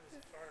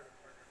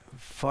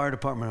fire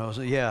department hose.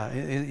 Yeah,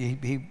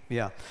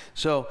 yeah.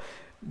 So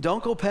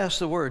don't go past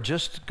the word.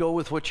 Just go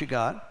with what you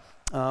got.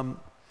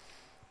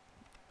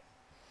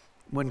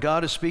 When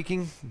God is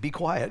speaking, be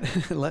quiet.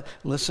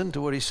 Listen to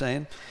what he's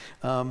saying.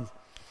 Don't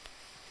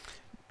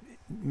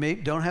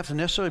have to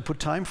necessarily put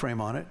time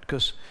frame on it,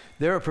 because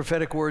there are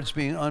prophetic words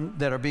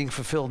that are being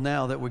fulfilled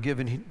now that were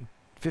given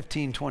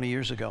 15, 20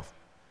 years ago.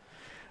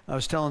 I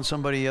was telling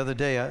somebody the other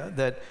day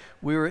that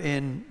we were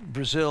in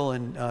Brazil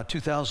in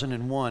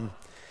 2001,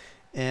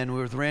 and we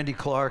were with Randy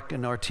Clark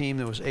and our team.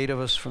 There was 8 of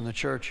us from the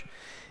church,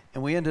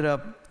 and we ended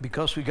up,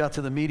 because we got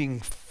to the meeting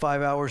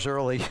 5 hours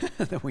early,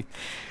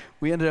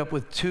 we ended up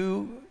with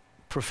 2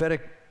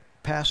 prophetic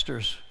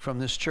pastors from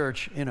this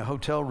church in a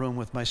hotel room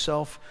with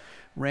myself,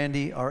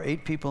 Randy, our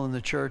 8 people in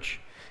the church,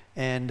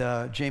 and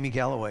Jamie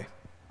Galloway.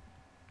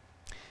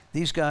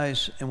 These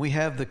guys, and we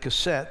have the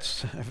cassette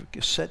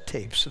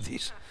tapes of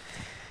these,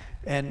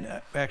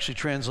 and actually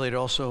translated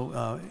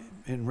also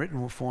in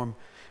written form.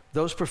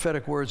 Those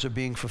prophetic words are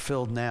being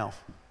fulfilled now.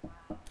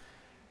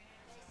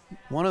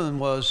 One of them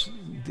was,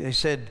 they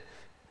said,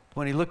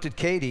 when he looked at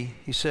Katie,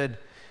 he said,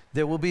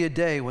 there will be a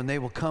day when they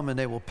will come and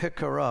they will pick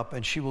her up,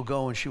 and she will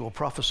go and she will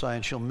prophesy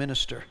and she'll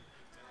minister.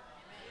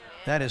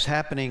 That is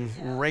happening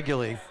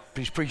regularly.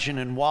 He's preaching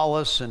in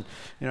Wallace, and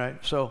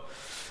so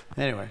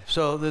anyway,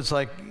 so it's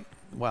like,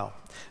 wow.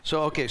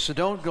 So okay, so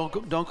don't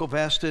go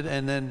past it.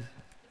 And then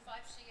The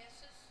 5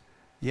 CSs?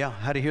 yeah,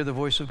 how to hear the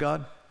voice of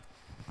God.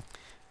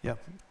 Yeah,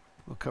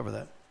 we'll cover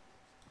that.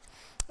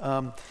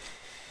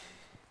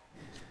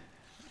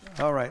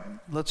 All right,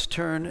 let's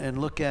turn and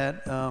look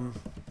at.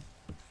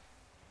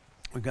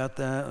 We got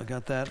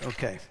that.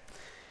 Okay.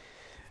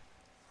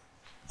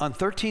 On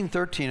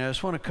 13:13, I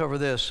just want to cover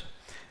this.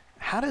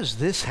 How does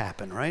this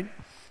happen, right?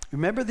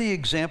 Remember the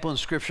example in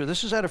Scripture.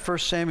 This is out of 1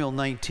 Samuel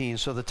 19.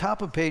 So the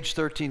top of page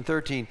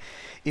 13:13.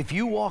 If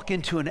you walk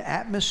into an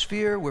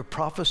atmosphere where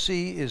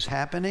prophecy is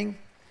happening,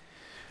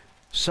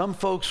 some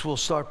folks will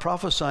start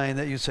prophesying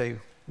that you say,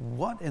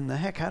 what in the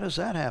heck? How does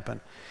that happen?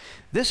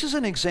 This is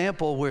an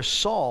example where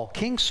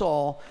King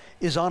Saul,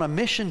 is on a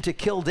mission to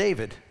kill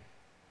David.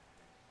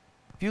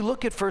 If you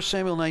look at 1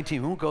 Samuel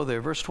 19, we won't go there,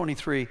 verse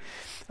 23.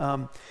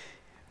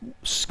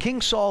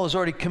 King Saul has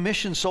already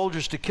commissioned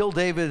soldiers to kill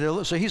David,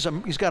 so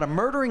he's got a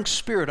murdering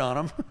spirit on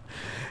him,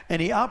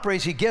 and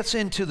he gets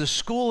into the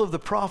school of the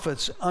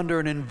prophets under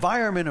an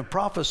environment of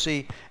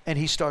prophecy, and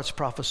he starts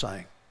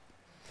prophesying.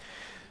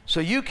 So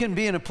you can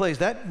be in a place,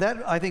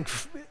 that I think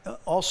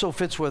also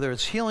fits, whether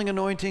it's healing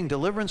anointing,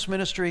 deliverance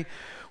ministry,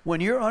 when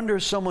you're under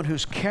someone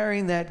who's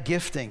carrying that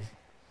gifting,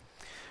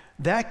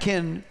 that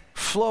can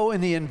flow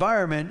in the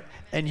environment,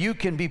 and you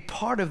can be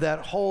part of that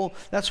whole.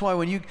 That's why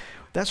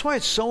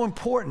it's so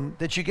important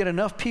that you get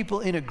enough people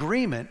in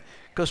agreement,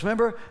 because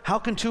remember, how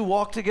can 2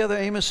 walk together,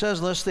 Amos says,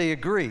 unless they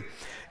agree?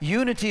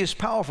 Unity is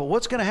powerful.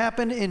 What's going to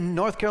happen in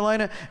North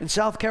Carolina and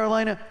South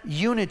Carolina?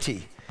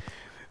 Unity.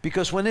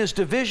 Because when there's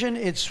division,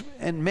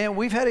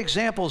 we've had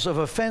examples of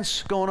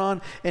offense going on,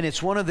 and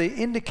it's one of the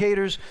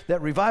indicators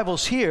that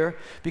revival's here,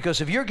 because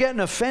if you're getting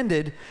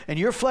offended and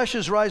your flesh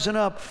is rising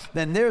up,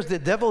 then the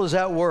devil is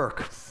at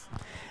work.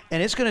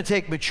 And it's going to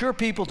take mature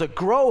people to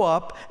grow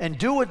up and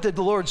do what the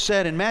Lord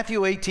said in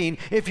Matthew 18.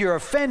 If you're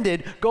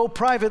offended, go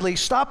privately,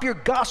 stop your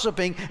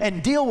gossiping,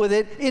 and deal with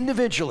it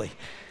individually.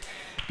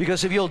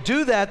 Because if you'll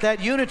do that,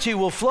 that unity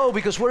will flow.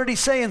 Because what did he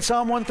say in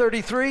Psalm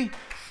 133?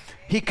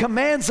 He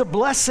commands a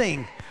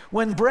blessing.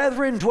 When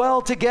brethren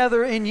dwell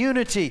together in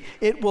unity,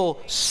 it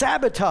will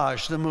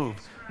sabotage the move.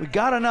 I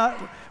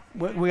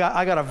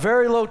got a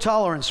very low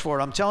tolerance for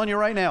it. I'm telling you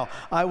right now,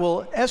 I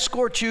will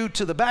escort you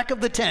to the back of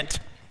the tent.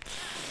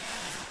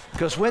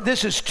 Because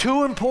this is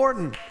too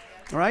important,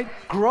 right?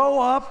 Grow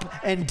up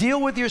and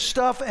deal with your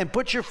stuff and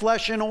put your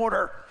flesh in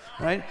order,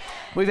 right?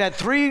 We've had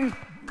 3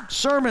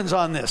 sermons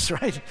on this,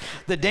 right?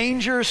 The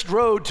dangerous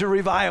road to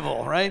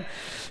revival, right?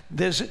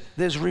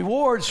 There's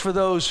rewards for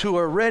those who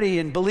are ready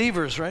and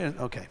believers, right?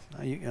 Okay,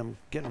 I'm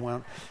getting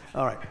wound.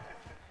 All right.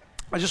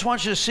 I just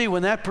want you to see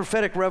when that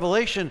prophetic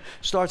revelation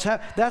starts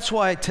happening. That's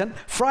why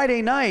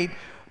Friday night,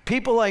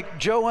 people like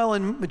Joel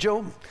and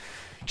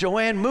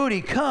Joanne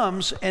Moody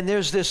comes, and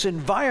there's this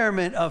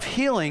environment of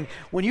healing.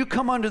 When you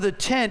come under the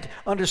tent,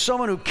 under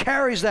someone who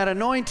carries that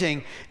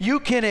anointing, you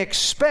can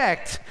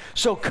expect.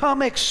 So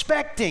come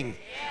expecting.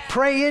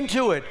 Pray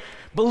into it.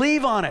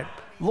 Believe on it.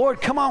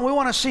 Lord, come on, we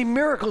want to see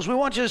miracles. We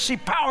want you to see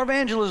power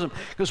evangelism.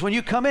 Because when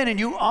you come in and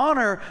you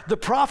honor the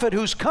prophet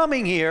who's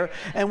coming here,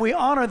 and we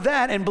honor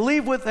that and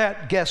believe with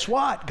that, guess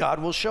what? God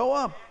will show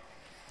up.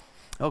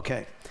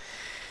 Okay.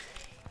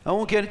 I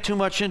won't get too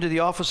much into the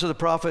office of the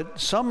prophet.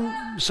 Some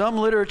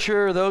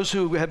literature, those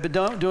who have been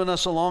doing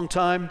this a long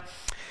time,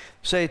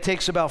 say it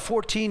takes about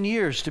 14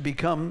 years to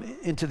become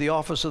into the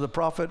office of the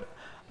prophet.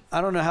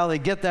 I don't know how they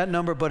get that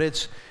number, but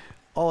it's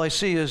all I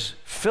see is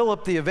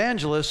Philip the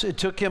evangelist. It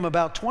took him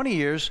about 20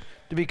 years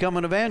to become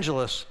an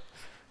evangelist,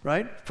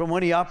 right? From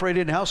when he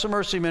operated in House of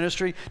Mercy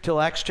ministry till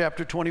Acts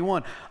chapter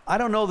 21. I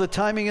don't know the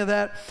timing of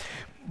that,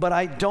 but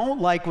I don't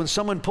like when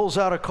someone pulls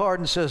out a card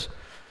and says,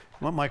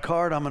 "Want my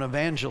card? I'm an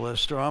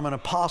evangelist," or "I'm an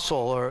apostle,"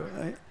 or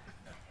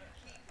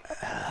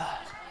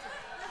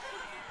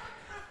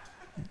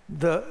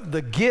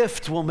the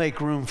gift will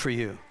make room for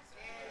you.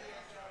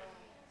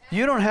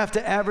 You don't have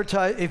to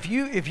advertise. If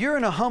you're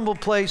in a humble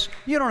place,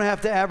 you don't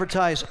have to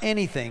advertise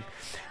anything.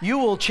 You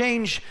will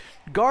change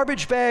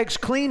garbage bags,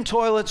 clean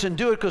toilets, and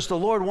do it because the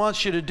Lord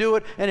wants you to do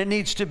it, and it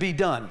needs to be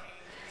done.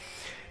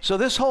 So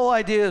this whole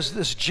idea is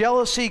this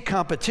jealousy,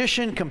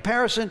 competition,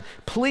 comparison.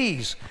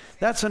 Please.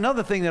 That's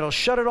another thing that'll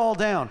shut it all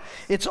down.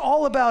 It's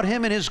all about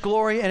him and his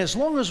glory, and as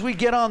long as we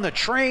get on the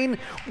train,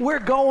 we're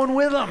going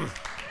with him,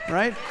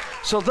 right?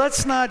 So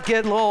let's not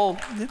get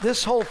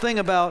this whole thing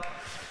about,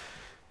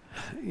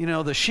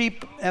 the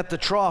sheep at the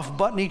trough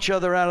butting each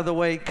other out of the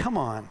way. Come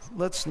on,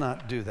 let's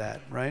not do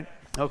that, right?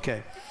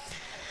 Okay.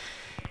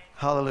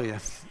 Hallelujah.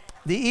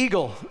 The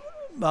eagle,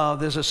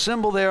 there's a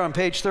symbol there on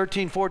page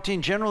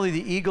 1314. Generally,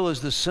 the eagle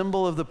is the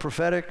symbol of the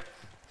prophetic.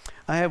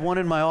 I have one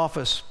in my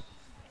office.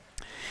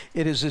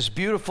 It is this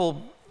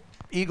beautiful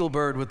eagle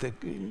bird with the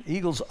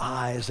eagle's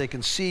eyes. They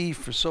can see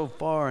for so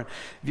far. And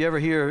if you ever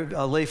hear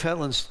Leif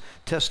Hetland's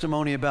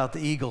testimony about the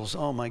eagles,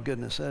 oh my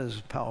goodness, that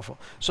is powerful.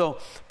 So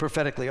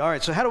prophetically. All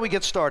right, so how do we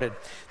get started?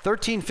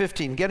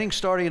 13:15, getting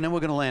started, and then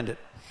we're going to land it.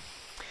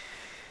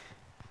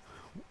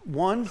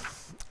 1,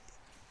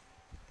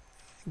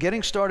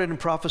 getting started in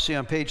prophecy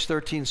on page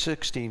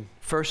 1316.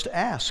 First,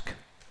 ask.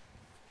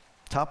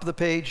 Top of the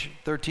page,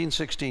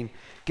 1316.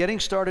 Getting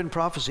started in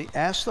prophecy.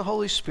 Ask the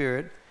Holy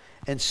Spirit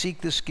and seek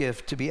this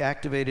gift to be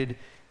activated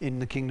in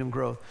the kingdom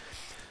growth.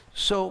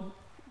 So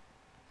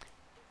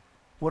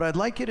what I'd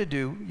like you to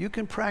do, you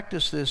can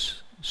practice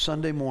this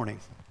Sunday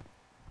morning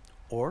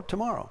or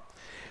tomorrow.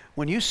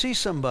 When you see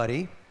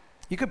somebody,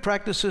 you could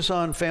practice this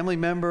on family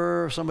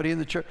member or somebody in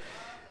the church.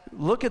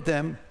 Look at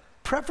them,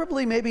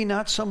 preferably maybe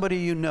not somebody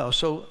you know.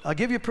 So I'll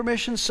give you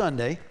permission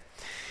Sunday.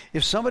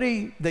 If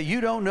somebody that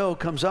you don't know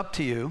comes up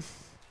to you,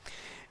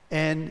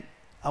 and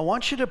I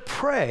want you to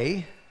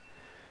pray,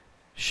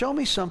 show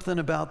me something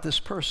about this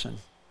person.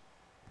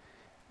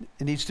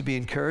 It needs to be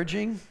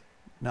encouraging,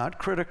 not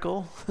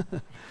critical,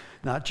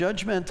 not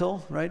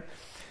judgmental, right?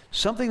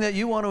 Something that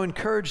you want to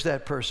encourage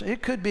that person.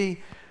 It could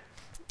be,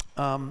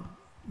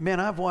 man,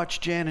 I've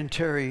watched Jan and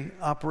Terry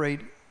operate.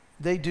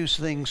 They do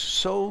things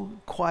so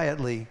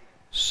quietly,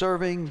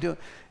 serving.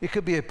 It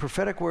could be a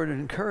prophetic word, an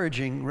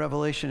encouraging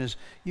revelation is,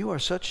 you are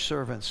such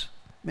servants.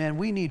 Man,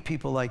 we need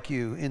people like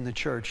you in the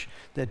church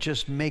that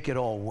just make it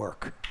all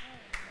work.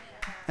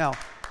 Now,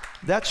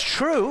 that's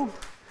true,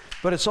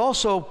 but it's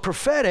also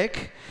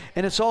prophetic,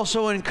 and it's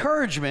also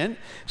encouragement,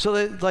 so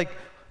that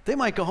they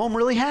might go home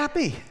really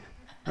happy,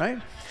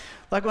 right?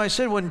 Like when I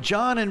said, when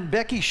John and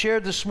Becky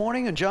shared this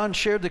morning, and John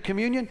shared the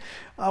communion,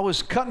 I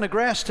was cutting the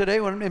grass today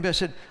when I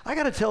said, I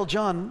got to tell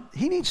John,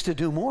 he needs to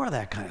do more of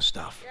that kind of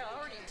stuff. Yeah, I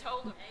already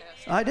told him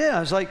this. I did. I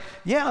was like,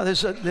 yeah,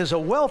 there's a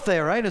wealth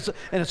there, right?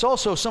 And it's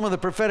also some of the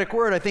prophetic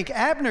word I think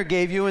Abner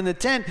gave you in the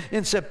tent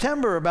in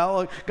September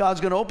about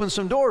God's going to open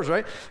some doors,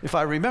 right? If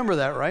I remember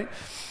that right.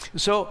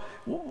 So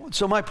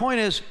my point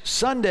is,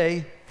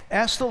 Sunday,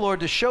 ask the Lord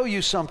to show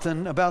you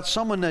something about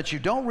someone that you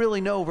don't really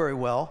know very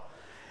well,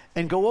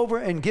 and go over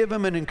and give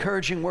him an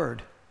encouraging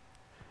word,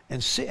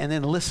 and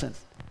then listen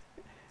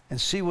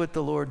and see what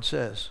the Lord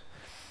says.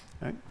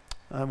 Right?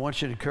 I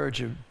want you to encourage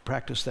you to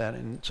practice that.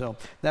 And so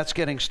that's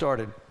getting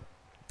started.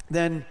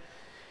 Then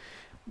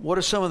what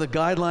are some of the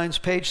guidelines?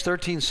 Page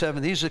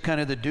 13:7. These are kind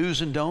of the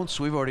do's and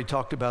don'ts. We've already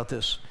talked about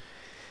this.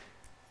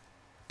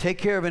 Take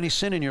care of any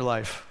sin in your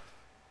life.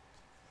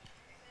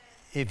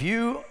 If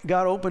you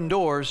got open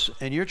doors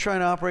and you're trying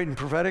to operate in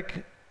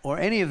prophetic or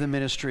any of the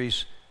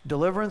ministries,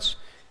 deliverance,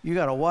 you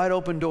got a wide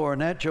open door,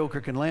 and that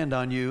joker can land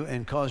on you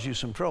and cause you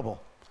some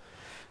trouble.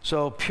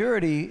 So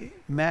purity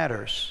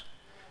matters.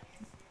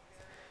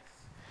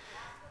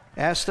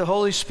 Ask the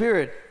Holy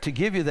Spirit to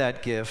give you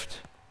that gift.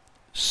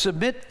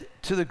 Submit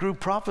to the group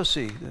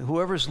prophecy,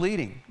 whoever's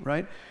leading,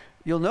 right?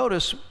 You'll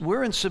notice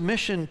we're in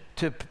submission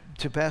to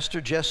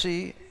Pastor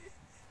Jesse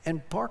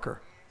and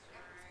Parker,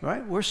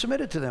 right? We're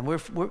submitted to them.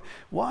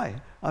 Why?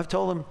 I've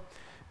told them,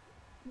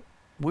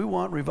 we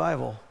want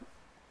revival.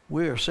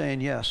 We are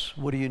saying yes.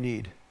 What do you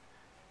need?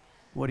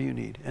 What do you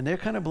need? And they're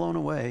kind of blown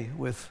away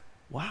with,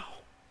 wow,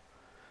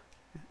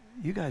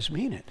 you guys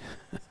mean it.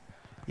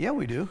 Yeah,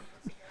 we do.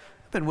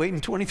 I've been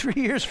waiting 23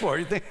 years for it.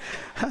 You think,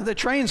 the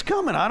train's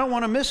coming. I don't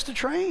want to miss the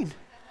train.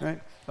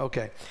 Right?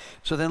 Okay.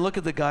 So then look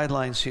at the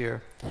guidelines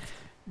here.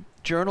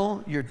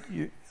 Journal,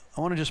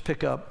 I want to just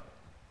pick up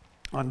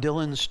on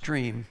Dylan's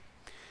dream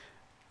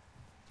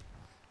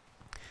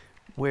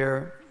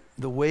where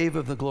the wave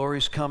of the glory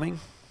is coming,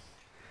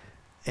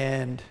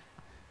 and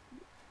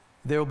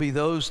there will be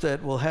those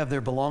that will have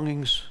their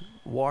belongings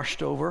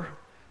washed over,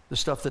 the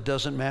stuff that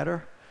doesn't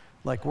matter,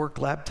 like work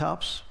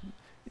laptops.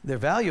 They're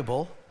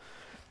valuable,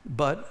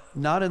 but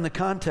not in the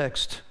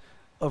context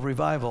of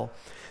revival.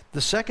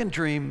 The second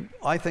dream,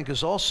 I think,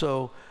 is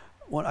also,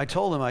 when I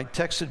told him, I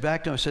texted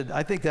back to him, I said,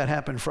 I think that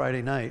happened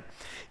Friday night.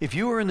 If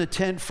you were in the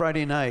tent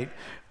Friday night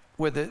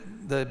where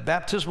the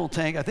baptismal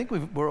tank, I think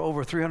we're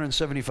over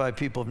 375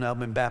 people have now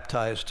been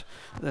baptized.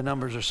 The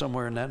numbers are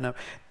somewhere in that now,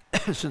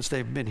 since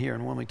they've been here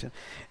in Wilmington.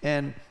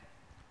 And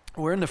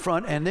we're in the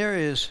front, and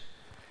it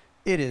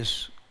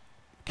is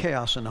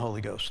chaos in the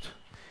Holy Ghost.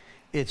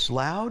 It's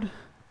loud,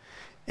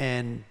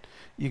 and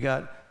you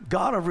got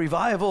God of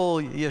Revival,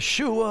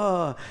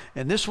 Yeshua,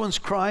 and this one's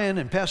crying,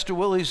 and Pastor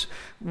Willie's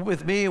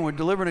with me, and we're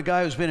delivering a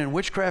guy who's been in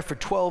witchcraft for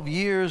 12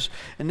 years,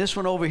 and this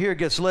one over here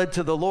gets led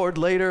to the Lord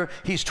later.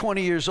 He's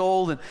 20 years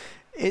old, and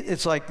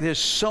it's like there's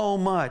so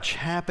much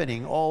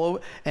happening all over,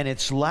 and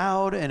it's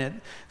loud, and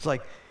it's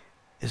like,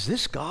 is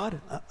this God?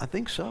 I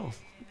think so,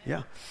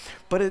 yeah.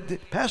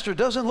 But Pastor,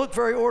 doesn't look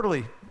very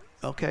orderly.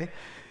 Okay.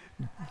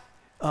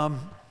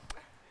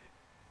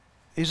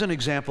 Here's an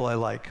example I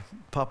like.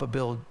 Papa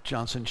Bill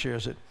Johnson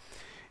shares it.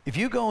 If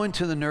you go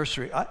into the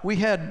nursery, we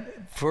had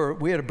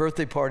a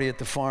birthday party at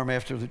the farm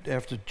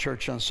after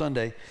church on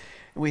Sunday.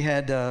 We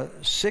had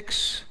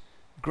 6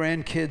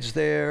 grandkids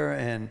there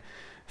and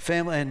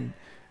family, and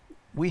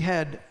we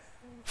had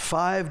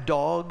 5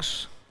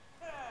 dogs.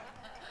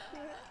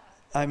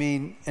 I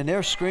mean, and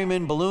they're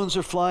screaming, balloons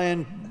are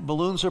flying,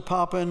 balloons are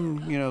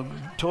popping,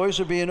 toys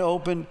are being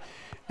opened,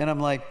 and I'm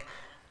like,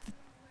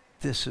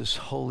 this is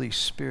Holy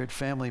Spirit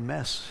family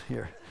mess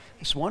here.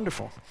 It's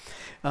wonderful.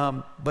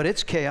 But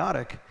it's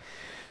chaotic.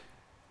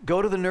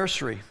 Go to the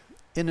nursery.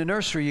 In the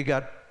nursery, you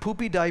got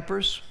poopy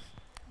diapers.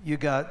 You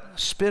got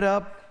spit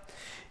up.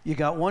 You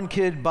got one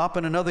kid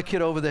bopping another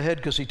kid over the head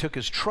because he took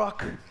his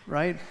truck,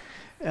 right?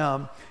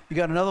 You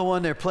got another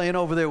one, they're playing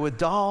over there with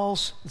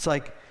dolls. It's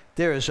like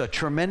there is a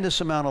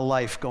tremendous amount of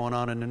life going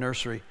on in the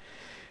nursery.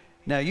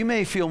 Now, you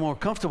may feel more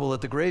comfortable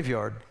at the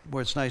graveyard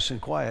where it's nice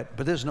and quiet,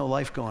 but there's no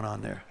life going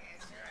on there.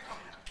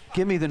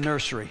 Give me the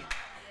nursery,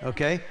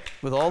 okay?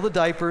 With all the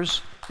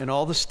diapers and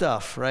all the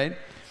stuff, right?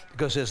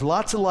 Because there's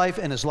lots of life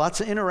and there's lots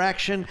of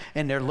interaction,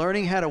 and they're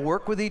learning how to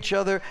work with each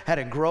other, how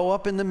to grow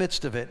up in the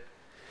midst of it.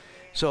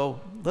 So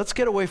let's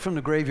get away from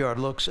the graveyard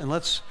looks and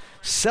let's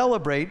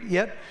celebrate,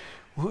 yet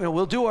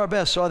we'll do our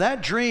best. So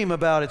that dream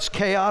about it's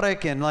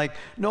chaotic and like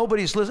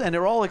nobody's listening, and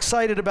they're all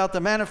excited about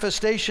the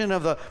manifestation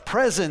of the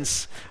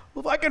presence.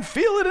 Well, I can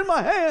feel it in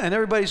my hand, and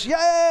everybody's,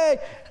 yay!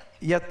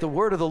 Yet the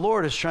word of the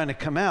Lord is trying to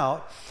come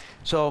out.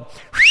 So,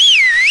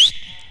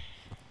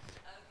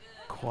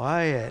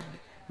 quiet,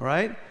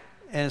 right?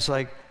 And it's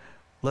like,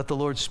 let the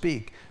Lord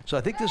speak. So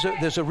I think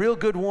there's a real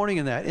good warning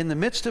in that. In the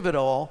midst of it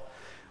all,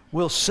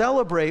 we'll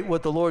celebrate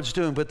what the Lord's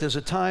doing, but there's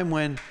a time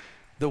when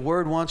the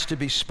word wants to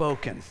be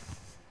spoken,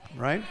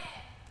 right?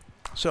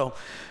 So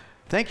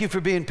thank you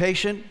for being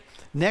patient.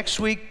 Next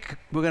week,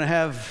 we're going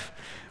to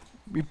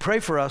you pray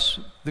for us.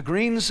 The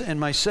Greens and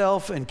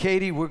myself and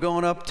Katie, we're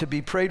going up to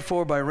be prayed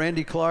for by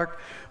Randy Clark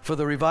for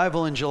the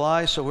revival in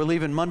July, so we're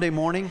leaving Monday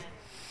morning.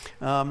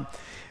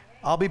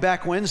 I'll be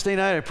back Wednesday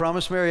night. I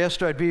promised Mary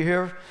Esther I'd be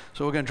here.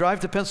 So we're going to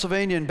drive to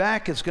Pennsylvania and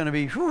back. It's going to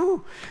be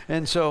whoo.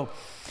 And so,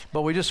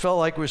 but we just felt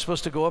like we were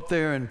supposed to go up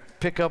there and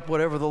pick up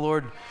whatever the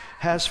Lord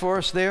has for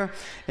us there.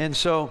 And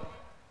so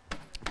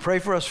pray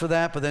for us for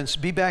that, but then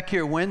be back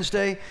here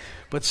Wednesday.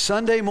 But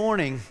Sunday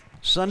morning,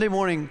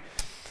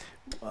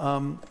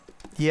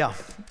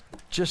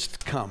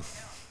 just come.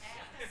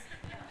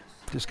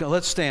 Just go.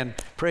 Let's stand.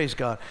 Praise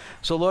God.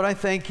 So, Lord, I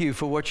thank you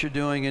for what you're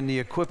doing in the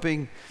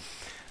equipping.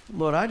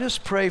 Lord, I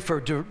just pray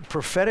for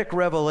prophetic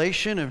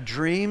revelation of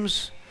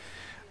dreams.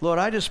 Lord,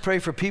 I just pray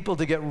for people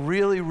to get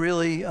really,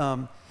 really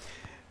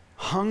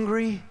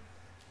hungry,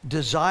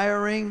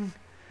 desiring,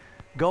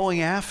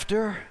 going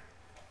after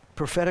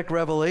prophetic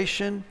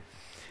revelation.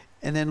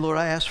 And then, Lord,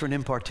 I ask for an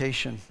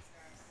impartation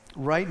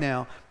right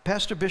now.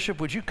 Pastor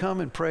Bishop, would you come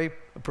and pray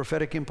a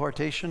prophetic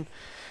impartation,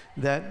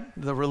 that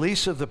the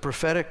release of the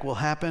prophetic will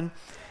happen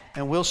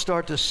and we'll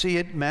start to see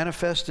it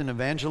manifest in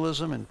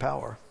evangelism and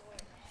power.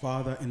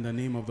 Father, in the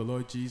name of the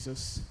Lord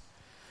Jesus,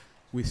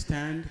 we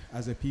stand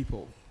as a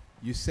people.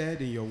 You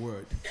said in your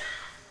word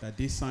that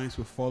these signs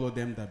will follow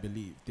them that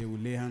believe. They will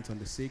lay hands on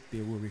the sick,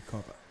 they will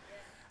recover.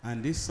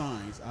 And these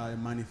signs are a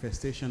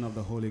manifestation of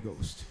the Holy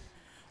Ghost.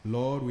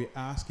 Lord, we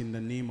ask in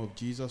the name of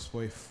Jesus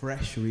for a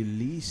fresh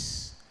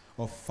release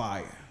of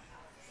fire.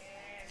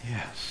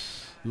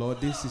 Yes.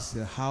 Lord, this is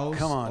a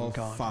house of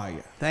God.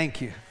 fire.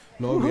 Thank you.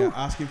 Lord, we are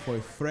asking for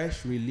a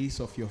fresh release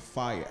of your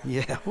fire.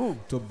 Yeah.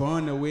 To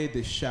burn away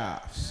the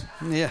shafts.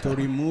 Yeah. To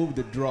remove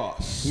the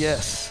dross.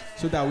 Yes.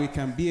 So that we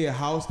can be a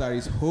house that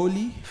is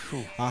holy,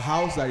 a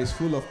house that is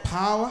full of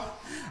power,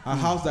 a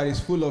house that is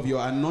full of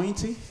your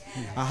anointing,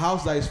 a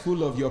house that is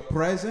full of your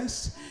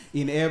presence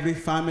in every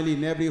family,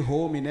 in every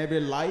home, in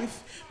every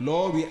life.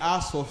 Lord, we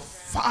ask for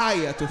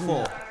fire to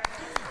fall.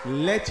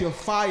 Let your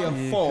fire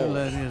fall.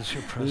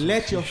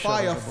 Let your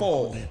fire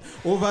fall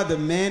over the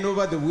men,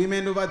 over the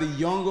women, over the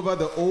young, over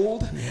the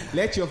old.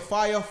 Let your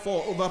fire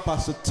fall over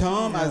Pastor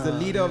Tom as the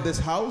leader of this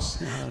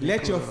house.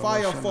 Let your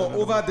fire fall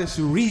over this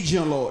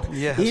region, Lord.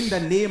 In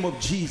the name of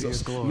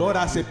Jesus. Lord,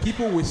 as a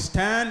people we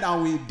stand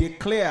and we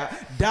declare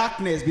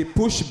darkness be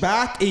pushed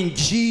back in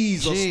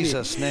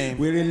Jesus' name.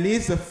 We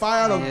release the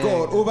fire of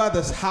God over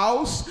this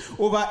house,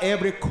 over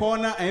every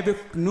corner, every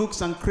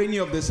nooks and cranny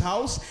of this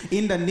house,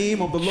 in the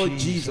name of the Lord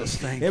Jesus.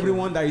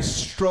 Everyone that is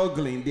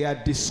struggling, they are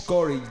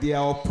discouraged, they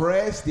are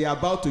oppressed, they are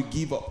about to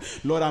give up.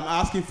 Lord, I'm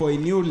asking for a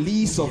new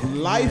lease of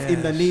life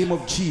in the name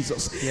of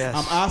Jesus.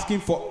 I'm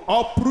asking for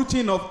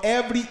uprooting of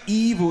every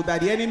evil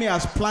that the enemy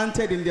has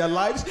planted in their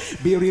lives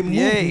be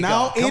removed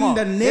now in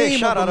the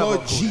name of the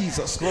Lord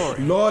Jesus.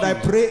 Lord, I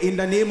pray in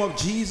the name of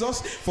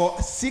Jesus for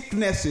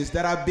sicknesses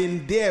that have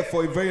been there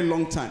for a very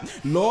long time.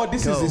 Lord,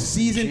 this is the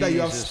season that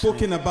you have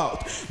spoken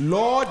about.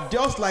 Lord,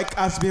 just like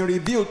has been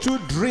revealed through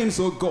dreams,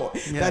 oh God,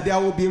 that there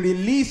will be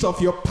release of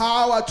your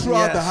power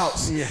throughout the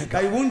house.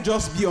 That it won't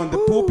just be on the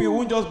pulpit, it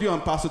won't just be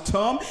on Pastor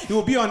Tom, it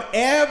will be on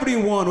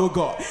everyone, oh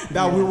God,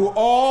 that we will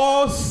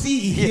all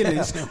see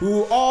healings, we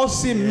will all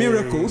see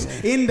miracles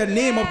in the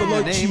name of the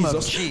Lord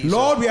Jesus.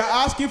 Lord, we are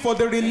asking for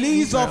the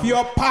release of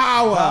your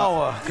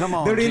power. Come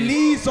on, the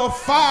release of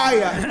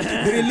fire,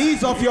 the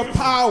release of your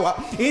power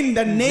in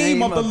the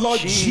name of the Lord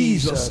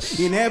Jesus.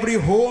 In every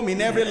home,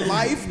 in every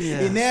life,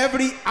 in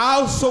every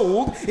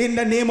household, in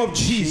the name of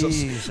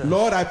Jesus.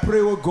 Lord, I pray,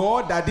 oh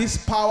God, that this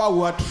power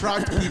will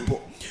attract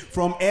people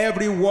from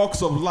every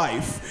walks of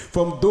life,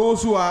 from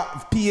those who are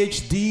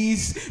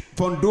PhDs,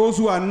 from those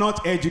who are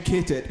not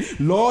educated.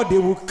 Lord, they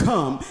will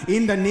come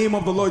in the name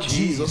of the Lord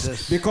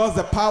Jesus, because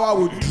the power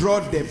will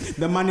draw them.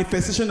 The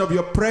manifestation of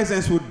your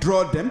presence will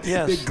draw them.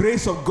 The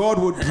grace of God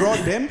will draw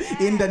them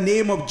in the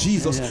name of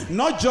Jesus.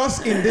 Not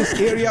just in this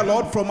area,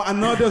 Lord, from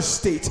another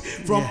state,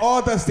 from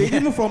other states,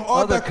 even from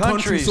other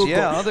countries. Oh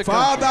God.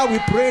 Father, we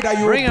pray that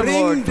you will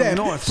bring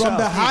them from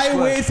the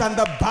highways and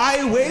the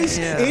byways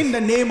in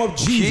the name of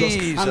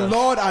Jesus. And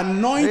Lord,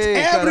 anoint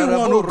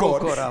everyone, oh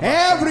God,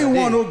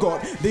 everyone, oh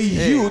God, the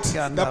youth,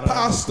 the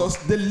pastors,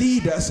 the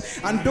leaders,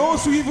 and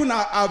those who even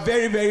are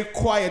very, very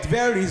quiet,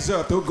 very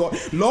reserved, oh God.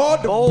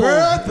 Lord,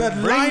 birth the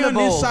lion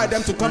inside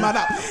them to come out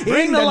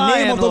in the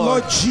name of the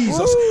Lord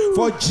Jesus.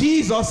 For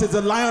Jesus is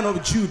the Lion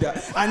of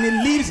Judah, and he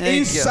lives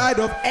inside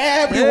of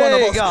every one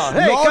of us.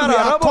 Lord, we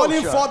are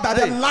calling for that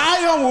the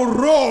lion will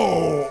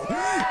roar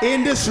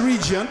in this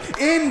region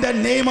in the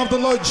name of the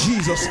Lord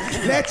Jesus.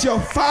 Let your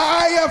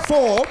fire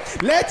fall.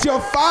 Let your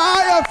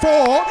fire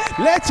fall.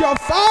 Let your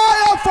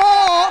fire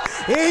fall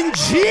in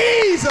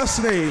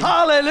Jesus' name.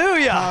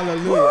 Hallelujah.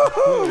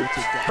 Hallelujah.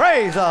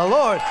 Praise the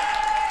Lord.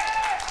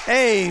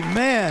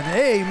 Amen.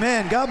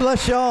 Amen. God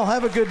bless you all.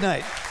 Have a good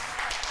night.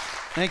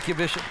 Thank you,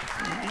 Bishop.